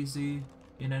crazy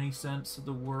in any sense of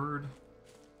the word.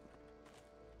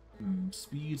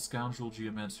 Speed, Scoundrel,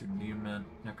 Geomancer,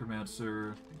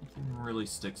 Necromancer, nothing really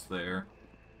sticks there.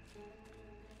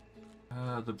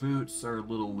 The boots are a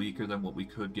little weaker than what we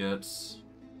could get.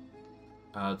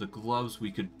 The gloves,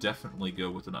 we could definitely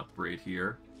go with an upgrade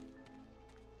here.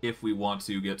 If we want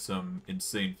to get some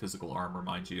insane physical armor,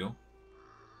 mind you.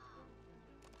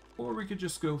 Or we could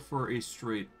just go for a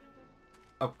straight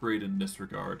upgrade in this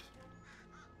regard.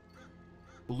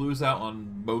 We'll lose out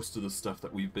on most of the stuff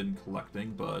that we've been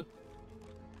collecting, but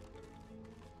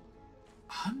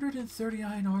 130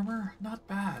 iron armor? Not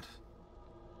bad.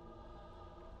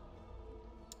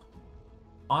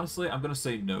 Honestly, I'm going to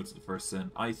say no to the first sin.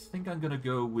 I think I'm going to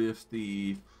go with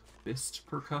the fist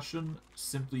percussion,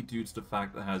 simply due to the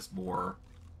fact that it has more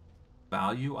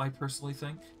value, I personally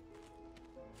think.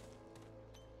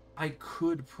 I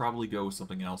could probably go with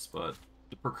something else, but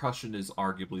the percussion is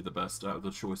arguably the best out of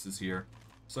the choices here.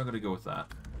 So I'm going to go with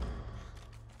that.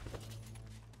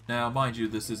 Now, mind you,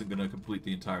 this isn't going to complete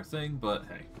the entire thing, but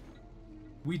hey.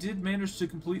 We did manage to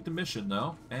complete the mission,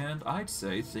 though, and I'd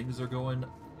say things are going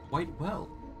quite well.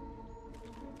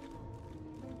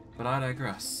 But I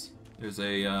digress. There's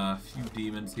a few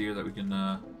demons here that we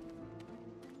can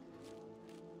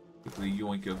quickly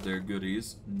yoink of their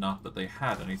goodies. Not that they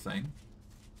had anything.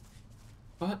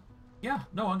 But, yeah,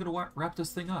 no, I'm going to wrap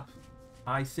this thing up.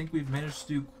 I think we've managed to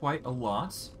do quite a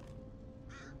lot.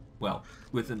 Well,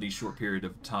 within the short period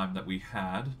of time that we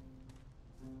had.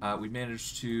 We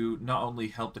managed to not only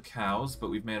help the cows,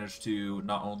 but we've managed to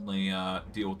not only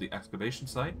deal with the excavation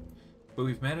site, but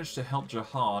we've managed to help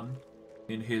Jahan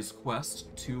in his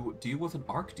quest to deal with an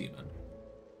archdemon,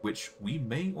 which we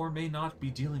may or may not be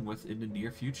dealing with in the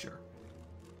near future.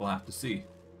 We'll have to see.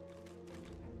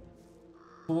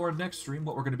 For next stream,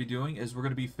 what we're going to be doing is we're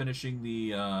going to be finishing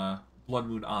the Blood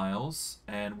Moon Isles,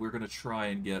 and we're going to try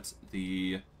and get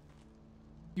the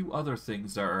few other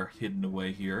things that are hidden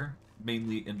away here,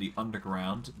 mainly in the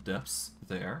underground depths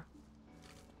there.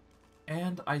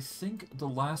 And I think the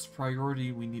last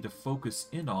priority we need to focus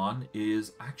in on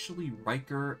is actually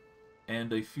Riker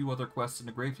and a few other quests in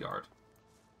the graveyard.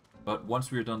 But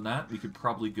once we're done that, we could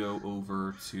probably go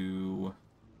over to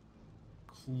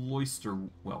Cloister,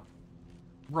 well,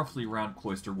 roughly around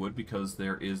Cloisterwood, because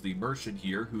there is the merchant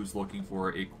here who's looking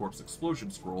for a corpse explosion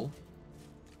scroll,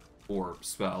 or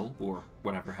spell, or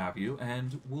whatever have you,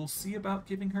 and we'll see about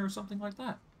giving her something like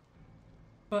that.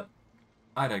 But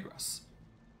I digress.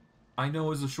 I know it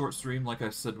was a short stream, like I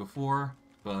said before,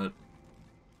 but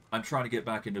I'm trying to get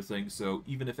back into things, so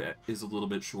even if it is a little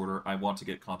bit shorter, I want to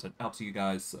get content out to you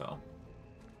guys, so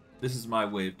this is my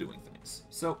way of doing things.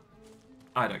 So,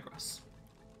 I digress.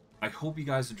 I hope you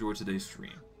guys enjoyed today's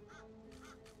stream.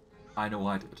 I know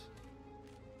I did.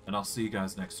 And I'll see you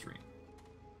guys next stream.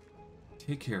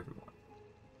 Take care, everyone.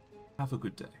 Have a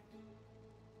good day.